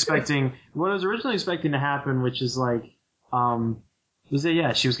then I was expecting what I was originally expecting to happen, which is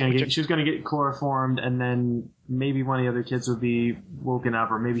she was gonna get chloroformed, and then maybe one of the other kids would be woken up,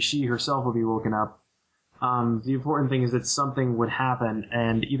 or maybe she herself would be woken up. The important thing is that something would happen,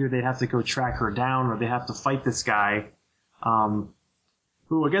 and either they'd have to go track her down, or they have to fight this guy,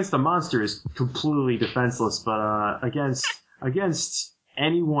 who against the monster is completely defenseless, but against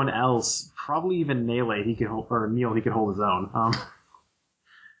anyone else, probably even Neil, he could hold his own.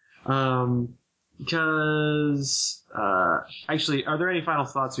 Because actually, are there any final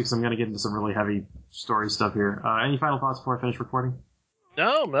thoughts? Because I'm going to get into some really heavy story stuff here. Any final thoughts before I finish recording?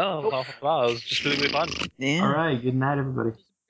 No. It was just really fun. Yeah. All right. Good night, everybody.